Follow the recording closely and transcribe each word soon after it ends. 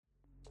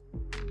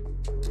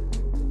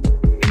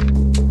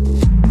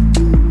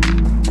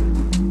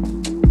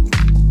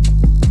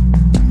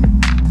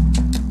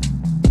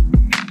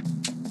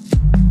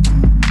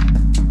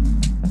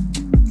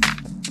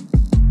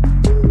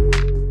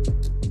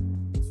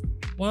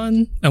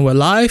everyone, and we're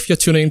live. You're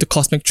tuning into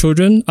Cosmic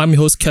Children. I'm your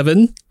host,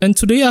 Kevin, and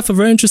today I have a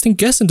very interesting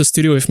guest in the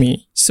studio with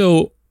me.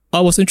 So,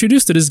 I was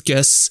introduced to this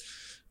guest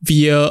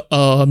via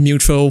a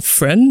mutual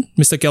friend,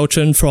 Mr.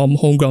 Gelchen from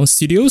Homeground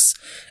Studios,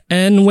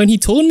 and when he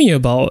told me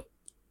about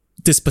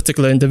this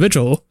particular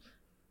individual,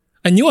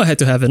 I knew I had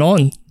to have it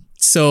on.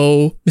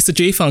 So, Mr.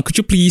 Jay Fang, could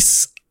you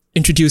please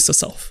introduce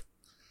yourself?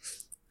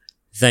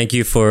 Thank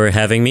you for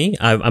having me.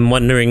 I'm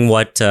wondering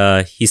what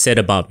he said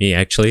about me,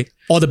 actually.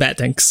 All the bad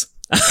things.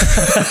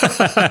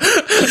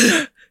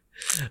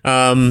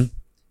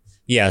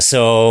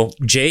 So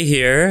Jay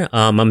here.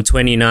 I'm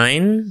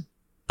 29.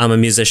 I'm a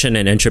musician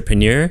and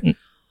entrepreneur.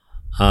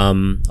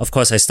 Of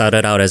course, I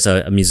started out as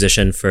a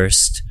musician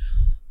first,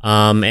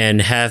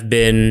 and have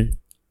been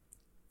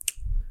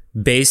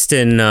based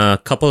in a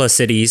couple of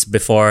cities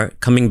before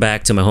coming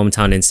back to my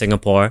hometown in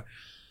Singapore.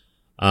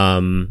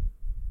 I've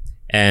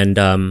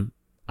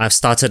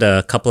started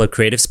a couple of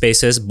creative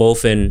spaces,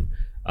 both in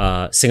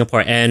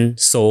Singapore and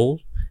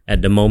Seoul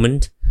at the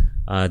moment.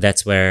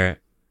 That's where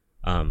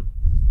I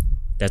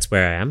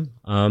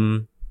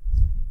am.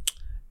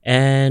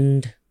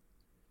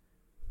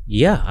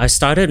 I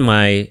started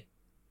my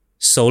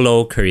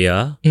solo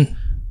career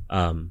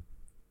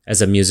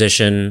as a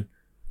musician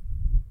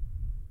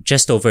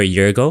just over a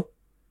year ago.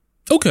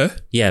 Okay.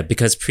 Yeah,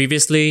 because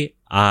previously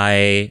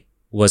I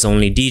was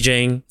only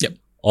DJing. Yep.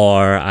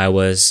 Or I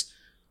was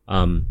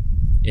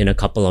in a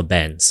couple of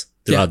bands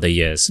throughout the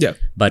years. Yeah.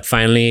 But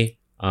finally,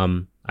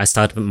 I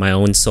started my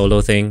own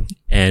solo thing,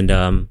 and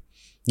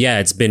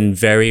it's been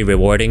very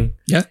rewarding.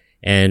 Yeah.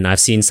 And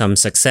I've seen some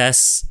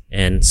success,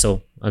 and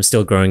so I'm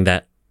still growing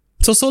that.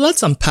 So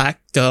let's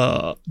unpack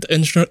the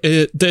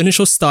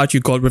initial start you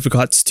got with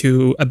regards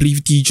to, I believe,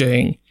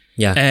 DJing.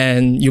 Yeah.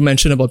 And you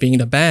mentioned about being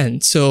in a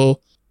band.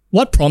 So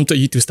what prompted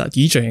you to start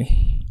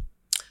DJing?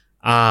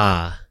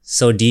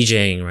 So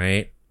DJing,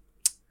 right?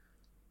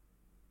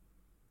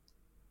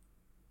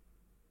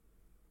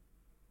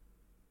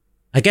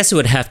 I guess it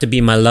would have to be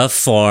my love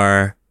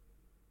for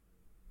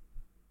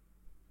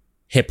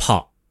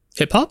hip-hop.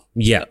 Hip-hop?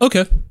 Yeah.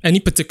 Okay. Any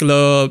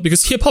particular...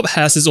 Because hip-hop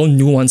has its own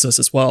nuances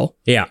as well.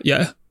 Yeah.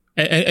 Yeah.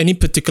 Any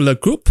particular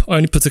group or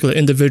any particular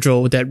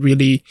individual that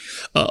really,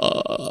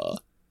 I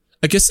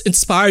guess,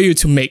 inspire you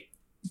to make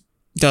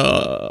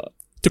to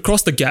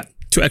cross the gap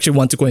to actually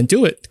want to go and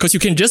do it? Because you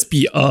can just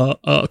be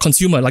a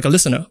consumer, like a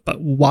listener,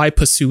 but why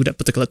pursue that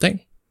particular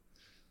thing?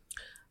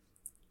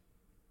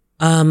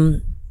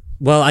 Well,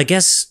 I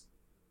guess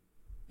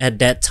at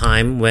that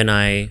time when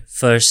I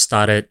first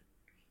started,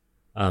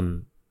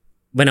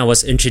 when I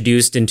was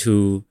introduced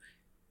into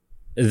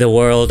the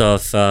world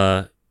of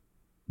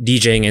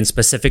DJing and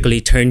specifically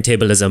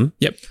turntablism.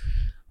 Yep.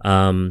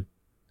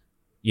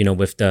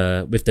 With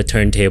the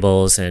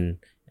turntables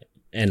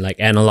and like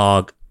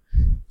analog,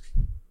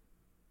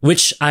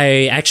 which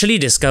I actually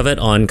discovered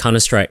on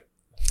Counter-Strike.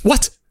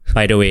 What?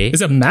 By the way.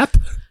 Is it a map?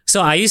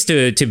 So I used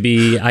to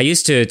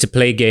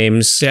play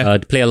games, to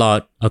play a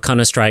lot of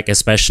Counter-Strike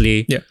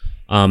especially. Yeah.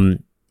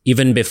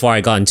 Even before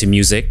I got into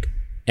music.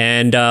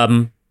 And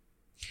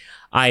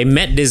I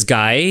met this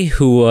guy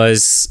who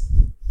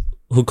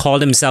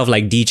called himself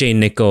like DJ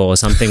Nico or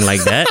something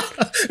like that.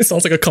 It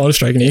sounds like a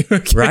Counter-Strike name.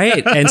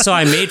 Right? And so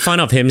I made fun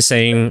of him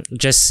saying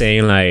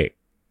like,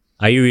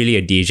 are you really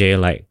a DJ?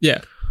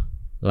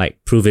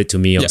 Like prove it to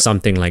me or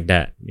something like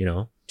that,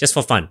 just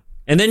for fun.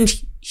 And then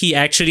he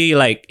actually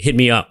like hit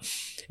me up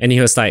and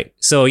he was like,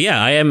 so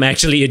yeah, I am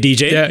actually a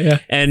DJ. Yeah.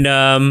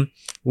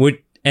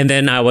 And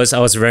then I was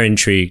very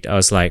intrigued. I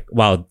was like,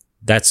 wow,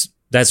 that's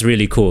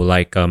really cool.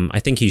 Like, I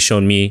think he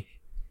showed me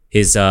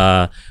his,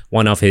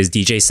 one of his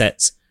DJ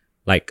sets,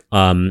 like,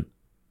 I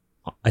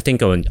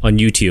think on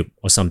YouTube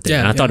or something.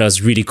 And I thought that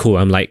was really cool.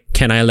 I'm like,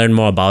 can I learn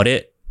more about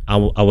it? I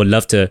would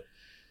love to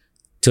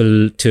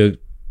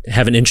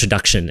have an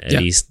introduction at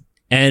least.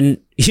 And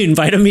he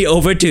invited me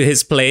over to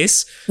his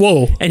place.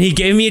 Whoa. And he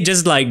gave me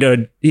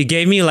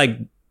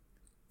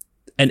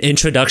an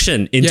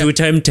introduction into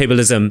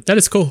turntablism. That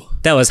is cool.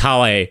 That was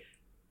how I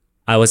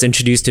was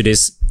introduced to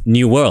this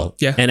new world.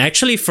 Yeah. And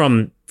actually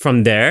from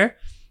then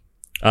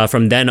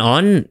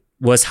on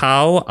was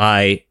how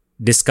I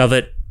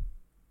discovered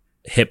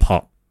hip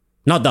hop.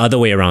 Not the other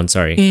way around,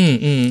 sorry.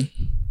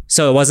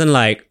 So it wasn't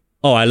like,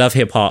 oh, I love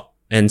hip hop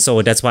and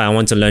so that's why I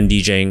want to learn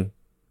DJing,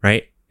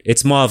 right?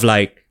 It's more of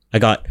like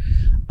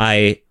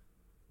I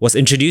was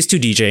introduced to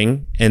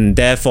DJing and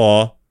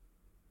therefore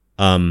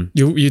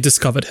you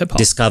discovered hip hop.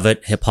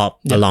 Discovered hip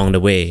hop along the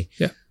way.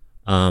 Yeah.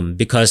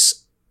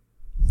 Because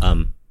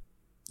I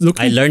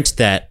learned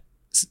that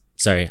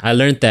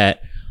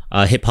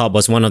hip hop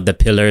was one of the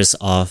pillars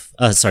of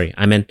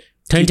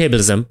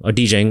turntablism or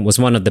DJing was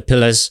one of the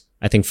pillars,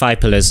 I think 5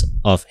 pillars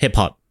of hip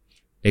hop,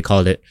 they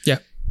called it. Yeah.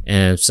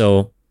 And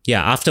so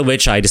after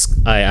which I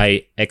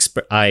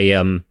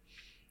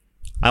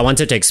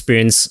wanted to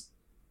experience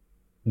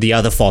the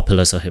other 4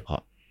 pillars of hip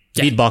hop.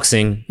 Yeah.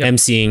 Beatboxing,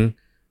 MCing,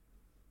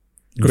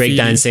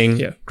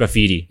 breakdancing,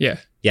 graffiti. Yeah.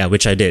 Yeah,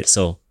 which I did.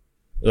 So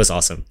it was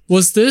awesome.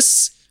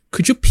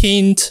 Could you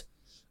paint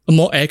a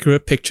more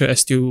accurate picture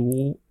as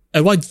to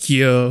at what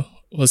year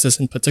was this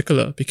in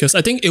particular? Because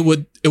I think it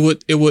would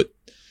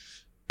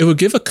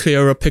give a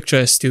clearer picture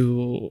as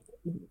to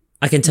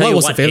I can tell you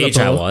what age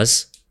I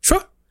was.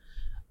 Sure.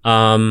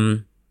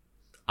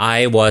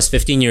 I was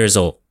 15 years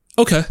old.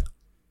 Okay.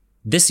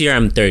 This year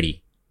I'm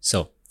 30.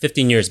 So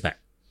 15 years back.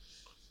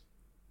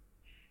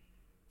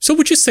 So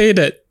would you say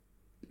that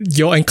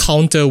your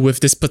encounter with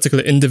this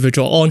particular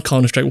individual on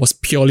Counter-Strike was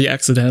purely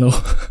accidental?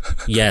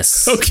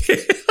 Yes.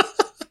 Okay.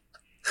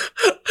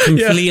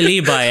 Completely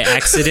by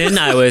accident,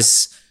 I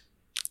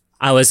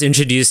was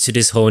introduced to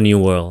this whole new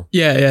world.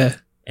 Yeah.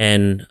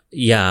 And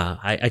yeah,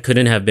 I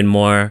couldn't have been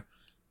more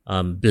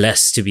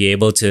blessed to be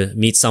able to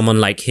meet someone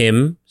like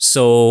him.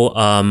 So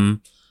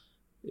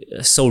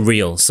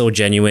real, so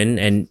genuine,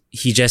 and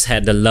he just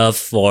had the love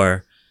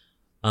for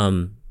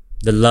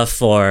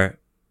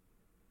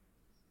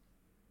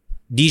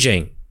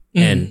DJing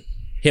and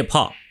hip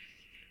hop.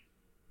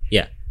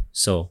 Yeah.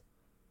 So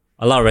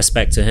a lot of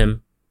respect to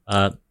him.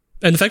 And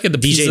the fact that the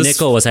DJ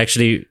Nickel was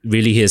actually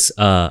really his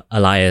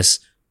alias.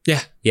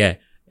 Yeah. Yeah.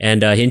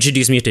 And he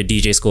introduced me to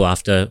DJ school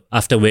after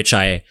which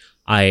I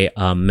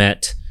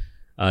met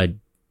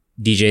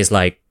DJs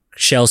like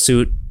Shell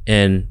Suit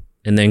and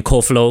then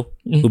Koflo,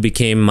 who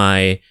became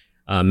my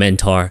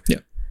mentor. Yeah.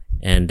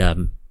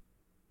 And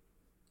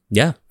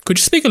yeah. Could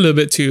you speak a little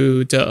bit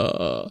to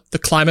the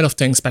climate of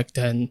things back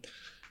then?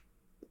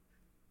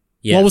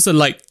 Yeah. What was it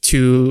like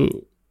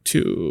to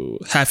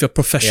have your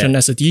profession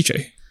as a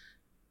DJ?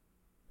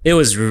 It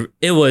was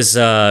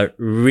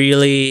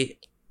really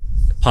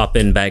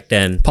popping back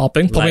then.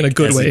 Popping in a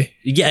good way.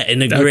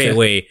 In a great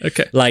way.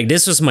 Okay. Like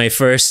this was my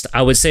first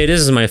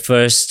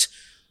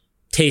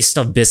taste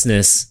of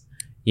business.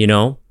 You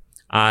know,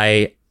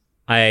 I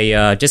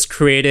just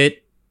created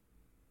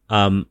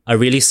a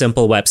really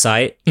simple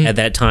website at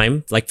that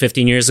time, like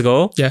 15 years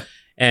ago. Yeah.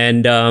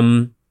 And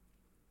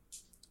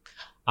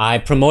I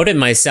promoted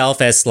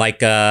myself as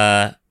like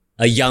a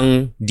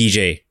young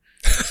DJ,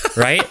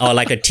 right? Or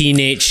like a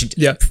teenage,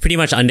 pretty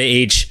much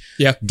underage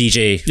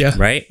DJ,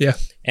 right? Yeah.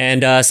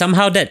 And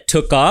somehow that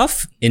took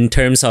off in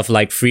terms of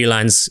like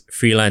freelance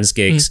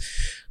gigs,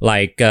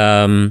 like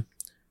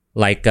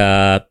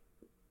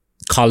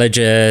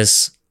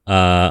colleges,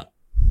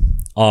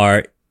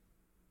 or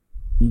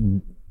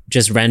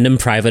just random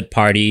private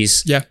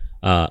parties. Yeah.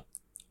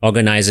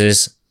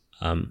 Organizers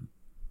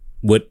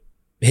would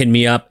hit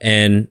me up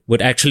and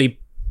would actually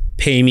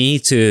pay me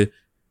to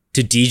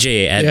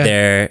DJ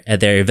at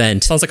their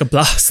event. Sounds like a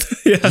blast.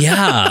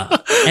 Yeah.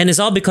 And it's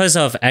all because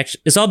of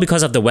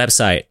the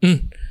website.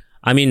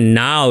 I mean,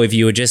 now if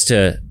you were just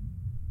there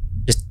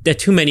are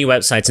too many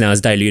websites now,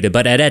 it's diluted.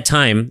 But at that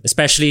time,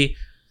 especially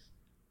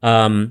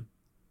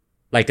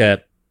like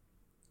a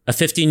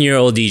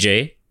 15-year-old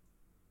DJ,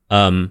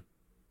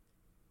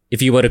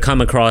 if you were to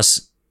come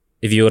across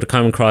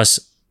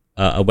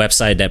a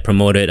website that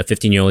promoted a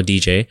 15-year-old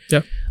DJ,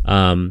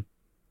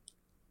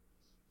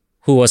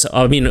 who was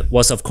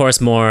of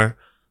course more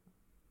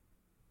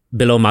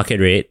below market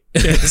rate,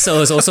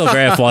 so it's also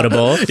very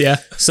affordable. Yeah.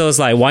 So it's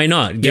like, why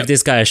not give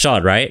this guy a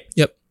shot, right?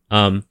 Yep.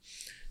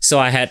 So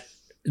I had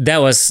that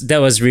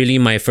was really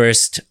my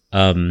first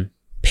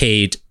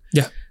paid.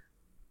 Yeah.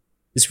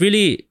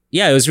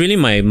 It was really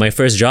my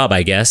first job,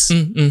 I guess.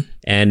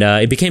 And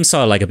it became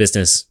sort of like a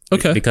business.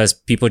 Okay. Because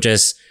people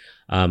just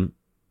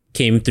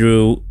came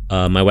through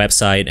my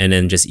website and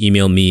then just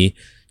emailed me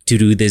to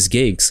do these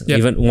gigs. Yep.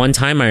 Even one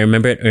time I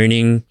remembered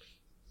earning,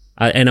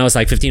 and I was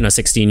like 15 or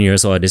 16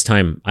 years old at this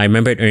time. I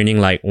remembered earning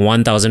like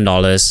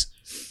 $1,000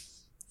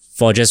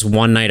 for just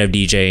one night of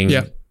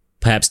DJing,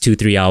 perhaps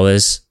 2-3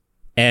 hours.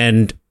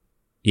 And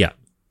yeah,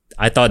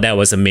 I thought that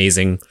was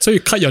amazing. So you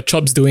cut your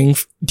chops doing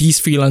these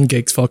freelance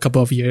gigs for a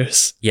couple of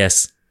years.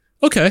 Yes.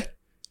 Okay.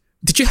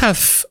 Did you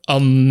have a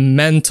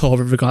mentor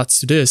with regards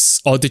to this,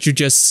 or did you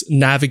just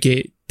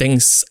navigate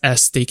things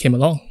as they came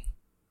along?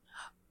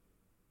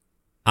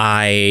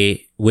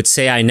 I would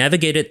say I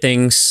navigated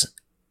things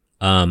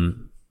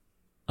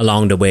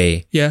along the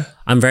way. Yeah.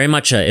 I'm very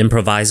much an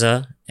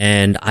improviser,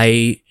 and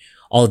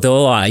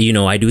although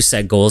I do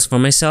set goals for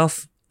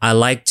myself, I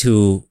like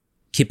to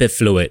keep it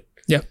fluid.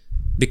 Yeah.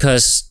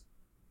 Because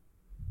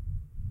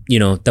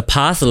the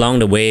path along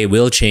the way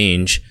will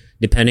change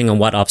depending on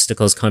what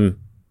obstacles come.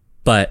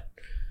 But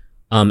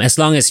as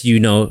long as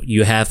you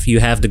have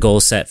the goal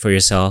set for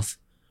yourself,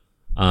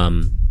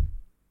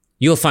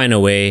 you'll find a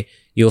way.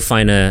 You'll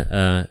find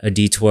a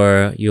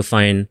detour. You'll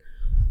find,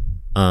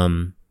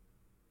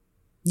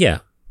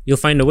 you'll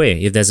find a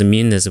way. If there's a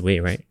mean, there's a way,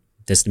 right?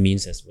 If there's the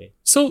means, there's a way.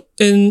 So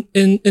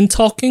in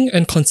talking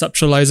and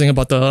conceptualizing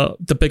about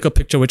the bigger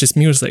picture, which is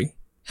music,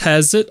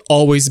 has it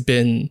always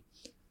been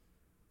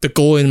the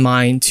goal in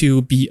mind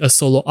to be a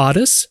solo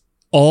artist,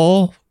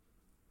 or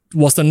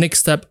was the next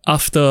step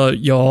after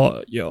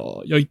your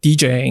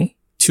DJing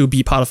to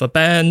be part of a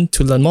band,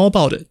 to learn more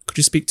about it? Could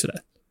you speak to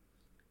that?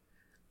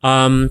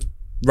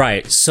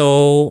 Right.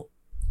 So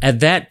at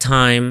that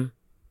time,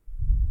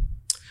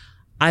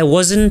 I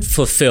wasn't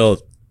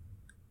fulfilled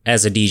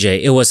as a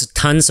DJ. It was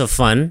tons of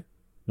fun,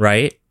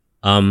 right?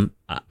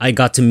 I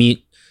got to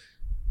meet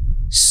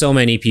so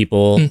many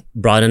people,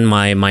 broadened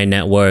my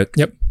network.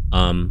 Yep.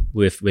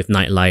 With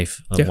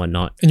nightlife and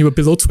whatnot. And you were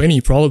below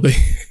 20 probably.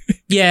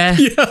 Yeah,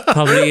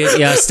 probably.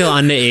 Yeah, still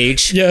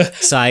underage. Yeah.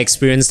 So I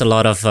experienced a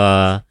lot of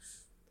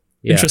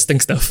interesting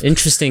stuff.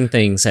 Interesting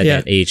things at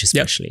that age,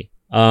 especially.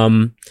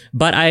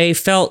 But I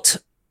felt,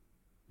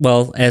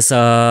 well, as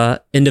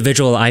a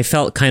individual, I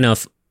felt kind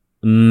of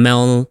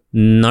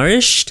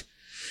malnourished.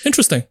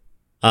 Interesting.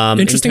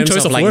 Interesting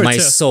choice of like words, my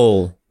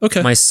soul.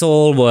 Okay. My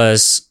soul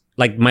was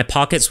like, my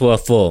pockets were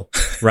full,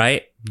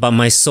 right? But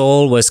my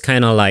soul was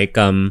kind of like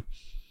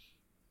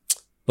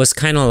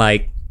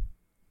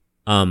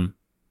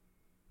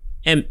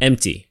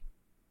empty.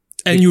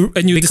 And you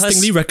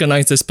distinctly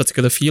recognize this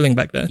particular feeling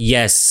back then.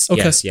 Yes.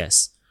 Okay.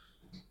 Yes.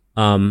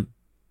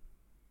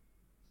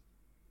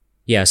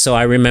 Yeah. So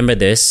I remember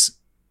this,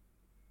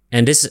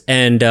 and it's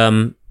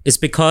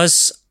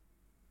because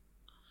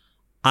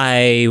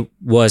I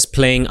was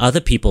playing other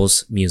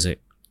people's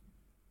music,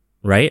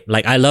 right?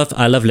 Like I love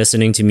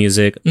listening to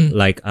music.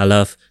 Like I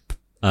love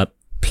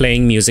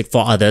playing music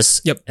for others.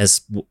 Yep.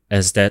 As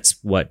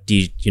that's what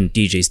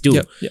DJs do.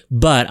 Yep.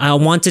 But I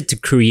wanted to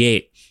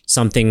create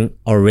something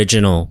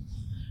original,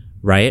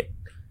 right?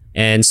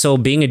 And so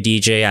being a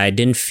DJ, I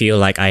didn't feel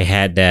like I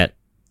had that.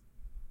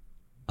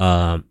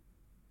 I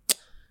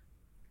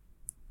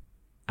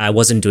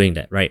wasn't doing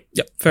that, right?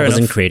 Yep. I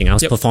wasn't creating. I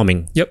was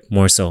performing. Yep.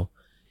 More so,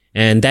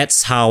 and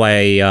that's how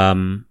I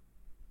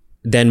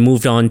then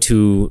moved on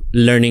to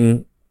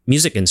learning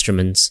music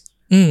instruments.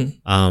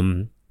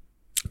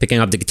 Picking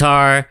up the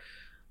guitar,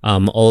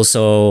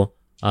 also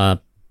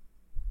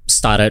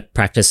started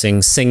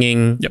practicing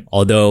singing. Yep.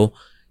 Although,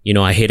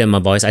 I hated my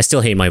voice. I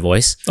still hate my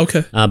voice.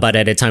 Okay. But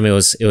at the time it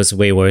was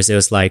way worse. It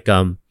was like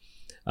it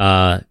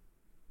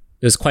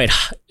was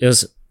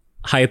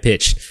higher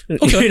pitched.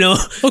 Okay.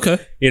 Okay.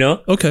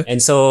 Okay.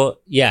 And so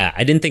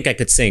I didn't think I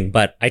could sing,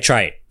 but I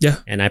tried. Yeah.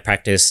 And I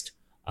practiced.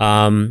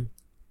 And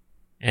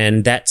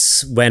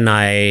that's when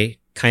I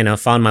kind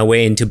of found my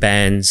way into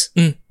bands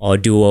or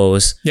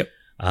duos. Yep.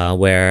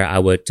 Where I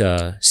would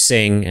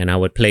sing and I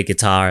would play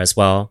guitar as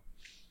well.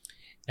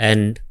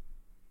 And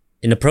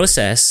in the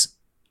process,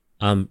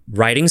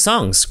 writing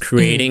songs,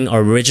 creating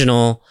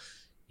original,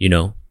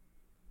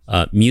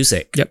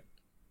 music. Yep.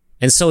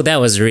 And so that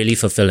was really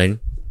fulfilling.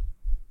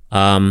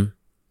 And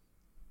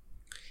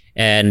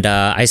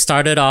I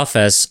started off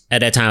at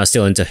that time I was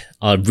still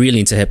really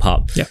into hip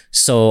hop. Yeah.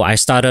 So I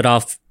started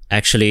off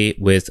actually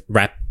with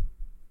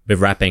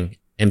rapping,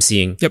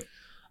 MCing. Yep.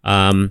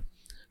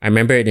 I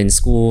remember it in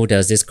school, there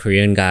was this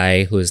Korean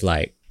guy who's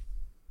like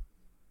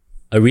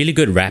a really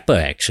good rapper,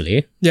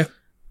 actually. Yeah.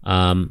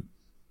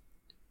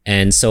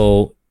 And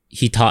so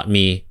he taught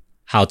me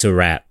how to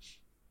rap.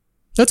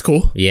 That's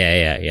cool.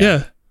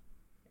 Yeah.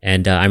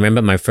 And I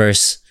remember the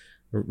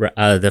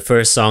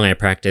first song I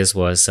practiced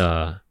was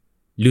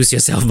Lose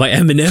Yourself by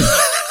Eminem.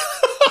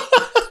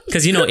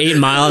 Because, 8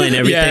 Mile and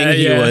everything,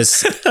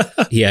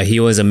 he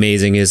was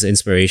amazing. He was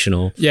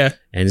inspirational. Yeah.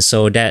 And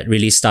so that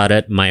really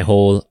started my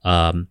whole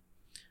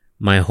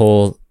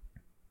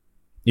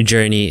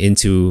journey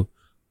into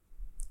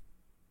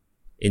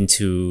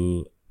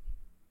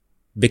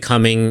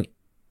becoming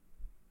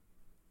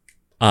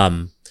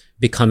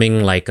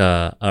like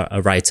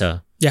a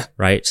writer. Yeah.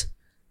 Right?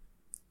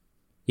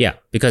 Yeah.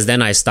 Because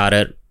then I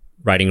started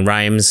writing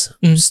rhymes,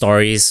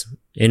 stories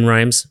in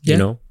rhymes,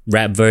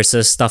 rap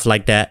verses, stuff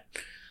like that.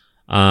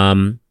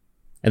 And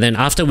then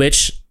after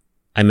which,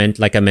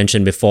 like I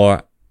mentioned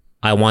before,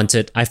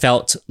 I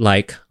felt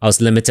like I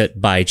was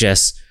limited by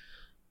just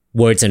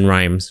words and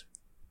rhymes,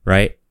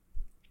 right?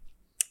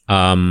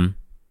 Or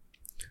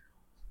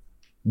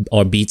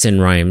beats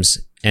and rhymes,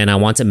 and I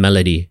wanted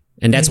melody,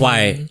 and that's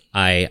why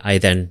I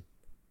then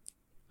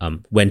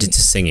went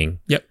into singing.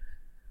 Yep.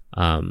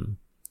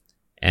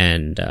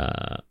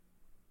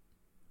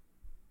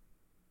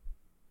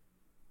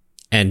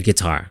 And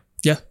guitar.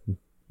 Yeah.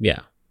 Yeah.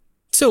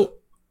 So,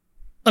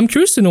 I'm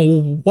curious to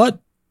know what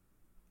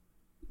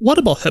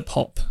about hip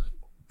hop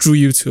drew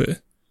you to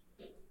it?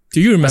 Do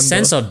you remember? A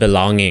sense of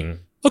belonging.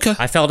 Okay.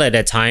 I felt at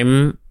that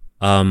time,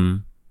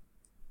 I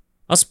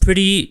was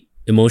pretty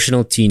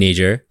emotional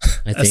teenager,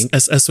 I think.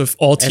 As with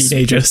all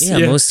teenagers.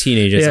 Most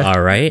teenagers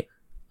are, right?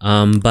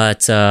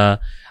 But I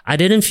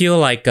didn't feel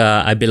like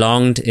I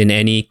belonged in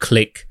any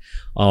clique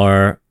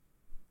or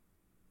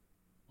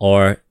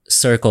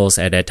circles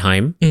at that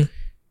time.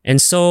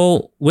 And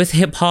so with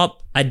hip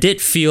hop, I did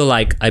feel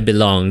like I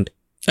belonged.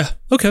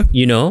 Okay.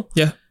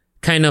 Yeah.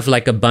 Kind of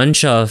like a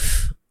bunch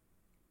of,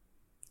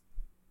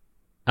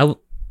 I don't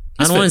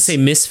want to say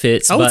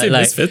misfits, I would say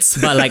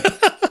misfits. but like,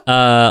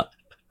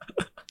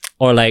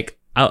 or like,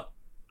 I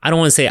don't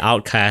want to say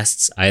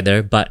outcasts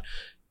either, but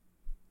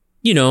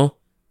they're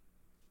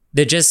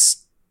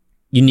just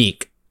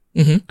unique.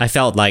 I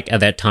felt like at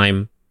that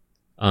time,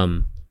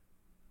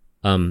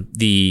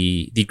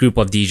 the group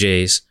of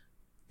DJs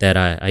that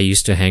I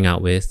used to hang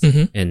out with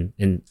and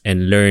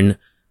learn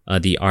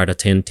the art of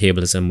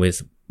turntablism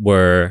with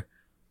were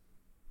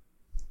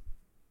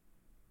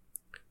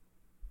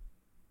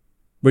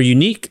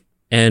unique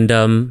and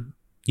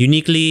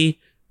uniquely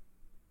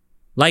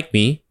like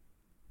me.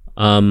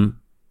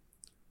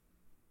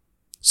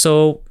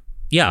 So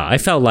yeah, I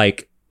felt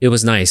like it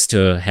was nice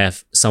to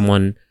have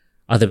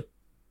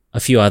a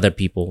few other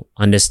people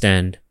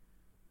understand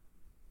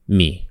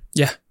me.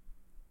 Yeah.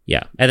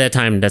 Yeah. At that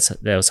time, that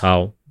was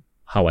how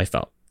I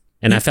felt.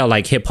 And I felt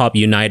like hip hop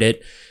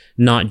united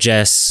not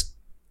just,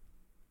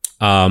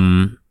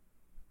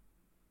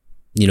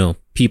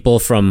 people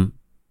from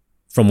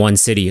one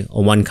city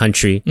or one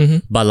country,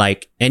 but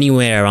like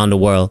anywhere around the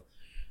world.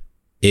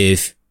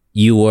 If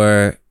you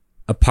were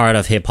a part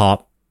of hip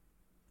hop,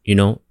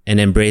 and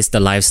embraced the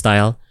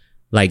lifestyle,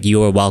 like you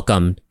were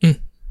welcomed,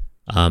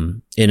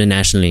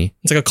 internationally.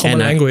 It's like a common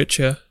language.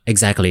 Yeah.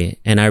 Exactly.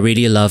 And I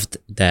really loved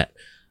that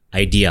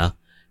idea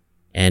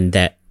and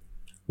that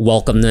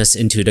welcomeness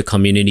into the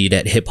community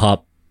that hip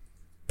hop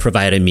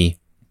provided me.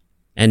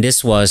 And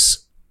this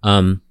was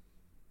in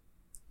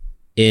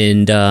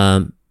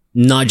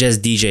not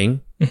just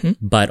DJing,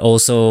 but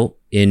also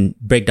in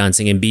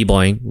breakdancing and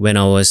b-boying when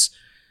I was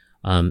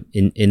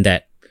in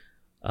that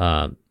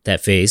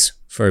phase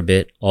for a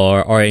bit,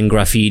 or in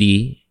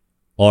graffiti,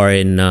 or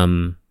in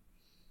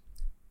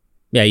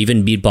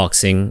even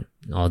beatboxing,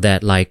 all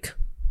that. Like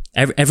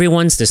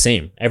everyone's the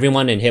same.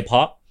 Everyone in hip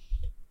hop,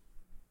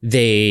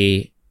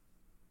 they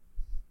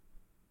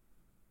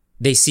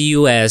see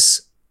you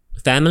as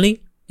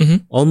family,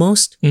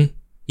 almost.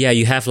 Yeah,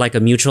 you have like a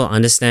mutual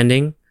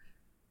understanding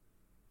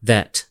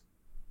that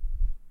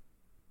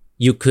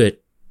you could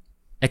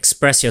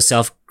express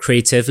yourself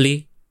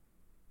creatively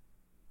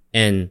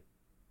and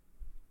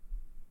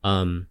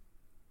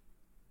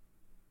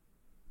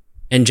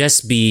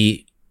just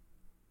be,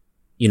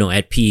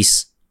 at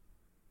peace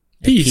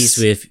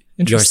with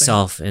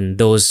yourself and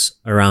those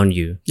around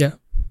you. Yeah.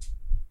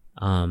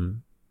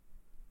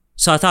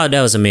 So I thought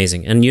that was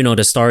amazing. And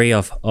the story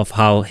of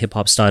how hip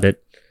hop started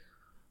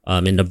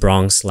in the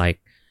Bronx, like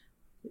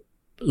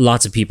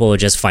lots of people were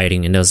just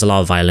fighting and there was a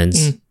lot of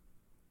violence.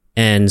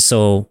 And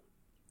so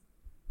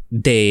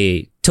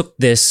they took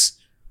this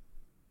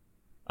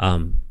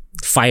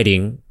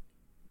fighting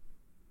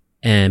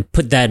and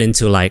put that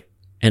into like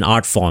an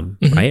art form,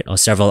 right? Or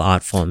several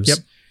art forms. Yep.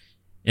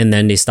 And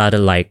then they started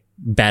like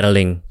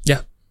battling.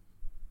 Yeah.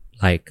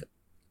 Like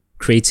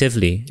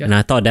creatively. Yeah. And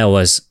I thought that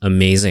was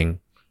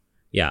amazing.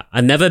 Yeah.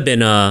 I've never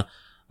been a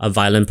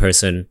violent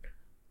person.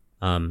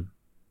 I've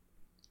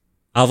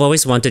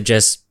always wanted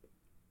just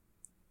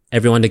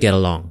everyone to get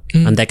along.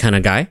 I'm that kind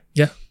of guy.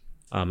 Yeah.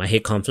 I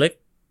hate conflict.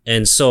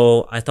 And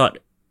so I thought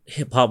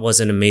hip hop was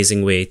an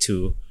amazing way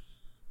to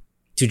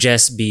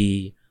just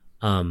be,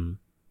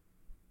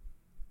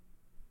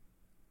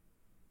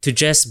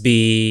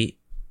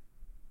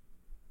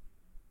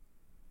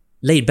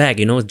 laid back,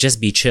 just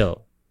be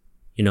chill,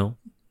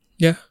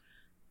 Yeah.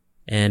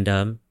 And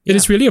it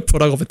is really a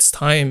product of its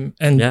time.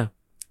 And yeah,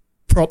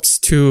 props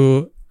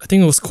to, I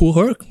think it was Kool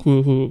Herc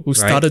who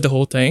started the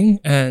whole thing,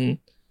 and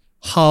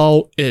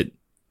how it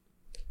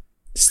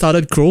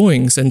started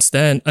growing since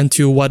then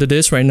until what it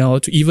is right now,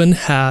 to even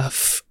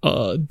have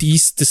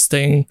these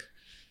distinct,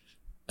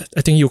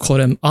 I think you call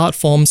them art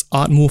forms,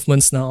 art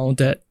movements now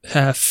that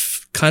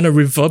have kind of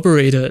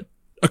reverberated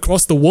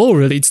across the world,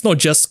 really. It's not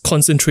just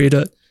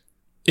concentrated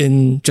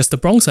in just the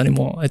Bronx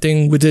anymore. I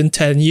think within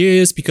 10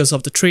 years, because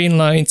of the train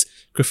lines,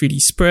 graffiti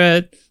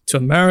spread to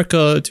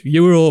America, to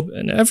Europe,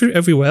 and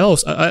everywhere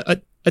else.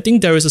 I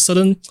think there is a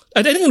certain,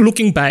 I think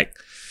looking back,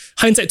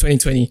 hindsight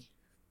 2020,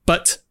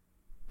 but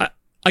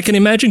I can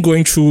imagine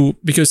going through,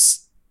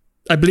 because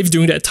I believe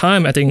during that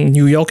time, I think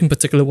New York in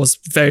particular was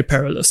very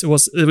perilous. It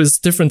was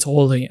different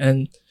totally.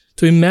 And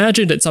to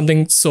imagine that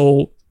something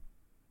so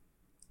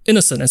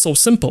innocent and so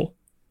simple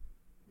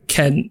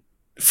can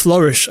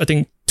flourish, I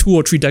think 2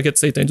 or 3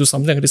 decades later into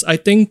something like this, I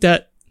think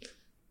that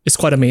is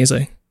quite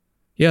amazing.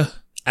 Yeah.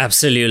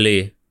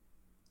 Absolutely.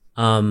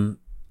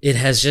 It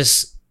has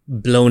just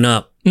blown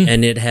up,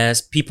 and it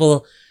has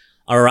people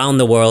around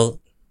the world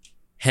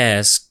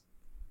has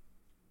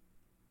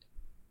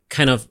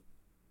kind of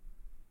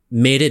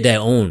made it their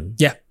own.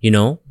 Yeah.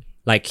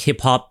 Like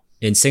hip hop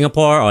in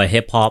Singapore or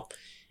hip hop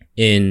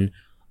in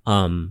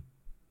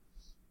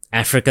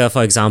Africa,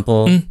 for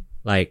example.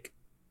 Like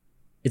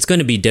it's going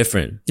to be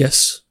different.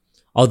 Yes.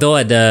 Although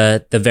at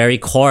the very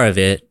core of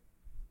it,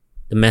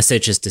 the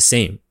message is the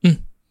same.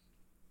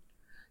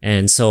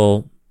 And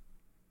so,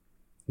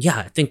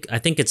 yeah, I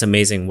think it's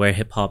amazing where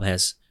hip hop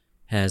has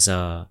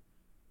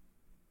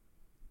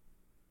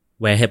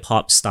where hip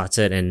hop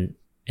started and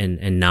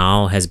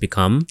now has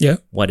become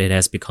what it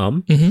has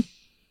become.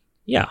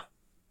 Yeah.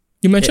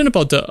 You mentioned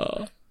about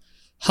the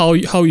how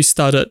you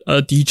started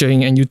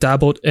DJing, and you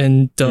dabbled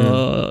in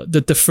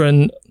the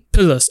different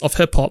pillars of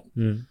hip hop.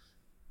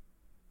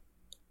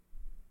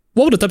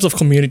 What were the types of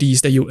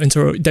communities that you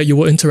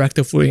were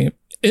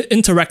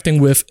interacting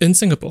with in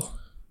Singapore?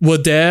 Were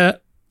there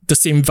the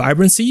same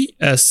vibrancy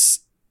as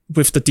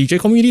with the DJ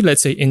community,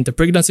 let's say in the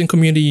breakdancing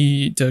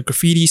community, the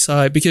graffiti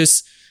side?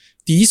 Because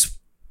these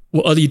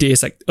were early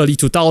days, like early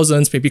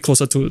 2000s, maybe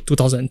closer to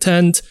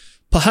 2010.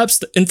 Perhaps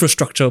the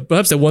infrastructure,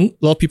 perhaps there weren't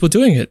a lot of people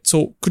doing it.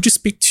 So could you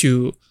speak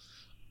to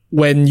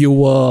when you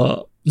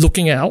were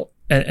looking out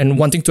and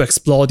wanting to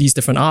explore these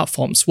different art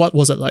forms? What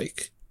was it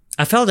like?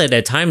 I felt at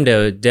that time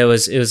it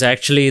was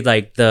actually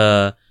like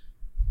it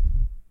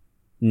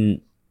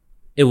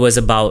was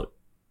about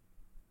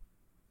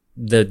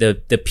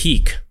the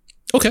peak.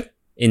 Okay.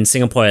 In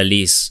Singapore, at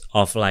least,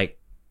 of the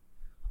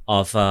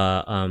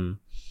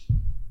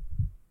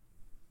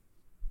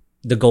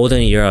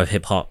golden era of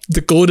hip hop.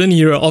 The golden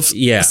era of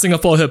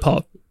Singapore hip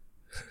hop.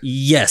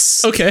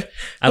 Yes. Okay.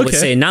 I would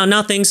say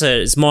now things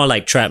it's more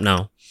like trap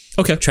now.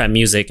 Okay. Trap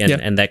music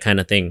and that kind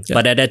of thing. Yeah.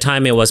 But at that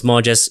time it was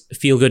more just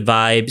feel good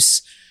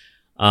vibes,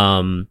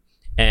 and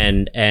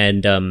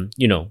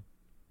you know,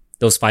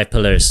 those 5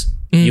 pillars.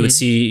 You would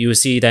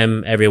see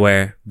them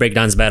everywhere.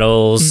 Breakdance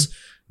battles,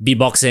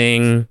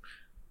 beatboxing,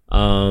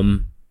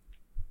 lots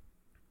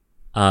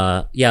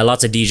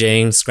of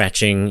DJing,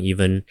 scratching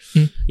even.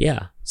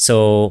 Yeah.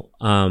 So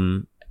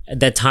at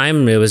that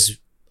time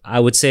I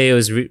would say it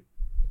was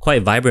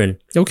quite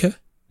vibrant. Okay.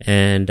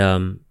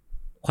 And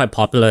quite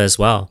popular as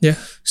well. Yeah.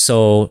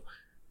 So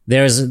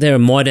there are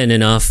more than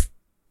enough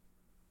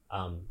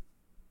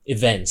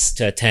events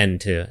to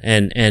attend to,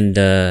 and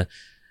the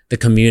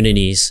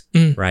communities,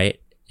 right?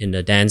 In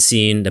the dance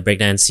scene, the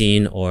breakdance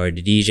scene, or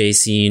the DJ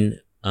scene.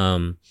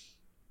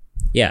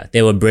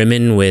 They were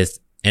brimming with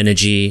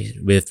energy,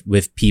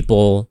 with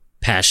people,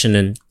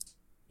 passionate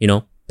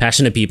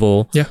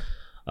people. Yeah.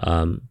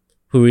 Who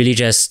really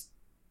just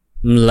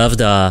love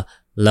the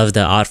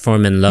art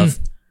form and love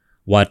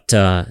what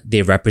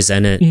they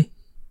represented.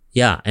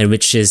 Yeah, and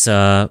which is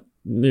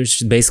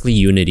basically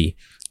unity.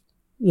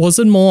 Was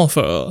it more of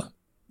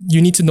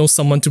you need to know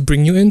someone to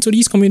bring you into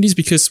these communities?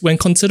 Because when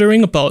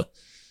considering about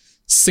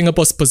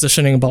Singapore's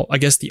positioning about, I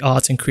guess, the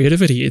arts and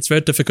creativity, it's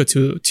very difficult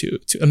to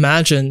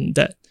imagine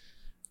that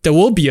there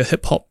will be a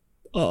hip hop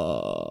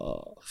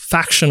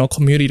faction or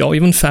community or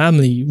even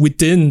family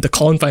within the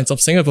confines of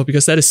Singapore,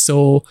 because that is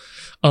so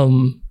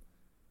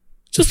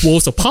just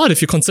worlds apart if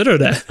you consider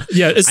that.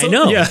 Yeah, I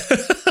know. Yeah.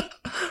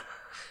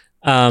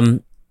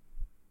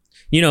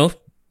 You know,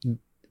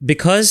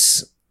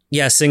 because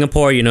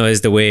Singapore, you know,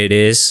 is the way it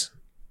is.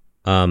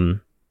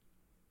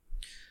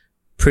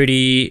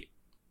 Pretty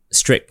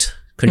strict,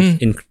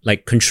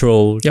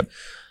 controlled. Yep.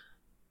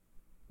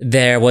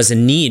 There was a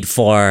need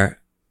for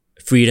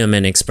freedom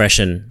and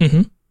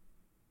expression,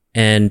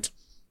 and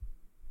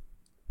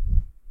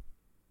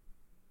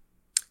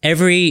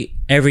every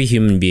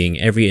human being,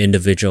 every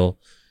individual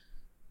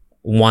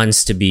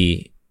wants to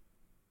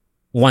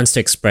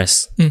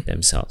express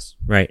themselves,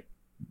 right?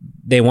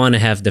 They want to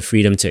have the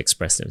freedom to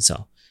express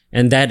themselves.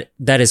 And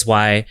that is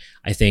why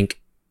I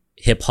think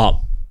hip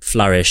hop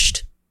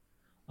flourished,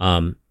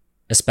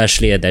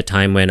 especially at that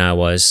time when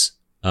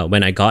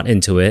I got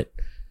into it.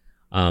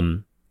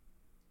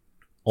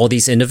 All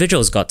these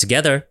individuals got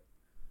together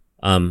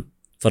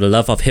for the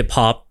love of hip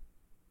hop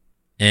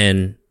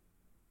and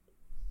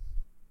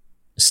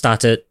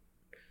started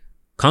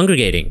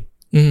congregating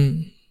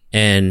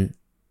and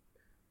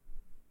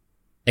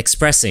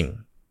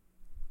expressing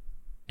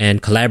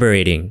and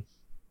collaborating,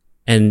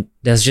 and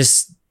there's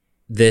just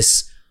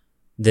this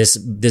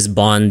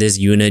bond, this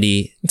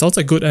unity. It's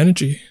also good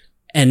energy.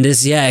 And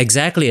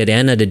exactly. At the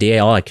end of the day,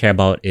 all I care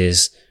about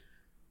is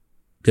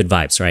good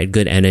vibes, right?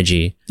 Good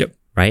energy. Yep.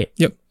 Right?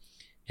 Yep.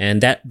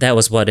 And that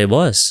was what it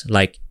was.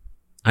 Like,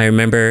 I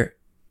remember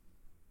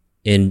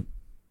in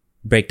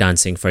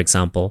breakdancing, for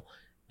example,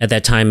 at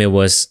that time it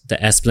was the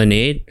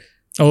Esplanade.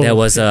 Oh, there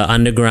was a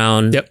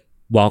underground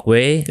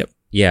walkway. Yep.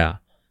 Yeah.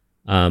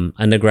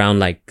 Underground,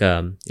 like,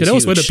 that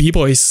was where the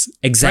b-boys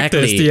exactly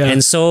practiced, yeah.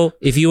 And so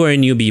if you were a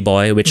new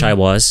b-boy, which I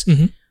was,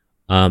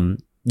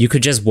 you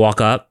could just walk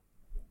up,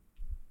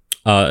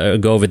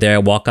 go over there,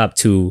 walk up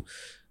to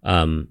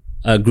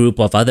a group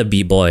of other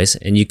b-boys,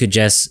 and you could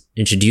just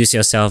introduce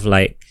yourself,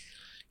 like,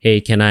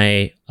 hey, can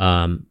I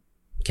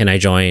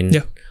join?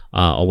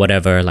 Or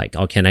whatever, like,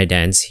 or can I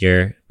dance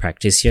here,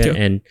 practice here?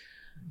 And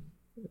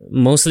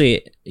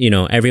mostly, you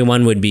know,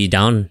 everyone would be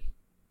down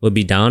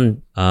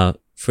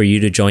for you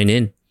to join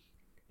in,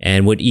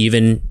 and would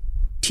even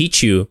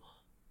teach you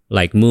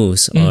like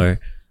moves or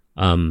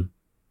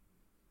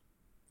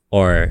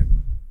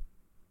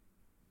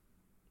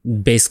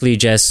basically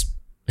just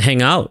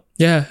hang out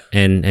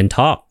and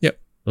talk.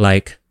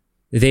 Like,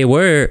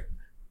 that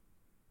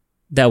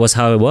was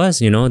how it was,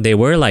 you know, they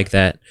were like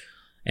that.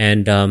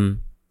 And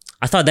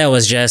I thought that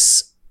was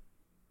just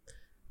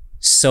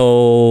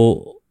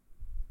so,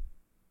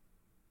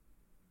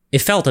 it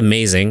felt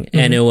amazing,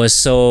 and it was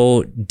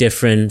so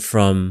different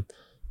from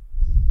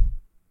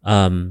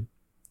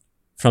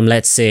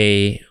let's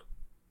say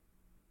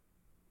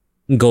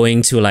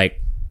going to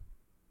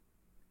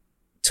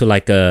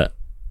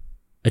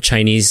a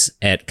Chinese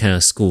ed kind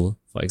of school,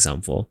 for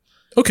example.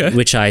 Okay.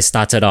 Which I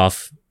started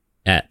off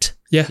at.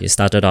 Yeah. It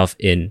started off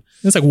in.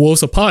 It's like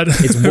worlds apart.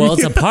 It's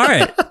worlds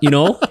apart, you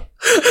know?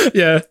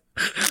 Yeah.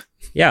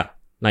 Yeah.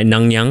 Like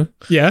Nanyang.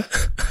 Yeah.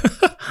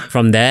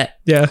 From that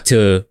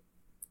to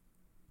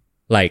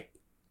like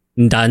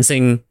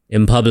dancing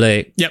in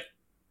public. Yep.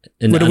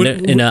 In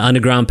an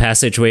underground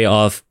passageway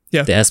of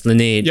the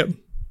Esplanade. Yep.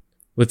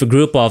 With a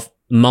group of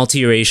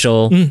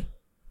multiracial,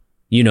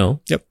 you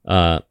know, Yep.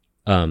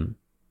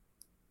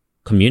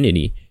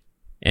 Community.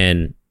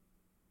 And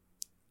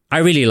I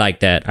really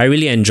like that. I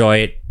really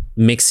enjoyed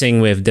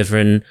mixing with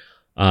different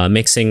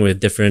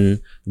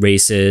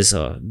races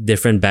or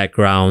different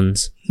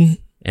backgrounds,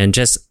 and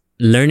just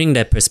learning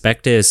their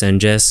perspectives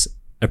and just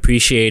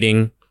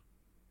appreciating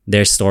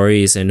their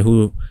stories and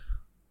who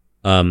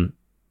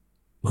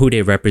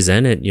they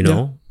represented, you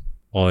know,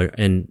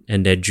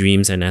 and their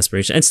dreams and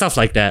aspirations and stuff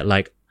like that.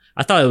 Like,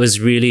 I thought it was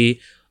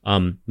really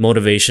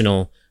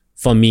motivational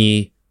for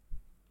me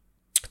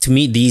to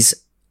meet these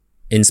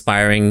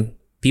inspiring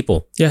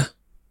people. Yeah.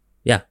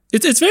 Yeah.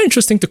 It's very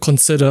interesting to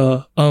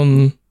consider.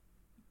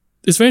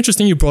 It's very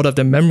interesting you brought up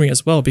the memory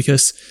as well,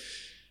 because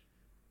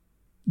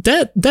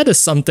that is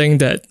something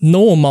that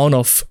no amount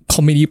of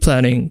community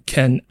planning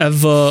can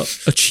ever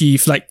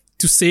achieve. Like,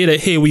 to say that,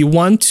 hey, we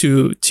want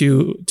to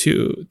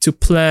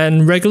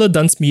plan regular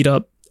dance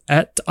meetup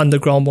at the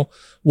underground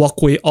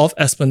walkway of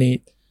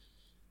Esplanade.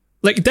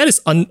 Like, that is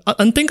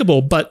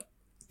unthinkable. But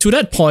to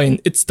that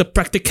point, it's the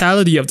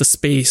practicality of the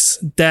space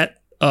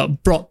that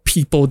brought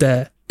people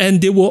there.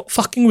 And they were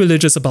fucking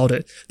religious about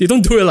it. They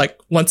don't do it like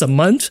once a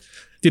month.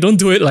 They don't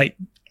do it like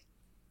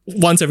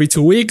once every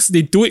 2 weeks.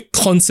 They do it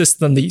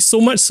consistently. So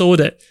much so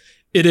that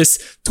it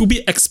is to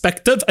be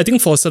expected, I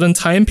think, for a certain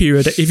time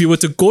period, that if you were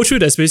to go through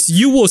that space,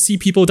 you will see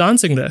people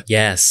dancing there.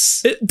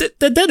 Yes.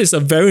 That is a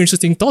very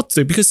interesting thought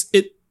to it, because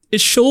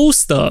it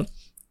shows the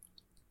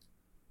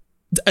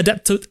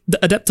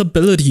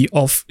adaptability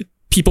of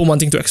people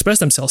wanting to express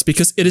themselves,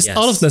 because it is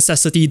out of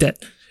necessity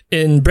that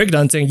in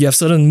breakdancing, you have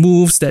certain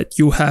moves that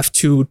you have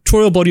to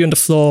throw your body on the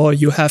floor,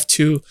 you have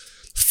to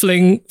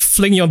fling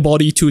your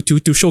body to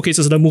showcase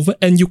a certain movement,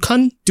 and you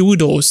can't do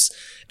those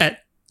at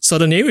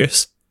certain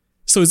areas.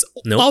 So it's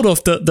out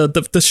of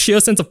the sheer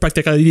sense of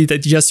practicality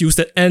that you just used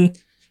it. And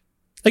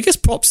I guess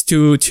props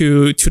to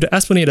the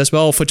Esplanade as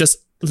well for just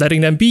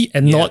letting them be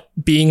and not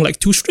being like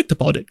too strict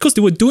about it, because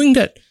they were doing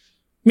that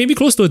maybe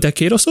close to a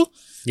decade or so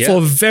for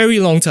a very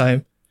long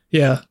time.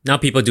 Yeah. Now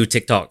people do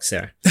TikToks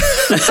there.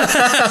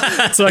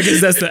 So I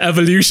guess that's the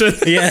evolution.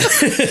 Yeah.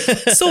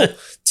 So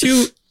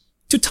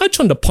to touch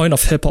on the point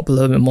of hip hop a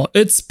little bit more,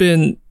 it's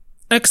been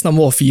X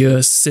number of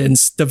years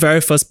since the very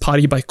first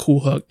Party by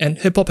Kool Herc, and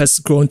hip hop has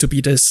grown to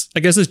be this, I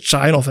guess, this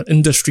giant of an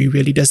industry,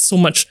 really. There's so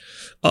much,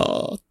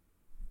 I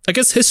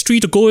guess, history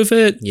to go with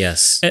it.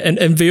 Yes.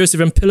 And various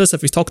different pillars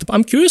that we talked about.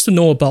 I'm curious to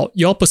know about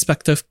your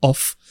perspective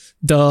of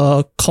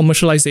the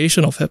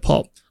commercialization of hip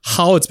hop,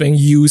 how it's being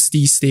used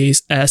these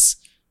days as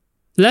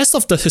less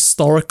of the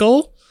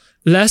historical,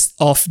 less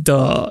of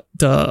the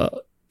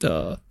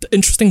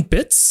interesting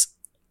bits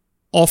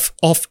of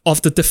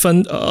the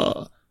different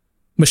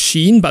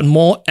machine, but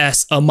more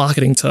as a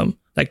marketing term.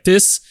 Like,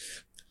 this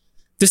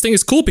thing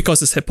is cool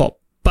because it's hip hop,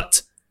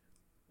 but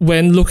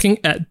when looking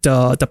at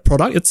the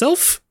product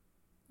itself,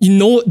 you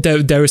know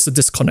there is a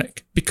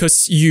disconnect,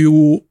 because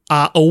you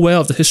are aware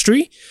of the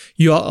history,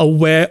 you are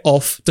aware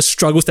of the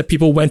struggles that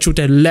people went through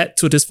that led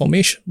to this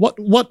formation. What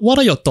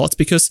are your thoughts?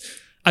 Because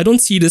I don't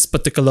see this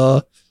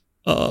particular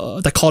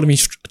dichotomy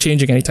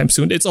changing anytime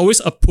soon. It's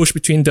always a push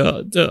between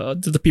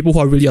the people who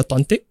are really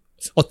authentic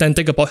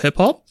about hip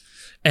hop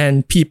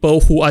and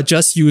people who are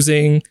just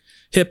using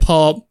hip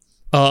hop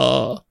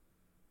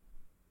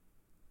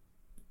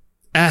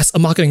as a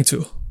marketing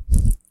tool.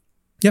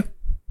 Yeah.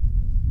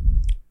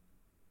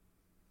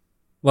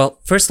 Well,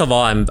 first of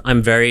all,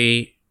 I'm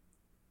very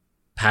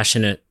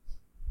passionate.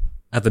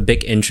 I have a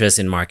big interest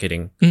in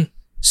marketing.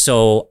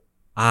 So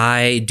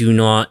I do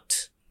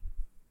not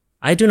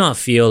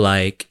feel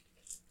like,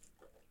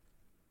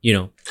 you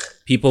know,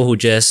 people who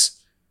just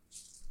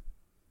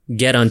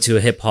get onto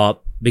hip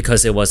hop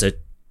because it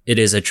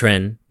is a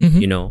trend,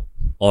 you know,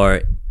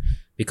 or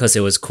because it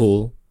was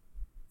cool,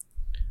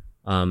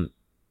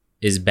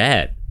 is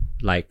bad.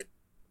 Like,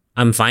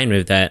 I'm fine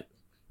with that,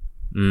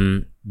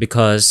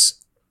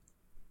 because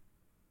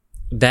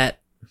that,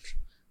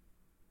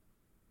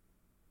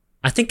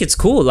 I think it's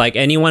cool. Like,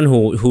 anyone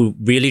who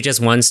really just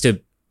wants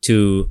to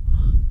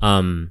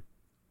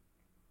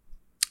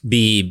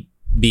be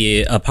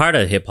a part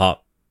of hip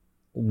hop,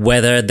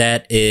 whether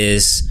that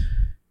is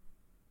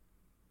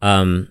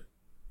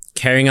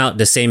carrying out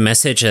the same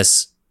message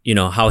as, you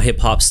know, how hip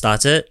hop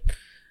started,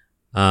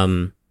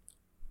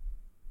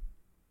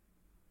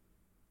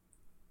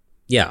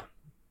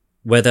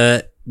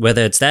 whether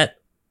it's that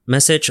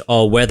message,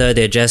 or whether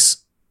they're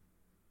just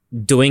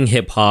doing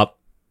hip hop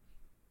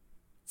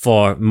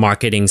for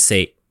marketing's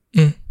sake,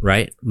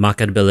 right?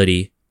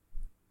 Marketability.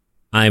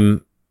 I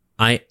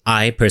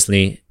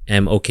personally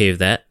am okay with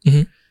that,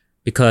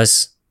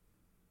 because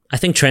I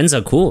think trends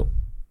are cool,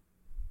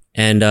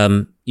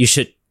 and you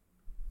should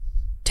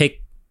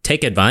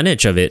take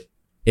advantage of it.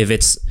 If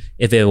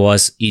it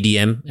was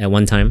EDM at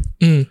one time,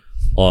 and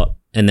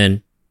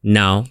then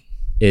now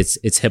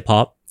it's hip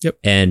hop,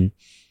 and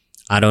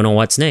I don't know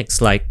what's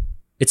next. Like,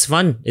 it's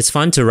fun. It's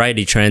fun to ride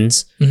the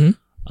trends,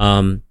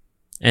 and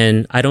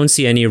I don't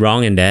see any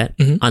wrong in that,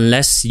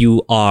 unless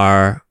you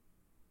are,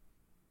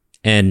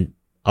 and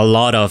a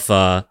lot of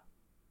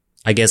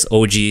I guess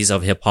OGs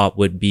of hip hop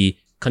would be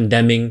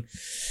condemning,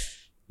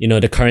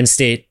 the current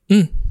state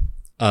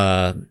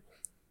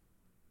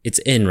it's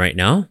in right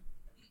now.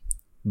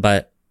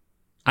 But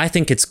I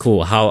think it's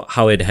cool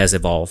how it has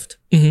evolved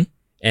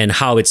and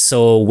how it's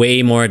so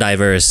way more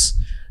diverse,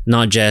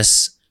 not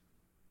just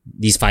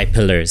these 5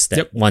 pillars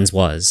that once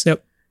was.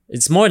 Yep.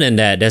 It's more than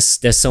that.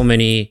 There's so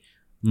many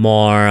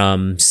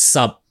more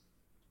sub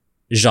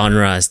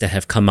genres that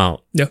have come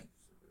out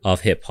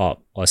of hip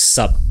hop or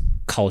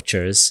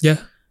subcultures. Yeah.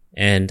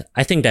 And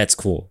I think that's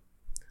cool.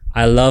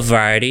 I love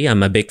variety.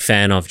 I'm a big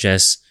fan of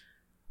just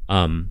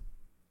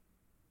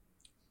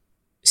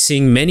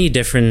seeing many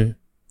different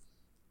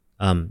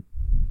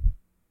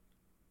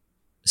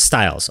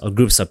styles or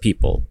groups of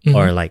people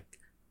or like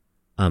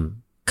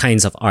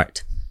kinds of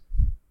art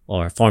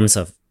or forms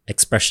of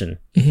expression.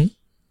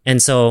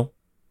 And so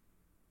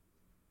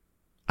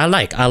I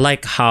like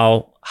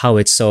how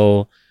it's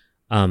so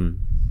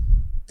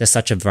there's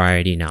such a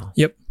variety now.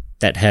 Yep.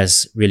 That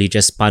has really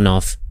just spun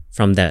off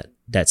from that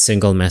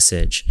single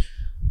message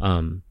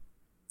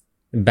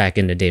back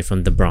in the day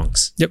from the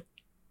Bronx. Yep.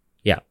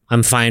 Yeah,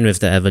 I'm fine with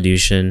the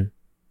evolution,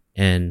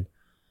 and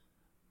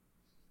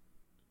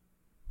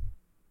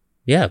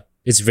yeah,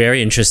 it's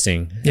very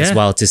interesting as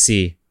well to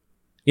see.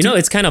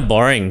 It's kind of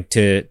boring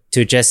to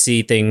just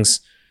see things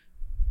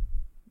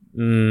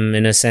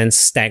in a sense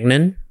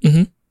stagnant,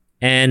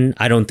 and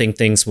I don't think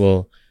things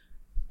will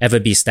ever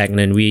be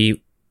stagnant.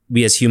 We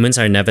as humans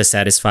are never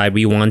satisfied.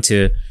 We want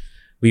to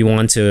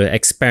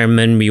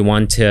experiment. We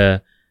want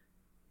to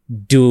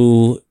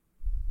do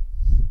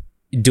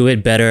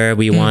it better.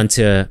 We want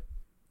to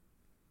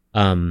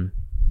kind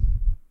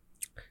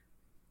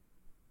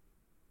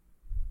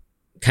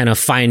of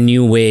find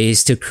new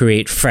ways to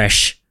create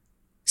fresh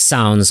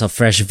sounds or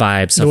fresh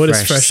vibes or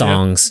fresh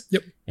songs.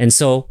 Yep. And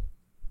so,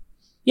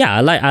 yeah,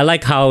 I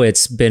like how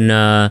it's been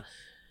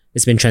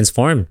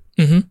transformed.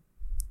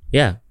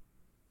 Yeah.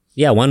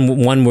 Yeah.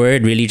 One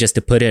word really just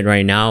to put it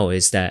right now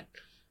is that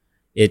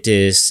it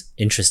is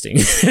interesting.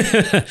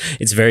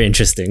 It's very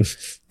interesting.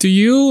 Do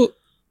you,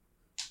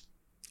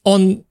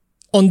 on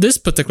this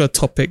particular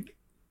topic,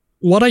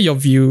 what are your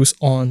views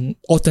on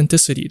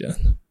authenticity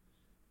then?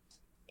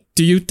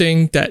 Do you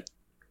think that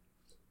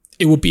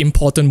it would be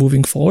important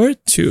moving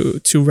forward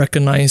to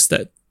recognize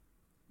that?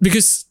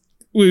 Because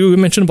we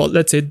mentioned about,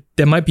 let's say,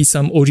 there might be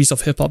some OGs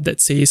of hip hop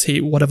that says,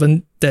 hey, whatever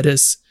that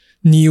is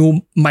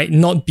new might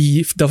not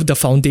be the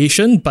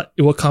foundation, but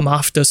it will come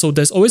after. So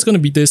there's always going to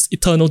be this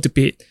eternal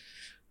debate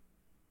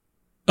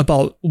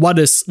about what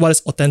is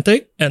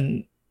authentic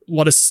and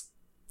what is,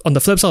 on the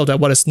flip side of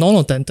that, what is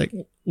non-authentic.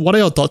 What are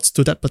your thoughts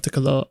to that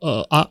particular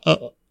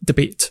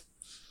debate?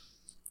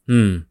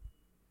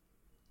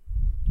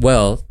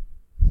 Well,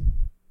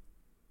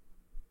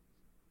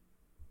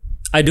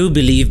 I do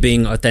believe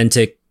being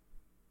authentic,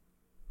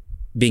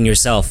 being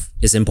yourself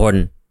is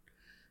important.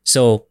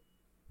 So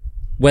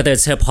whether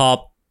it's hip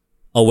hop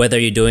or whether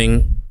you're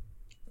doing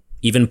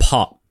even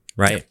pop,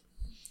 right?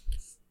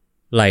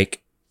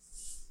 Like,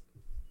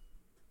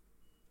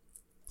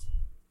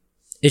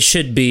 it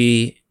should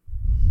be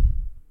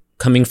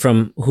coming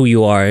from who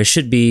you are. It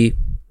should be,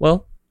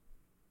 well,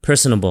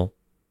 personable,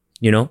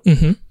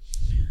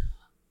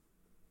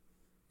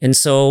 And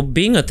so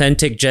being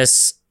authentic,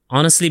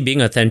 honestly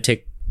being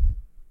authentic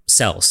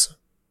sells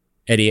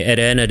at the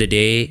end of the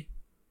day,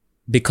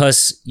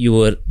 because you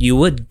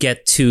would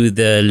get to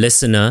the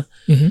listener.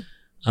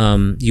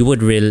 They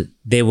would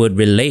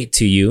relate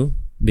to you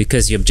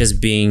because you're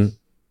just being,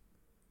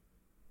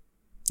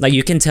 like,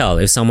 you can tell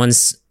if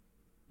someone's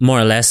more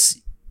or less,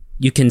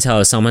 you can tell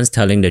if someone's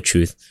telling the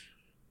truth,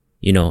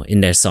 in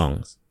their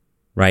songs,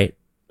 right?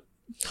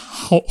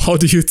 How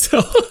do you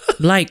tell?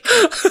 Like,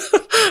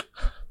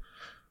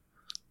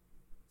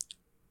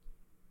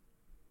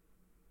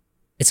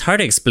 it's hard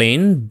to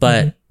explain,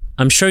 but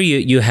I'm sure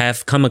you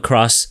have come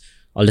across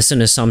or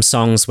listened to some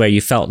songs where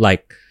you felt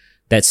like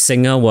that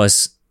singer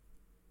was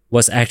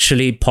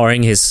actually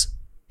pouring his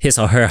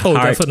or her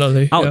heart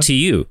out to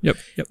you. Yep.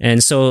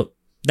 And so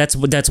that's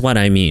what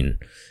I mean.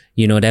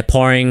 That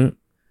pouring,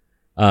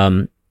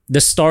 the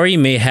story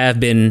may have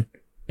been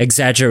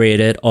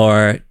exaggerated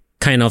or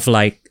kind of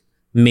like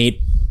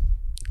made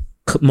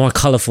more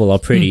colorful or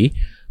pretty,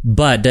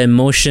 but the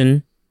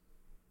emotion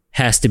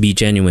has to be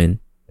genuine.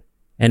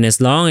 And as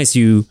long as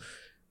you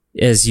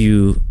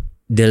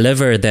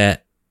deliver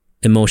that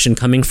emotion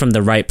coming from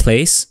the right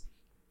place,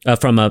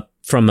 from a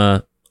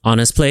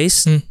honest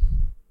place,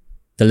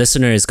 the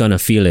listener is gonna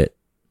feel it.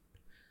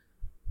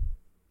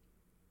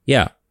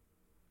 Yeah.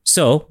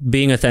 So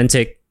being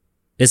authentic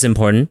is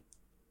important.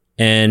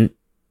 And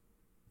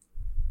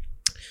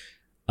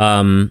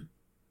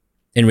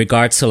in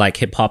regards to like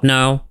hip hop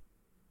now,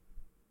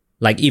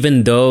 like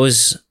even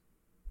those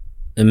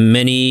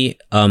many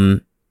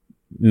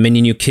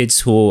new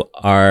kids who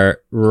are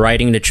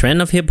riding the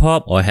trend of hip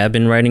hop or have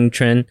been riding the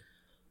trend,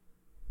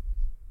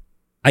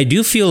 I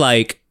do feel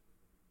like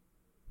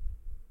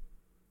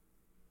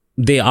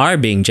they are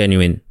being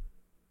genuine.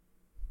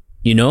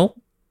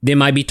 They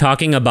might be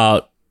talking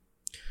about,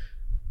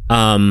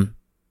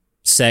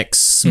 say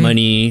sex,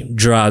 money,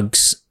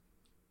 drugs.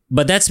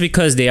 But that's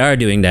because they are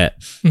doing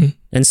that.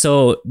 And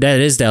so that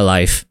is their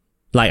life.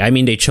 Like, I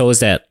mean, they chose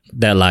that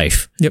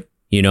life. Yep.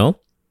 You know?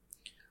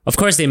 Of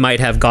course, they might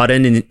have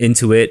gotten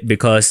into it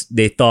because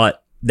they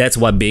thought that's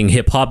what being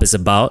hip hop is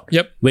about.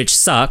 Yep. Which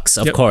sucks,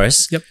 of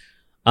course. Yep.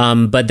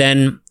 But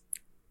then,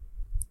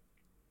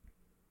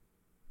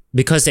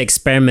 because they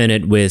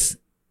experimented with,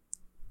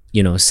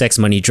 you know, sex,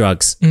 money,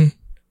 drugs,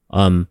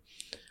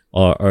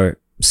 or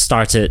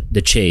started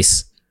the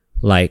chase,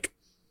 like,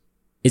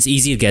 it's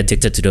easy to get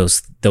addicted to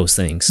those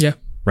things. Yeah.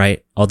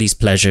 Right? All these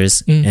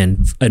pleasures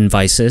and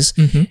vices.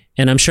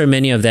 And I'm sure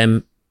many of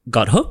them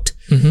got hooked.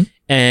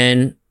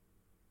 And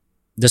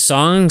the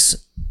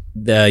songs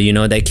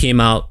that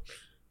came out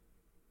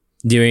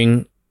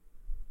during,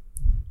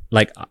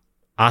 like,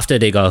 after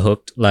they got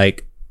hooked,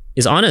 like,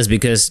 is honest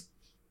because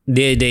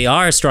they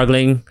are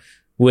struggling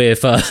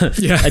with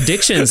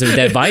addictions, with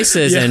their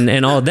vices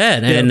and all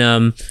that.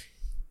 And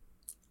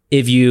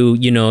if you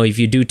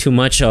do too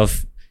much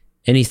of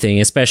anything,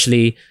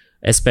 especially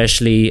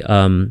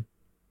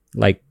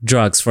like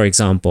drugs, for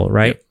example,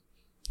 right?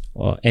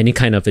 Or any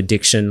kind of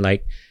addiction,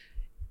 like,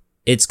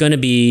 it's going to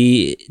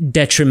be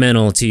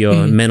detrimental to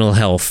your mental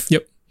health.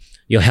 Yep.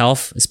 Your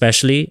health,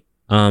 especially.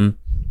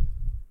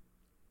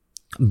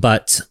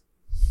 But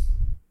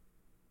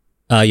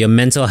your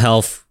mental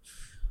health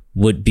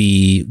would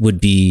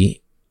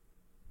be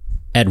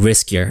at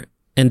risk here.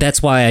 And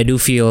that's why I do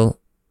feel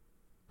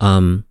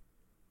a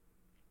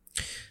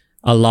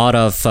lot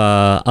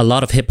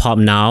of hip hop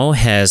now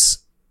has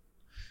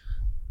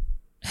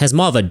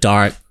more of a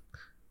dark,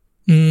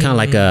 kind of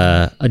like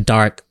a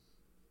dark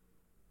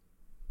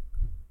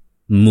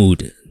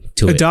mood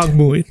to it. A dark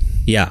mood.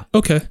 Yeah.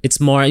 Okay. It's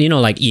more,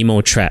 like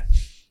emo trap,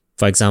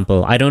 for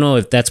example. I don't know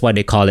if that's what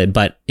they call it,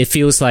 but it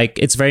feels like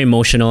it's very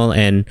emotional.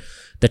 And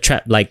the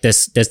trap, like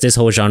there's this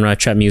whole genre,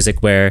 trap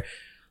music, where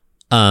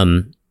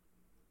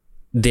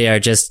they are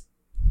just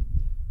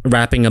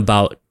rapping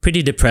about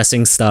pretty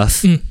depressing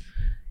stuff.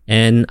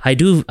 And I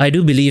do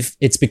believe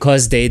it's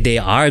because they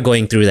are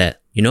going through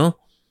that,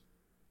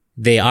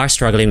 they are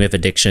struggling with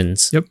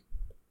addictions. Yep.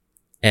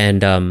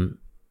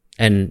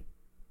 And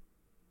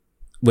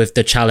with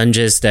the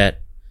challenges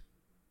that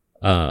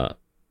the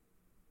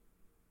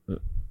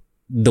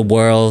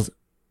world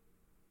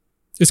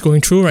is going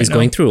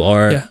through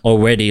or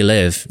where they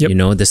live,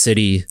 Yep. The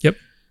city Yep.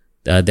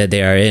 That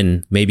they are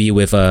in, maybe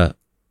with a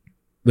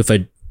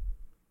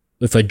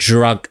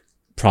drug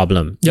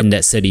problem Yep. in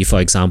that city, for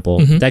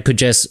example, that could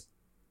just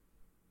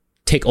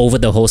take over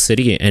the whole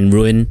city and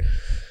ruin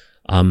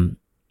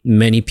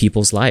many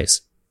people's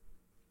lives.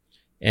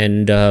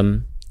 And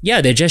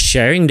they're just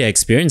sharing their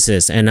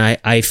experiences, and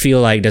I feel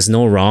like there's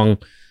no wrong.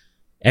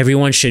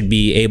 Everyone should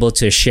be able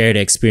to share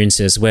their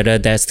experiences, whether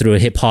that's through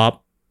hip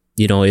hop,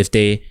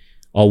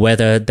 or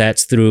whether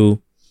that's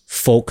through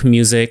folk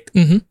music.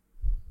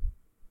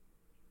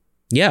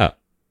 Yeah.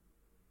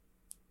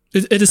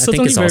 It is I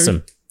think it's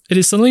awesome. It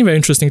is certainly very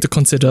interesting to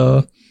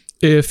consider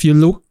if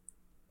you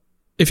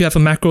have a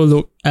macro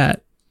look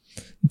at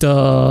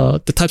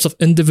the types of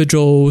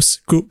individuals,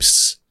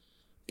 groups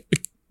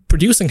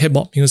producing hip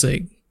hop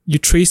music. You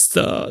trace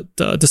the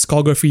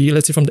discography,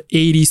 let's say from the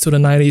 80s to the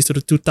 90s to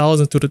the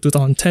 2000s to the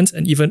 2010s,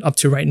 and even up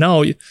to right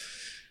now.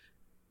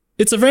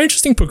 It's a very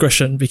interesting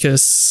progression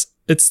because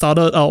it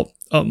started out,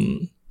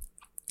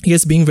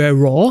 being very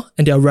raw,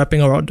 and they're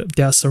rapping around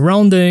their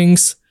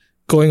surroundings,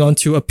 going on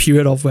to a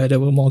period of where there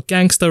were more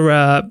gangster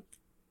rap,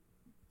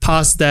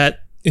 past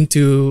that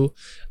into,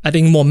 I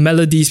think, more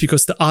melodies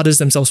because the artists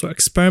themselves were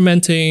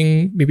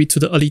experimenting, maybe to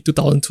the early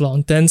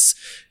 2010s.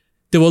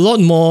 There were a lot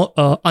more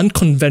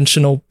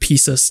unconventional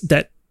pieces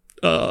that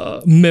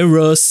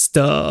mirrors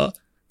the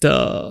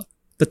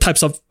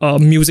types of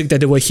music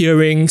that they were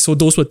hearing. So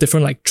those were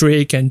different, like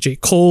Drake and J.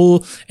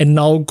 Cole, and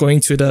now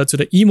going to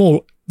the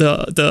emo,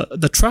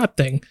 the trap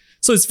thing.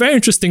 So it's very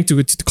interesting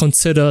to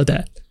consider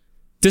that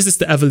this is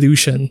the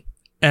evolution,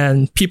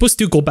 and people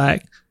still go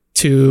back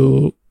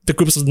to the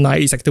groups of the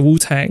 90s, like the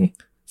Wu-Tang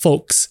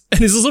folks.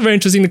 And it's also very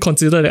interesting to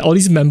consider that all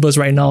these members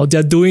right now,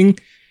 they're doing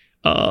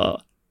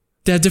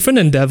there are different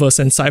endeavors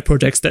and side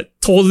projects that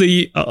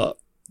totally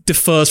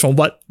differs from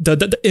what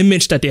the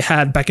image that they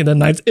had back in the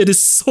 90s. It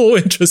is so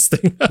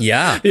interesting.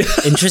 Yeah.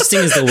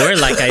 Interesting is the word,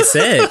 like I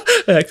said.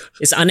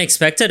 It's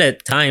unexpected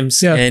at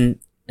times. Yeah. And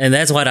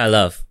that's what I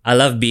love. I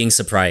love being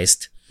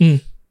surprised.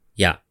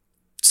 Yeah.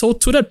 So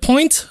to that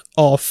point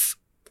of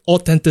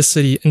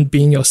authenticity and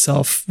being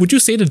yourself, would you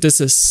say that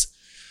this is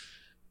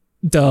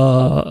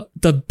the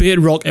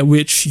bedrock at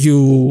which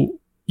you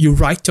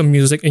write your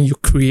music and you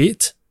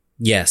create?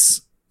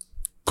 Yes.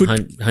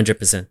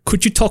 100%.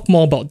 Could you talk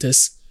more about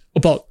this,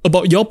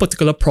 about your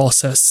particular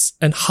process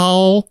and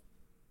how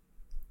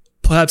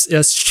perhaps it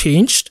has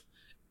changed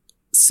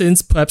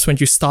since perhaps when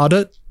you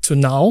started to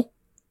now?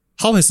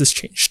 How has this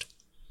changed?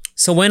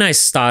 So when I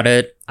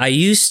started, I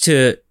used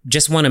to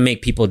just want to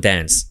make people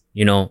dance,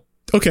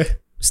 Okay.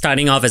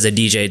 Starting off as a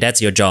DJ,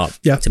 that's your job,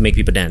 to make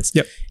people dance.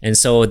 Yep. And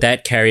so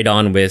that carried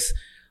on with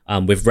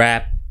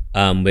rap,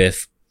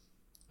 with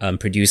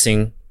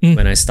producing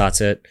when I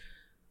started.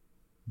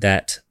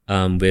 That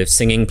with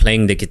singing,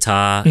 playing the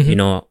guitar. You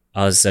know,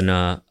 I was in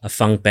a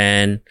funk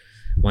band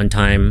one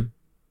time,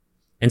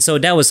 and so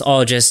that was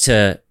all just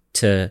to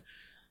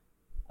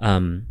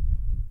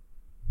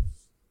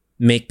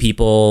make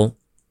people,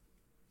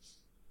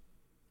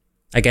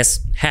 I guess,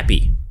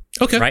 happy.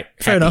 Okay, right?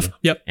 Fair enough.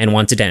 Yep. And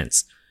want to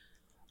dance.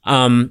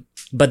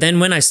 But then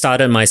when I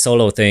started my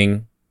solo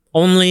thing,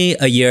 only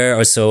a year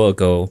or so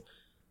ago,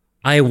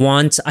 I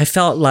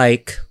felt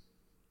like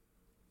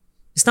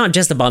it's not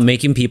just about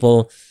making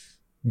people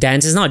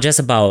dance. It's not just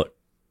about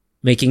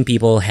making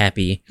people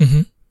happy.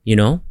 You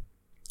know,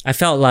 I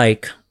felt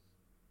like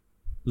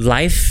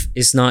life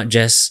is not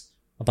just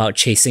about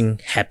chasing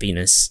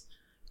happiness.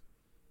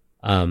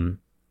 And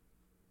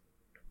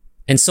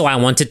so I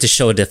wanted to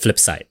show the flip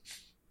side.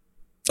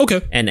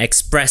 Okay. And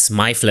express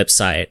my flip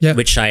side,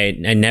 which I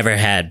never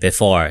had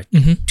before.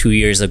 2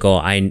 years ago,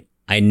 I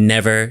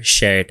never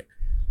shared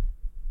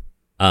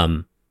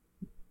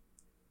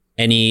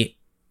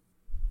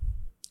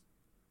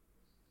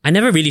I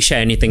never really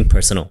shared anything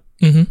personal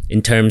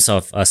in terms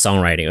of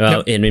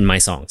songwriting, in my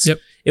songs.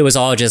 It was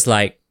all just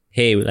like,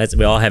 hey,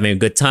 we're all having a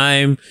good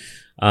time.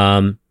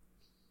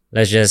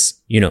 Let's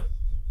just,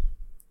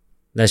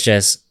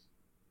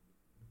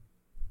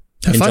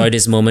 enjoy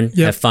this moment,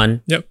 have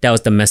fun. That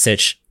was the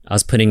message I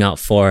was putting out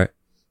for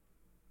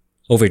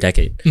over a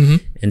decade.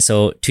 And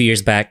so 2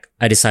 years back,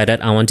 I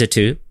decided I wanted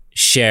to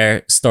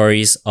share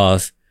stories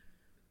of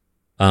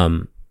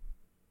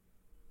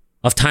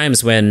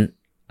times when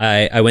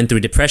I went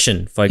through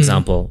depression, for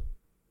example,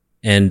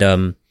 and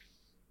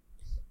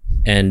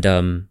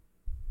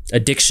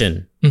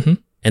addiction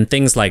and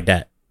things like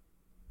that.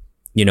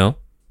 You know,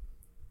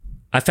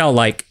 I felt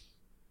like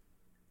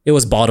it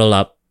was bottled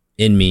up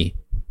in me.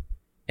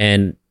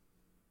 And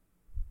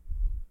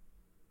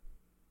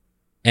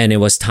it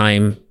was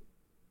time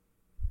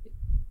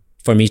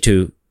for me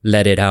to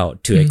let it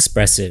out, to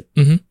express it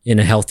in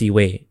a healthy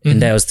way.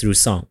 And that was through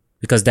song,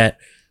 because that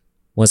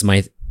was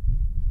my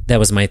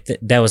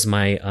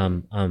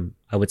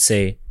I would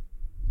say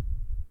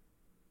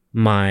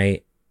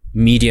my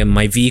medium,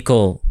 my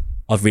vehicle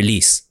of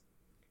release,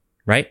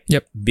 right?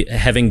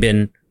 Having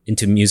been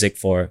into music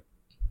for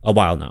a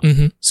while now.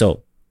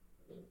 So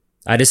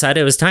I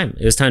decided it was time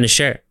to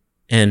share.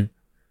 And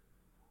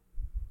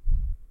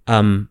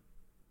I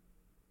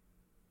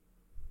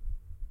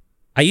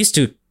used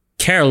to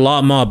care a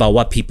lot more about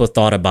what people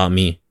thought about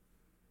me.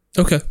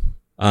 Okay.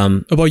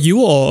 About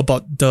you or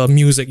about the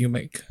music you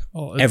make?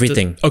 Or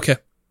everything. Okay.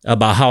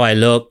 About how I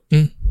look,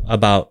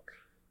 about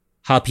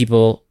how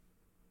people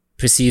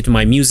perceived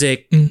my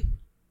music,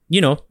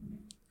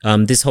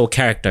 this whole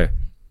character.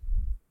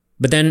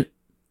 But then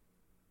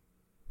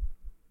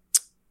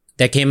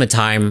there came a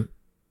time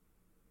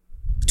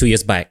 2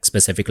 years back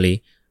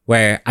specifically,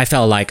 where I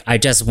felt like I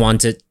just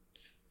wanted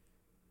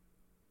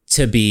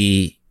to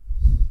be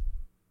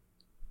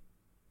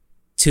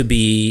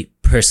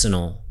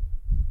personal,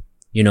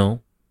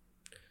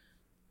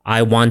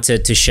 I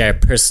wanted to share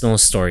personal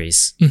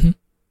stories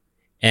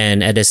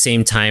and at the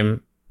same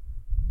time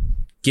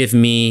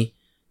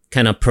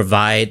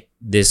provide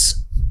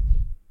this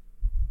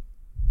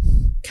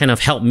kind of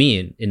help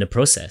me in the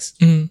process,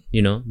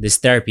 this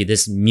therapy,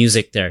 this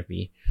music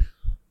therapy.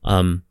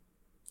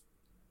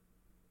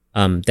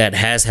 That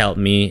has helped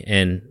me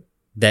and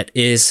that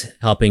is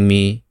helping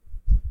me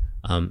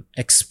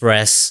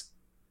express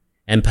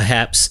and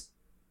perhaps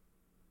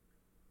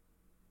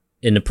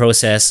in the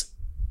process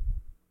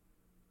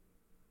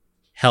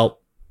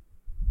help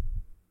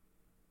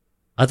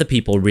other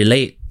people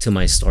relate to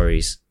my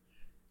stories.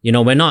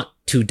 We're not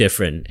too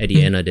different at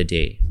the end of the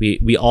day.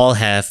 We all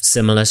have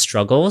similar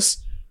struggles,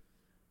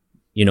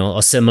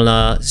 or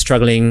similar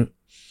struggling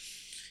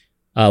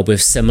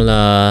with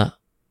similar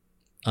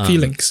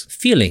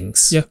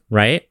feelings,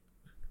 right?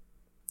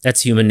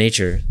 That's human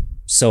nature.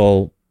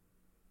 So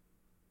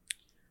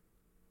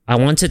I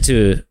wanted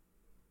to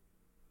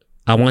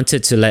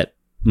let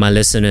my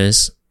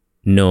listeners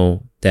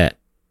know that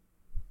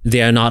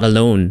they are not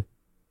alone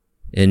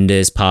in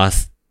this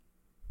path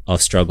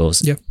of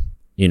struggles.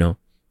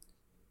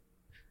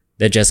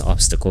 They're just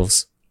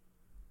obstacles.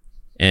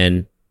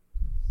 And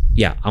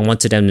I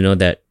wanted them to know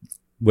that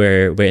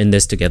we're in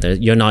this together.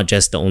 You're not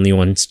just the only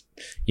ones,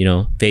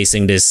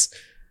 facing this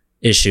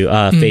issue,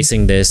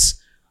 facing this,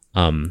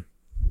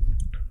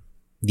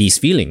 these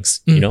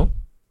feelings,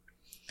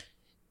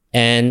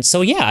 And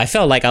so, I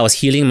felt like I was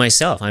healing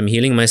myself. I'm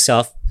healing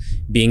myself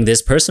being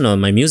this personal in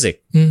my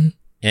music.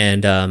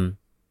 And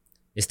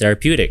it's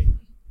therapeutic.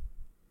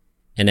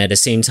 And at the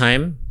same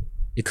time,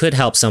 it could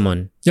help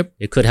someone.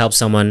 It could help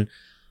someone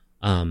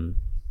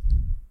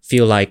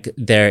feel like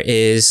there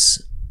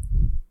is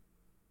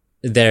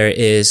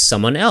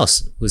someone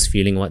else who's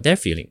feeling what they're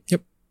feeling.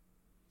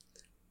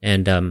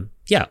 And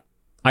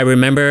I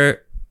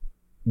remember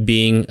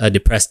being a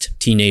depressed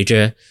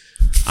teenager.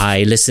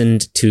 I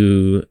listened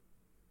to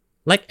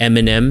like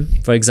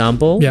Eminem, for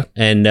example.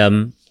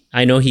 And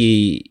I know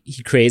he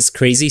creates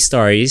crazy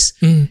stories,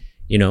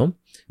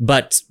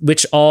 but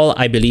which all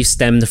I believe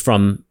stemmed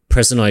from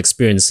personal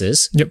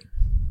experiences. Yep.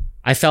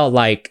 I felt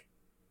like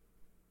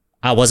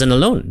I wasn't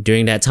alone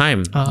during that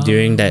time,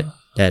 during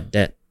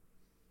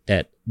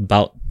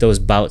those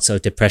bouts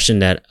of depression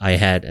that I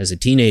had as a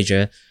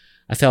teenager.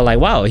 I felt like,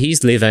 wow, he's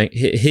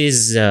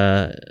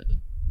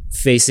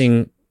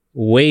facing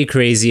way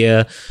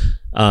crazier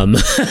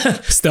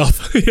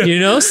stuff.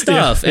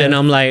 Stuff. And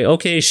I'm like,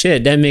 okay,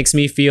 shit, that makes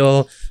me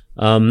feel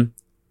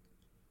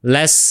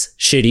less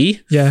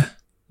shitty. Yeah.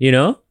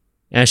 And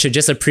I should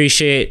just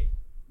appreciate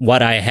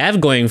what I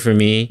have going for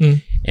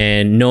me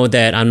and know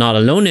that I'm not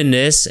alone in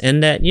this,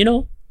 and that,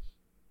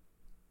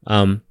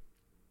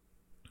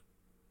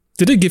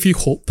 did it give you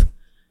hope?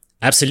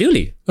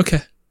 Absolutely.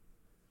 Okay.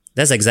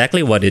 That's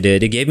exactly what it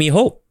did. It gave me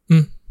hope.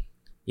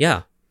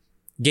 Yeah.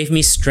 Gave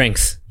me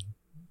strength,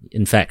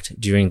 in fact,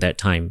 during that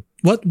time.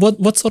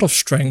 What sort of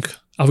strength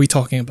are we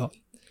talking about?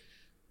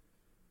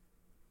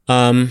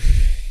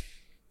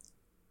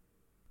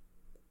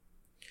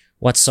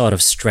 What sort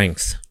of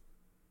strength?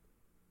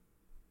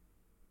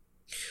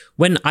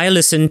 When I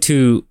listened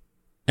to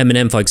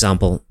Eminem, for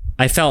example,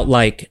 I felt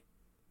like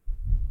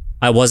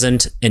I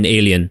wasn't an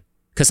alien,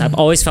 because I've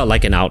always felt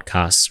like an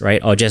outcast,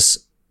 right? Or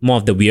just more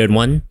of the weird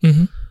one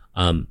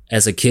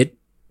as a kid.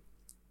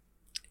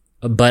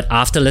 But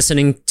after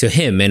listening to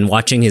him and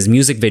watching his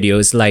music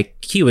videos, like,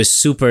 he was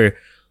super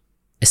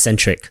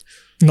eccentric,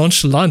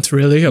 nonchalant,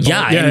 really.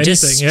 About, and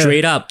just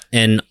straight up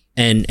and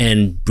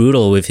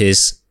brutal with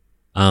his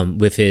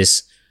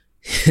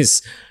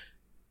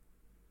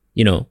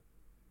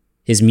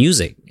his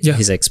music,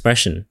 his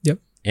expression. Yep.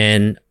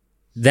 And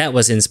that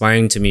was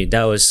inspiring to me.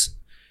 That was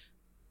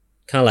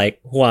kind of like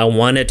who I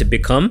wanted to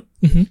become,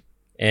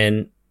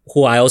 and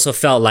who I also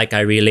felt like I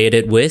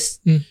related with,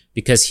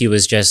 because he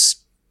was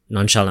just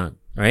nonchalant,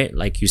 right?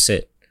 Like you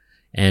said.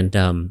 And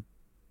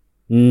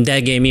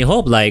that gave me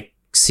hope, like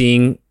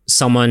seeing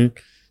someone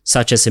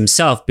such as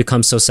himself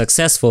become so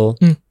successful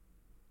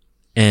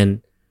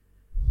and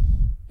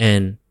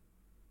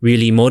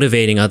really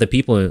motivating other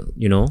people,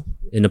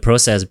 in the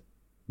process,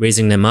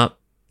 raising them up,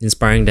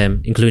 inspiring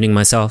them, including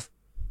myself.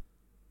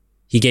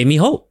 He gave me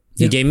hope.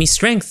 He gave me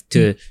strength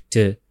to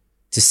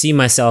see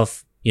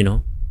myself,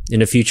 in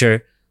the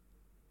future,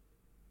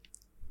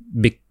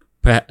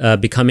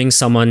 becoming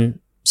someone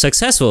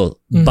successful,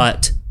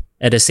 but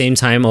at the same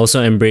time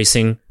also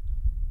embracing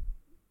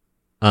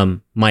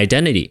my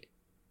identity,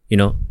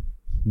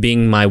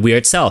 being my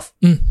weird self,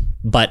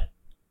 but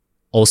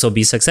also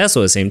be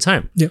successful at the same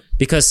time. Yeah.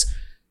 Because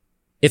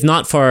if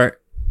not for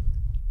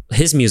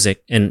his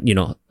music and,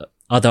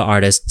 other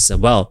artists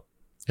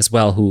as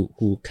well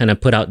who kind of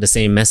put out the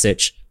same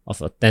message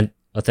of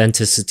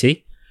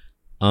authenticity,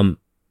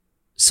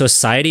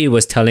 society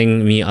was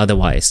telling me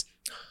otherwise.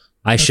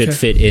 I should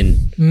fit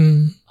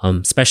in,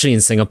 especially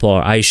in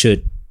Singapore. I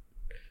should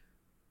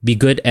be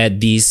good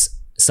at these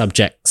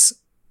subjects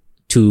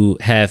to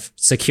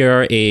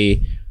secure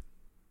a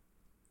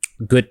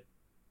good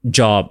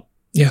job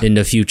in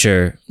the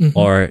future,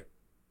 or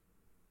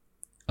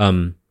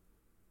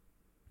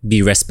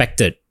be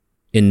respected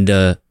in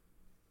the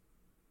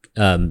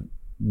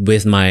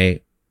with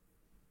my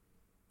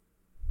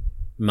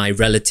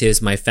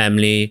relatives, my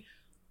family.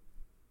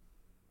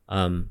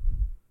 All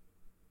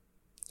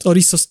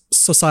these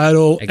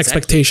societal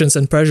expectations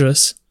and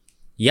pressures.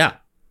 Yeah,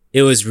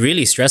 it was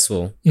really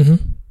stressful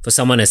for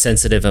someone as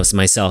sensitive as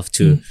myself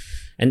too.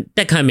 And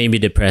that kind of made me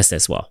depressed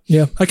as well.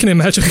 Yeah, I can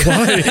imagine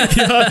why.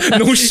 Yeah,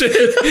 no shit.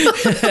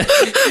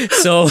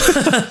 So,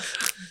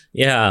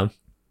 yeah,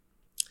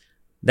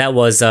 that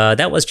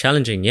was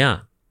challenging. Yeah,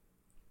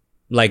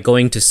 like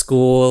going to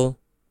school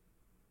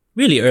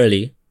really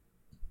early.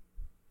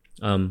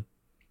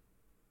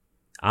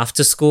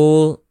 After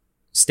school,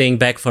 staying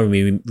back for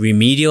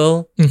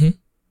remedial,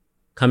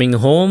 coming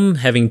home,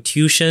 having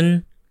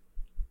tuition,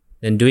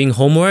 then doing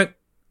homework,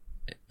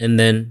 and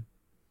then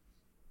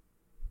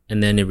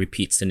it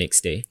repeats the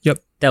next day.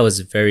 Yep. That was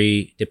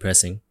very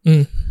depressing.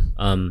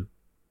 And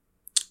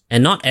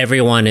not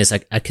everyone is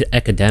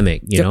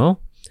academic, you know,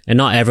 and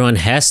not everyone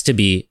has to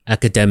be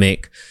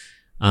academic.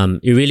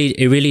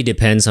 It really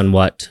depends on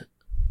what,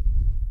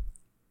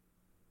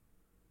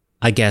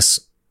 I guess,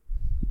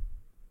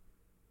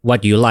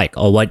 what you like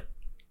or what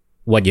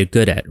you're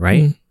good at,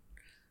 right?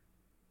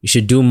 You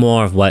should do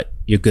more of what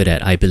you're good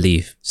at, I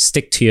believe.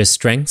 Stick to your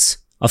strengths.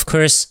 Of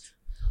course,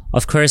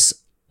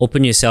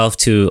 open yourself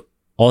to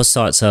all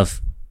sorts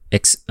of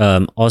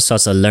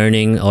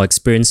learning or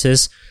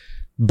experiences.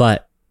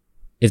 But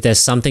if there's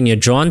something you're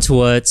drawn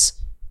towards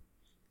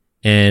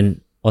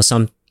and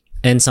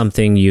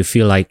something you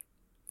feel like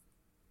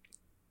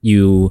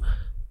you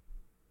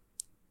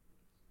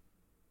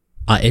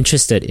are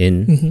interested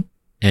in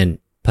and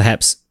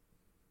perhaps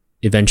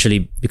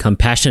eventually become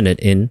passionate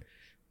in,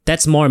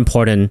 that's more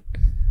important.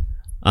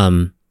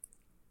 At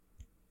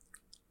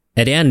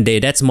the end of the day,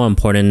 that's more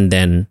important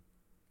than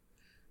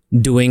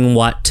doing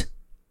what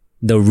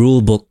the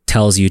rule book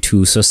tells you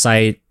to,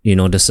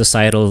 the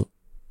societal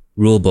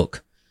rule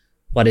book,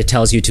 what it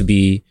tells you to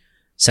be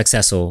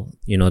successful,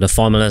 the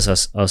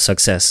formulas of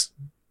success.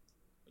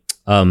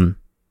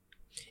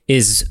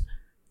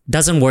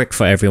 doesn't work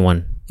for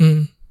everyone.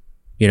 You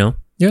know?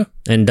 Yeah.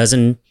 And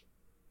doesn't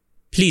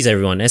please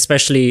everyone,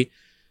 especially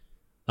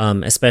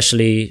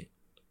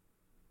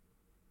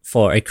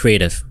for a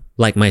creative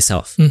like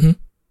myself.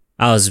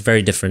 I was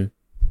very different.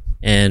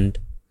 And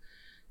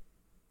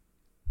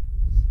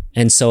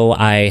so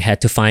I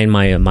had to find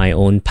my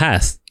own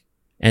path.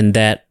 And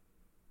that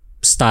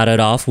started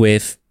off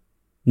with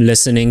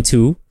listening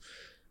to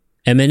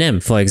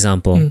Eminem, for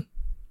example.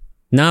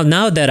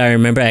 Now that I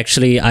remember,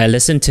 actually, I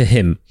listened to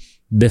him.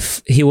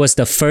 He was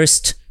the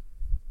first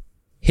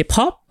hip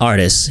hop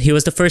artist. He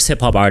was the first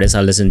hip hop artist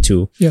I listened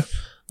to. Yeah.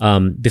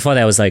 Before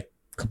that was like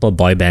a couple of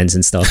boy bands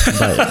and stuff.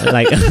 But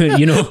like,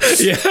 you know.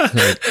 Yeah.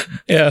 Like,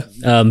 yeah.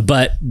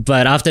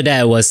 But after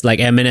that it was like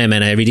Eminem,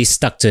 and I really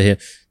stuck to him.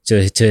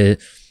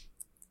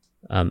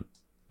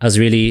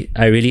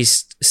 I really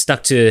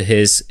stuck to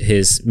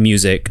his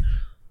music,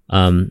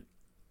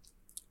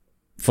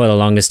 for the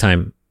longest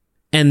time.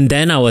 And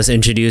then I was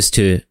introduced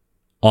to,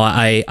 or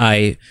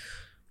I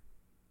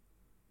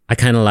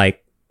kind of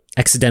like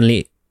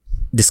accidentally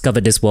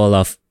discovered this world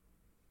of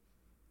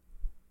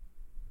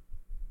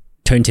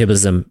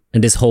turntablism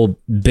and this whole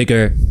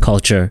bigger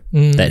culture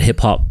that hip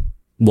hop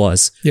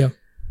was. Yeah.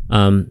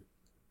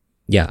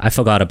 Yeah, I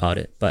forgot about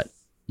it, but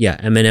yeah,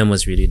 Eminem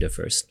was really the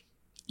first.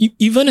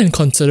 Even in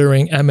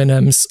considering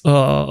Eminem's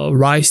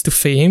rise to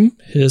fame,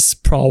 his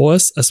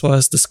prowess as well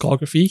as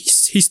discography,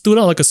 he stood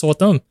out like a sore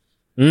thumb.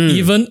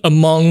 Even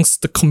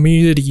amongst the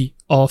community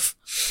of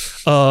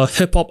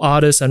hip hop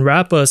artists and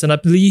rappers. And I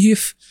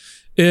believe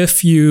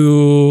if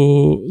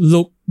you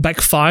look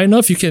back far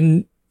enough, you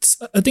can,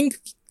 I think,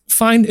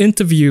 find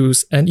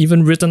interviews and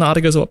even written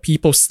articles about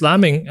people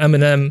slamming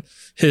Eminem.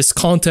 His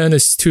content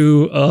is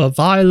too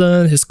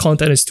violent. His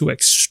content is too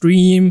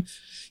extreme.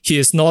 He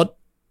is not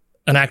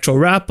an actual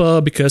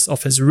rapper because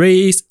of his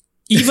race.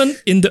 Even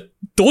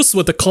those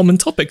were the common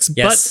topics.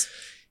 Yes. But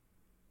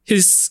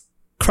his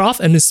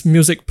craft and his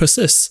music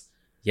persists.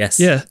 Yes.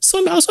 Yeah.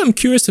 So I'm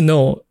curious to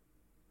know,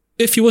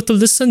 if you were to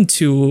listen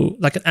to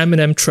like an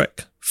Eminem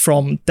track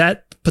from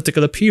that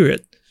particular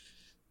period,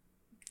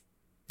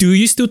 do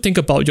you still think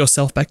about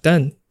yourself back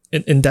then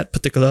in that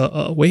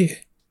particular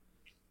way?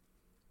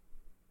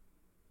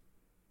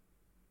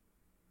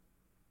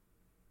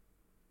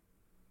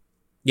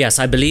 Yes,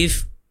 I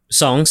believe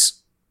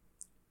songs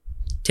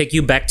take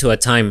you back to a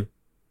time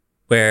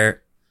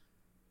where,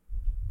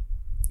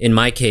 in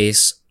my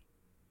case,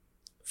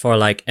 for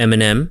like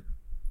Eminem,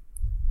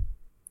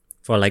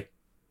 for like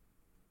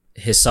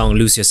his song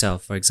Lose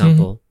Yourself, for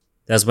example,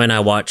 that's when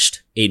I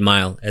watched 8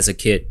 Mile as a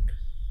kid.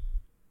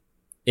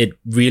 It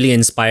really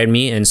inspired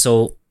me. And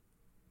so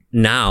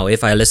now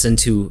if I listen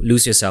to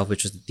Lose Yourself,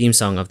 which was the theme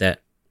song of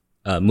that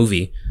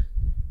movie,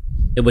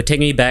 it would take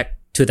me back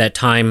to that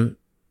time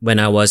when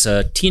I was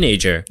a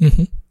teenager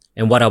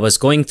and what I was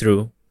going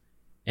through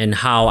and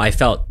how I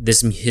felt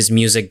his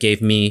music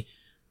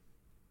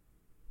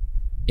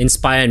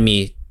inspired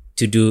me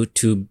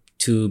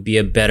to be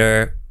a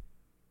better,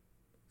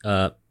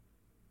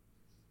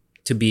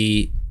 to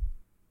be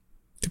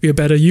a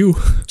better you.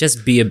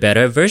 Just be a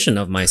better version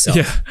of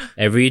myself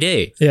every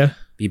day. Yeah.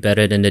 Be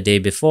better than the day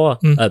before.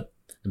 A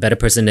better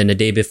person than the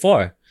day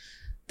before.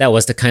 That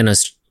was the kind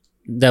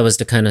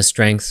of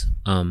strength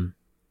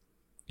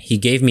he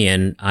gave me,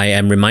 and I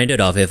am reminded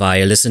of. If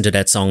I listen to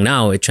that song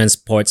now, it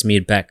transports me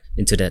back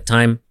into that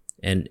time,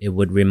 and it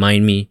would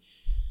remind me.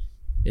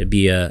 It'd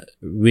be a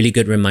really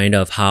good reminder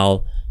of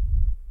how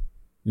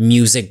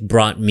music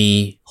brought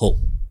me hope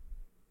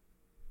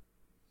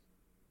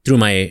through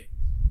my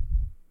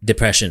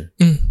depression.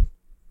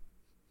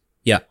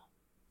 Yeah.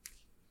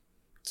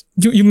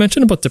 You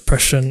mentioned about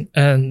depression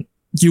and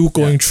you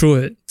going through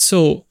it.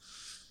 So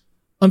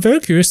I'm very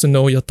curious to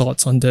know your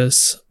thoughts on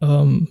this.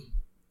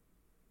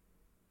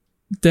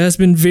 There's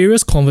been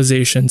various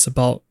conversations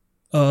about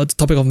the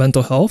topic of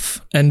mental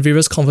health, and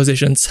various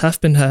conversations have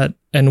been had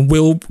and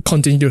will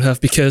continue to have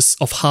because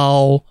of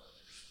how,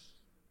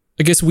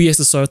 I guess, we as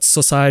a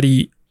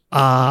society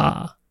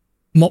are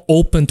more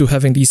open to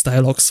having these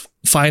dialogues.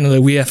 Finally,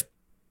 we have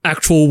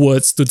actual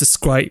words to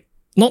describe,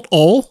 not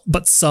all,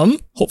 but some,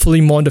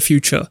 hopefully more in the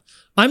future.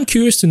 I'm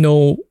curious to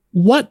know,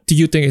 what do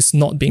you think is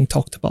not being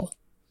talked about?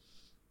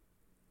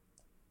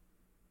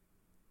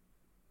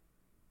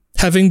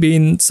 Having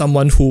been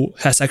someone who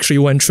has actually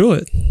went through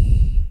it.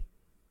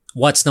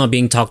 What's not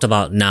being talked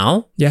about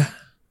now? Yeah.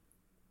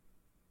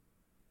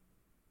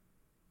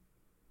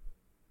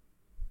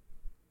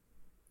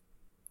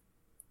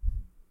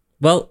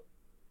 Well,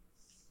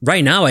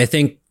 right now, I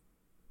think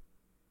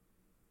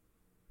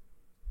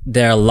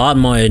there are a lot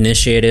more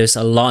initiatives,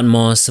 a lot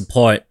more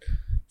support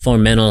for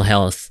mental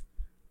health.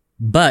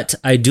 But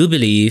I do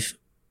believe,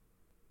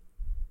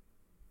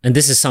 and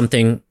this is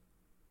something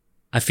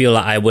I feel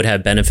like I would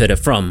have benefited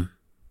from,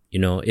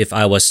 if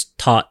I was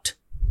taught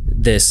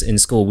this in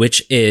school,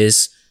 which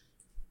is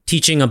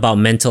teaching about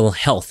mental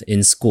health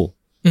in school.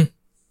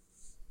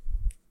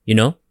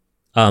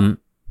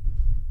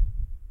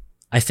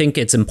 I think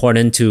it's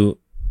important to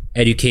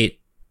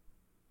educate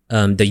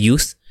the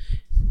youth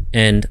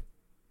and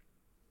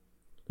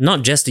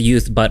not just the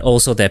youth, but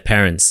also their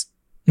parents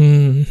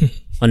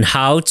on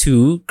how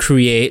to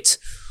create,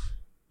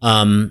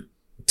 to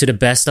the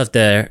best of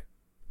their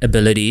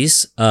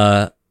abilities,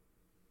 a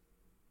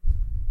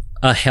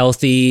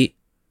healthy,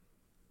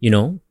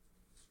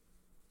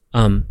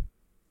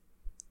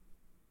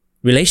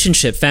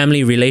 relationship,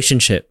 family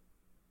relationship,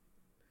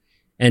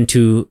 and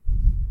to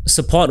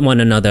support one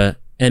another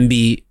and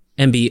be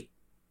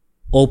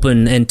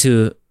open, and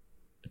to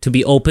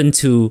be open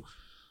to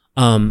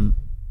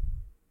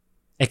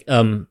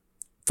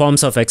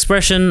forms of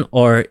expression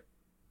or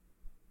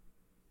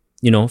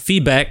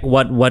feedback,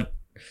 what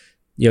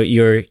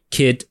your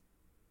kid,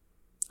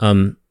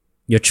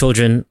 your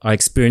children are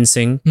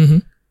experiencing,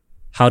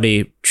 how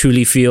they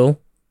truly feel,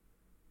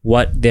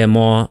 what they're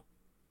more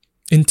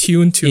in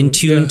tune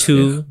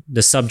to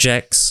the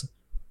subjects,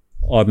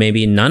 or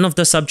maybe none of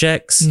the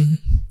subjects,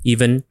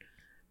 even,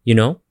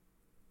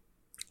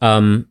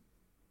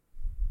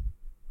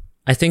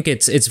 I think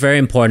it's very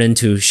important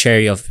to share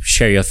your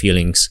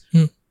feelings,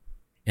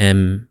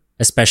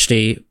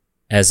 especially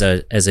as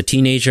a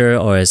teenager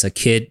or as a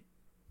kid.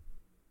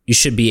 You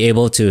should be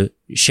able to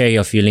share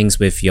your feelings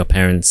with your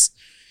parents,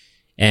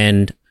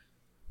 and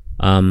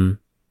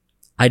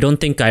I don't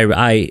think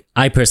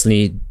I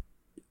personally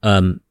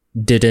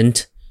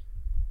didn't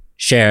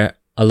share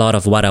a lot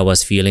of what I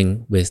was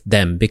feeling with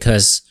them,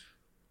 because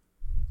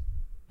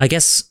I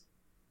guess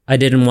I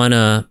didn't want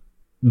to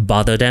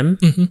bother them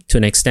to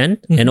an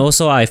extent. And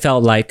also I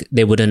felt like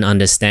they wouldn't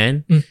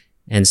understand.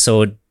 And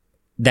so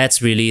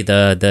that's really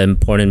the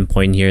important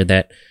point here,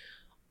 that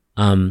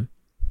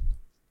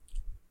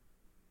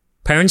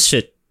parents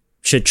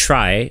should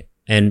try,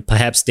 and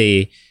perhaps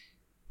they're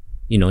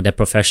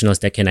professionals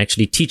that can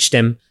actually teach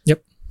them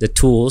the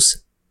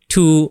tools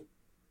to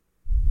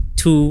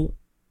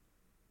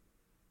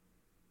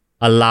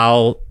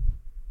allow,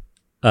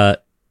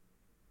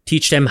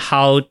 teach them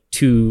how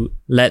to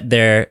make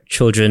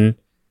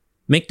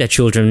their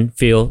children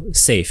feel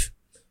safe.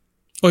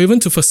 Or even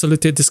to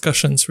facilitate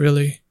discussions,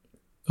 really.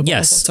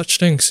 About such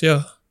things,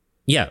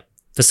 Yeah,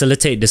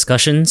 facilitate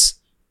discussions,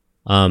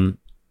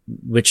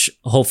 which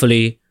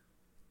hopefully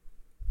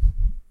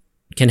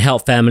can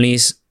help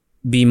families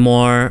be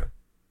more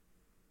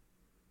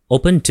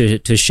open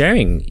to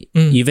sharing,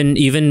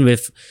 even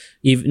with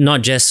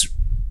not just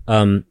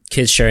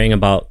kids sharing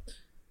about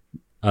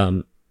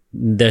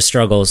their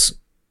struggles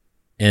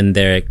and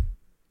their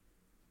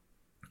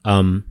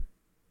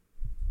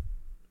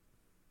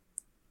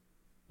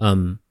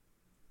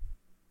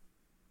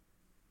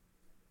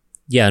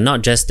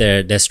not just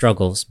their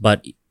struggles,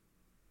 but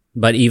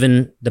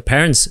even the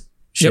parents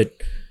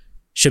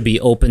should be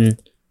open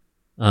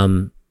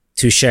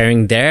to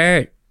sharing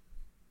their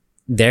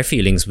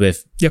feelings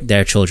with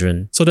their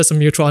children. So there's a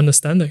mutual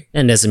understanding.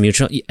 And there's a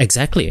mutual,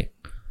 exactly.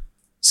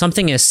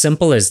 Something as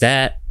simple as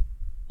that,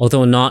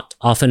 although not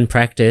often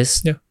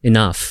practiced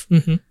enough,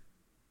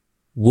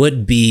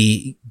 would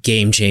be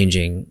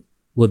game-changing,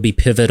 would be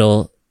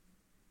pivotal,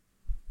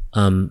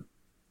 and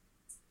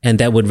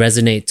that would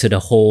resonate to the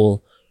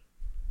whole,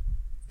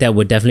 that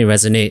would definitely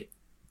resonate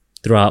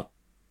throughout,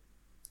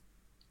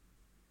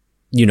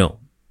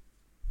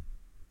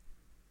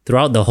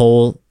 throughout the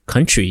whole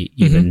country,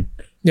 even.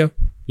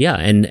 Yeah,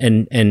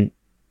 and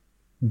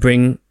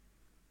bring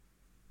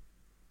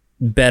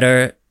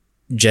better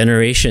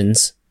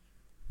generations,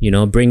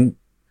 bring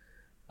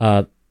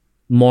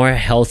more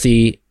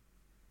healthy,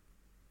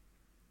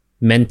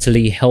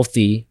 mentally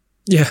healthy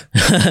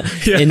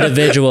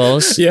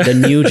individuals, the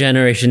new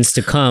generations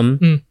to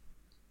come,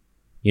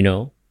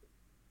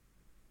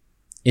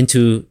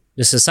 into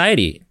the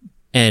society,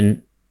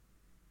 and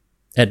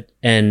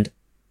in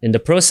the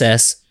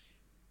process,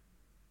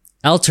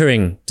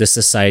 altering the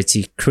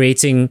society,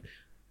 creating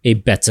a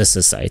better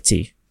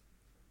society.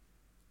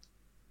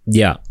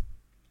 Yeah.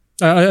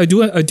 I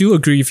do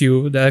agree with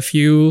you that I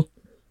feel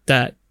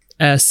that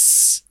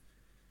as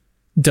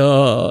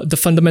the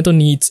fundamental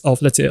needs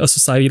of, let's say, a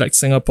society like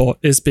Singapore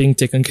is being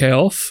taken care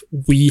of,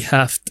 we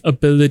have the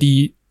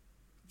ability,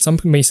 some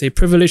may say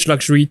privilege,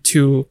 luxury,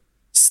 to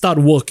start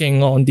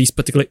working on these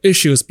particular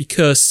issues,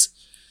 because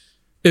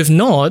if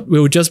not,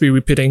 we'll just be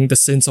repeating the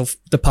sins of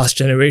the past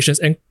generations.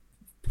 And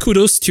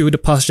kudos to the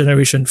past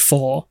generation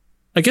for,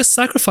 I guess,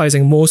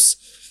 sacrificing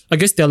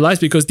their lives,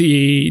 because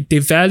they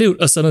valued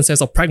a certain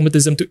sense of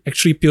pragmatism to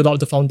actually build out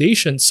the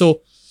foundation.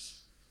 So,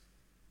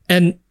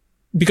 and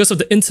because of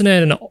the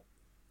internet and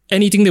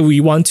anything that we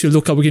want to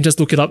look up, we can just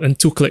look it up in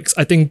 2 clicks.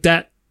 I think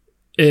that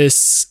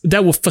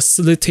will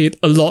facilitate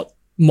a lot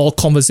more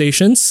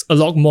conversations, a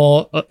lot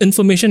more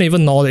information,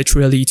 even knowledge,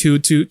 really,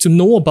 to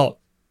know about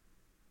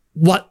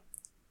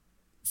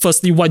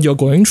firstly, what you're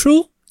going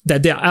through,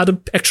 that there are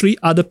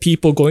other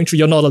people going through.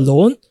 You're not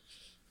alone.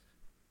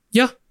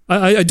 Yeah,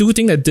 I do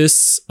think that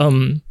this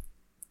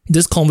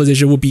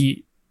conversation will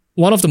be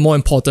one of the more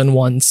important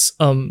ones,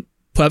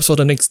 perhaps for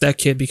the next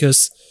decade,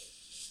 because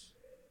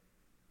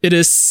it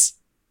is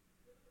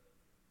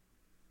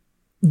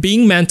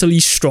being mentally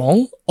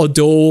strong,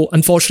 although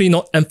unfortunately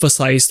not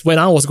emphasized when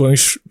I was going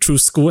through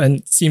school, and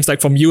it seems like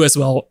from you as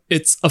well,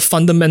 it's a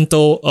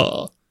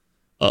fundamental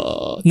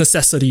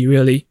necessity,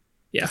 really.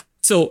 Yeah.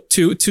 So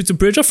to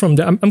bridge up from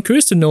there, I'm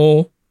curious to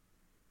know,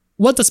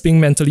 what does being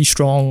mentally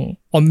strong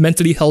or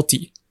mentally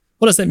healthy,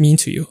 what does that mean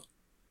to you?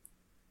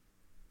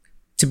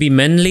 To be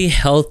mentally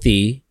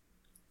healthy,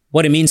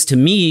 what it means to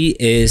me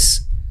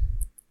is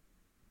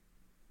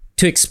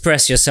to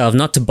express yourself,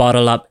 not to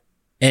bottle up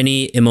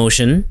any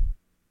emotion.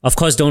 Of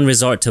course, don't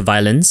resort to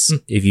violence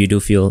if you do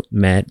feel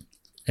mad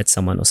at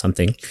someone or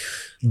something.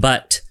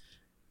 But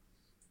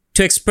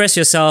to express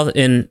yourself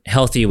in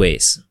healthy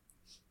ways.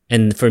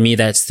 And for me,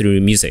 that's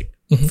through music.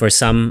 Mm-hmm. For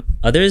some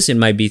others, it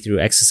might be through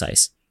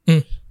exercise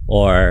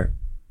or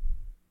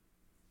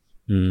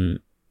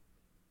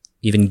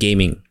even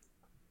gaming.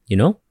 You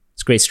know,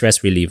 it's a great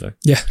stress reliever.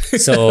 Yeah.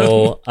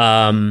 So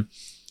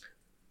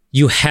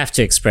you have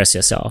to express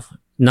yourself.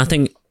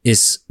 Nothing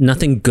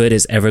good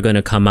is ever going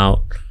to come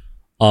out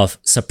of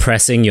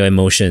suppressing your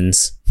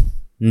emotions.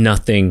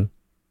 Nothing.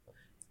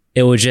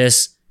 It will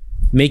just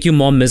make you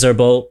more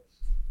miserable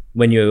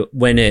when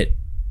it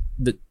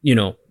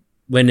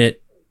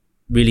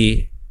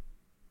really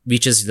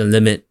reaches the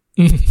limit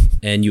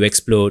and you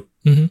explode.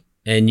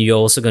 And you're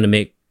also going to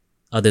make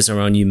others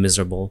around you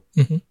miserable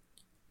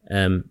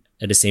at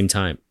the same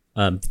time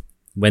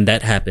when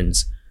that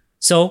happens.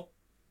 So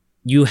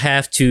you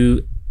have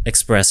to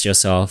express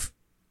yourself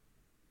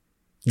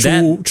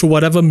through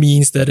whatever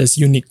means that is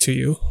unique to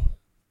you.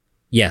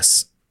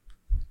 Yes.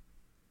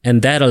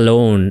 And that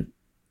alone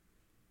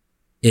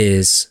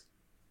is,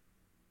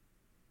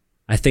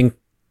 I think,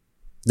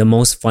 the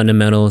most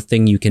fundamental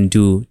thing you can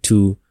do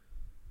to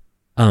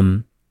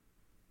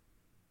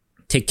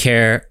take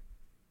care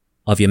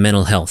of your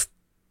mental health.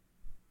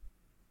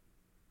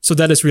 So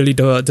that is really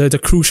the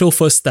crucial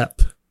first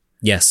step.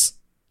 Yes.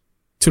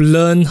 To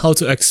learn how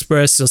to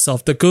express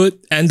yourself, the good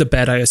and the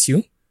bad, I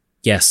assume.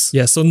 Yes.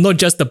 Yeah, so not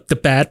just the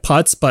bad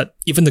parts, but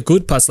even the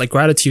good parts like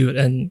gratitude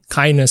and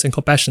kindness and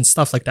compassion,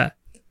 stuff like that.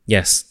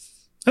 Yes.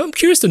 I'm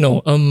curious to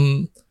know,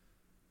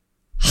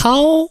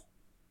 how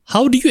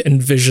do you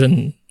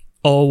envision,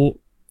 or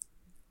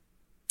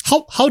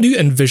how do you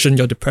envision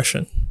your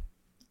depression?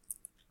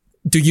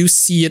 Do you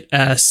see it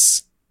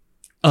as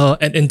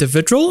an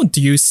individual? Do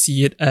you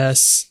see it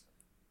as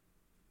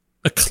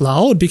a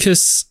cloud?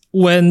 Because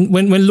when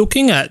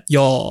looking at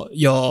your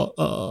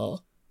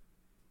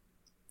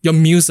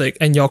music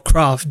and your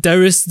craft,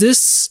 there is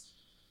this,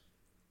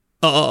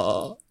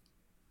 it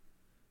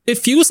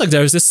feels like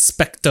there is this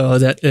specter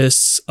that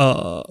is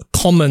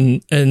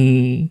common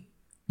in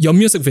your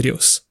music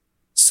videos.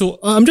 So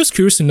I'm just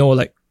curious to know,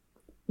 like,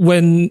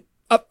 when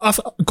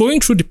after going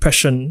through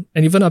depression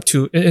and even up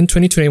to in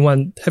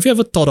 2021, have you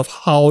ever thought of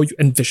how you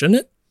envision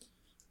it?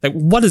 Like,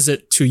 what is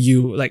it to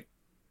you? Like,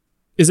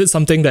 is it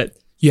something that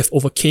you have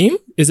overcame?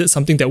 Is it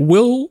something that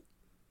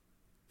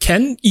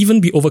can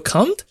even be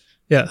overcome?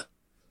 Yeah.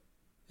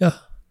 Yeah.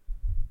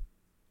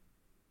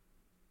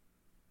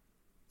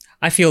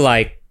 I feel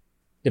like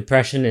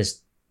depression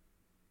is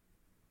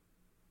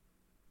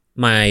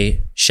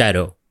my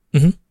shadow.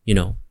 Mm-hmm. You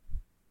know,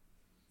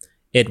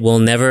 it will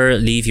never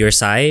leave your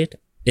side.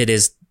 It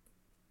is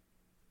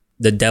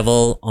the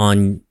devil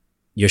on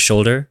your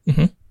shoulder.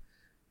 Mm-hmm.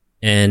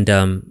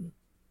 And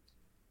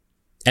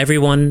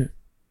everyone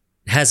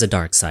has a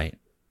dark side.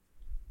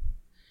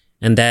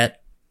 And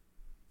that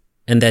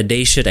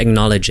they should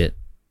acknowledge it.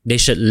 They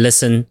should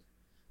listen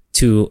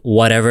to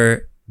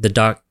whatever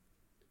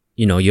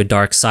your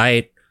dark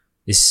side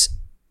is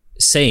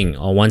saying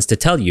or wants to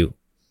tell you.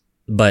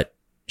 But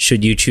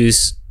should you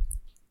choose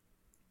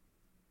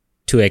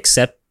to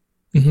accept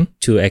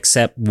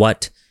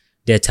what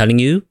they're telling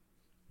you,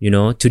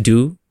 to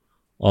do,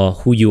 or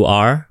who you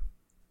are,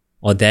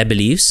 or their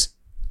beliefs,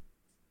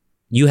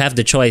 you have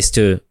the choice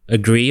to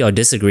agree or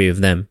disagree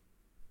with them.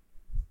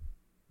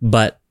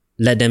 But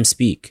let them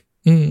speak.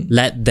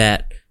 Let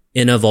that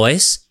inner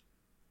voice,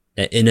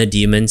 that inner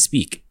demon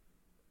speak.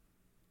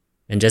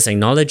 And just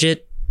acknowledge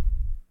it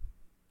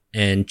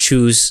and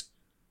choose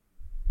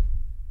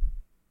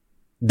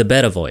the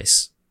better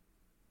voice.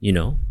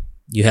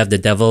 You have the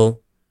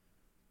devil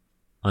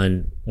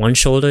on one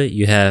shoulder,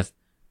 you have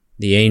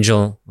the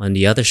angel on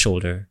the other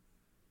shoulder.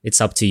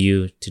 It's up to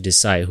you to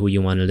decide who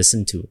you want to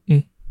listen to.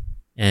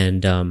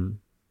 And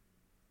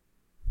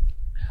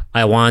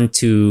I want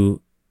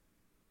to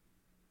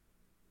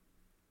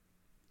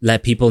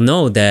let people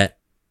know that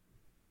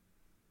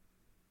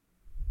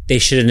they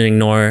shouldn't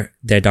ignore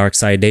their dark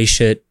side. They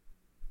should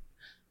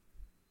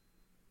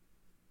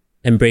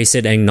embrace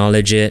it,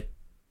 acknowledge it,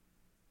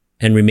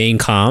 and remain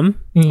calm,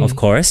 of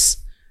course.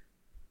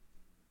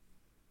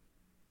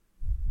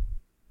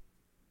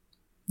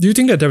 Do you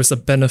think that there is a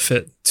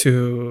benefit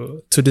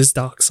to this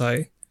dark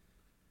side?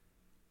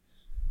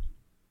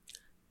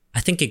 I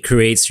think it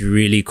creates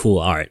really cool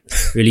art,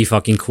 really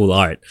fucking cool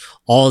art.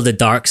 All the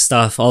dark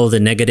stuff, all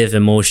the negative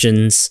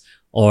emotions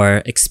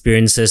or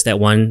experiences that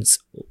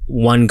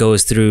one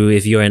goes through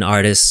if you're an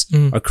artist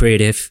or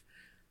creative.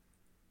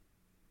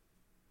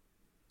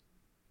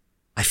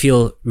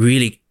 feel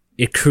really,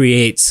 it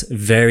creates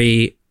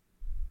very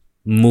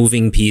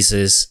moving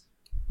pieces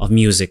of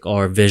music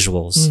or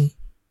visuals.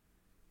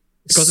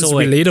 Because it's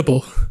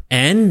relatable.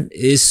 And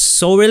it's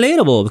so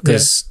relatable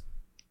because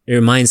it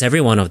reminds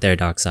everyone of their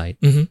dark side.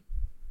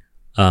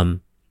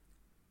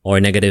 Or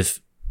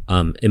negative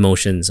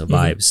emotions or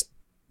vibes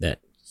that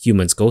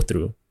humans go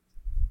through.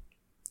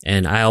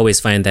 And I always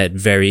find that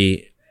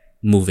very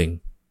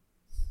moving.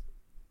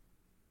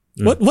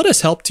 What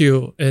has helped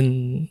you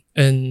in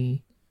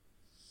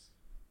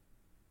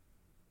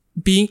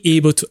being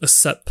able to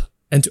accept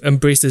and to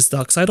embrace this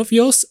dark side of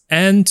yours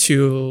and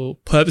to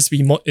perhaps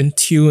be more in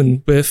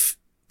tune with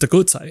the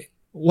good side?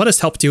 What has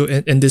helped you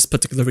in this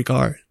particular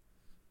regard?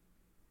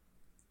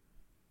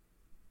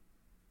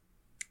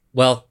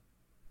 Well,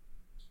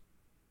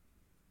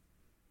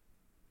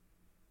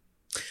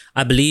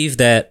 I believe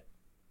that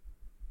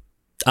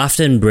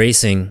after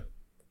embracing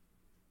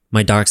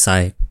my dark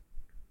side,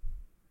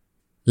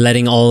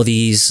 letting all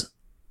these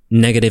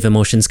negative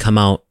emotions come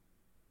out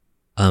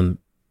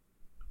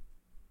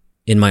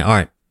in my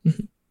art,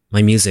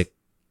 my music,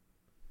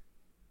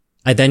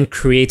 I then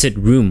created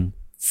room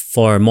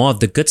for more of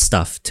the good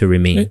stuff to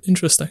remain.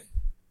 Interesting.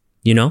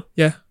 You know?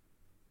 Yeah.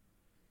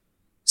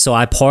 So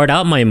I poured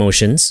out my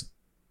emotions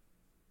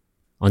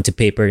onto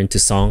paper, into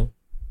song,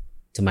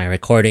 to my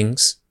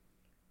recordings.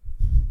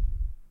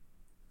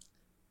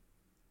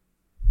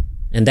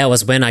 And that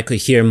was when I could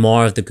hear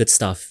more of the good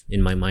stuff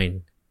in my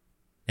mind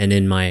and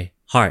in my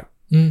heart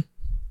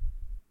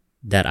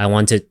that I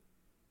wanted,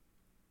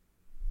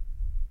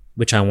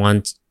 which I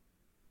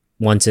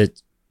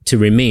wanted to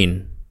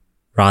remain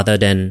rather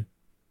than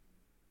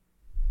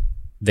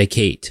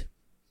vacate,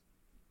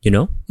 you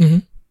know?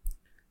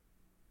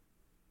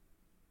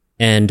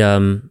 And,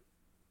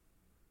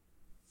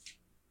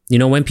 you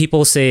know, when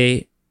people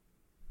say,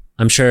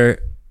 I'm sure,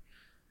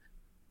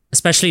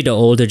 especially the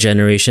older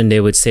generation, they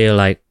would say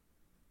like,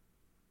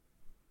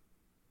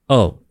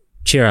 oh,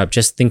 cheer up,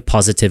 just think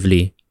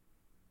positively.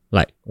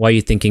 Like, why are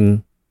you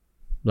thinking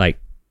like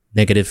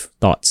negative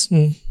thoughts?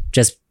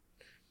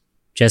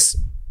 Just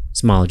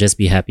smile, just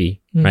be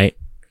happy, right?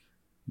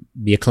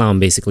 Be a clown,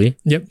 basically.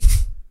 Yep.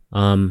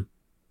 I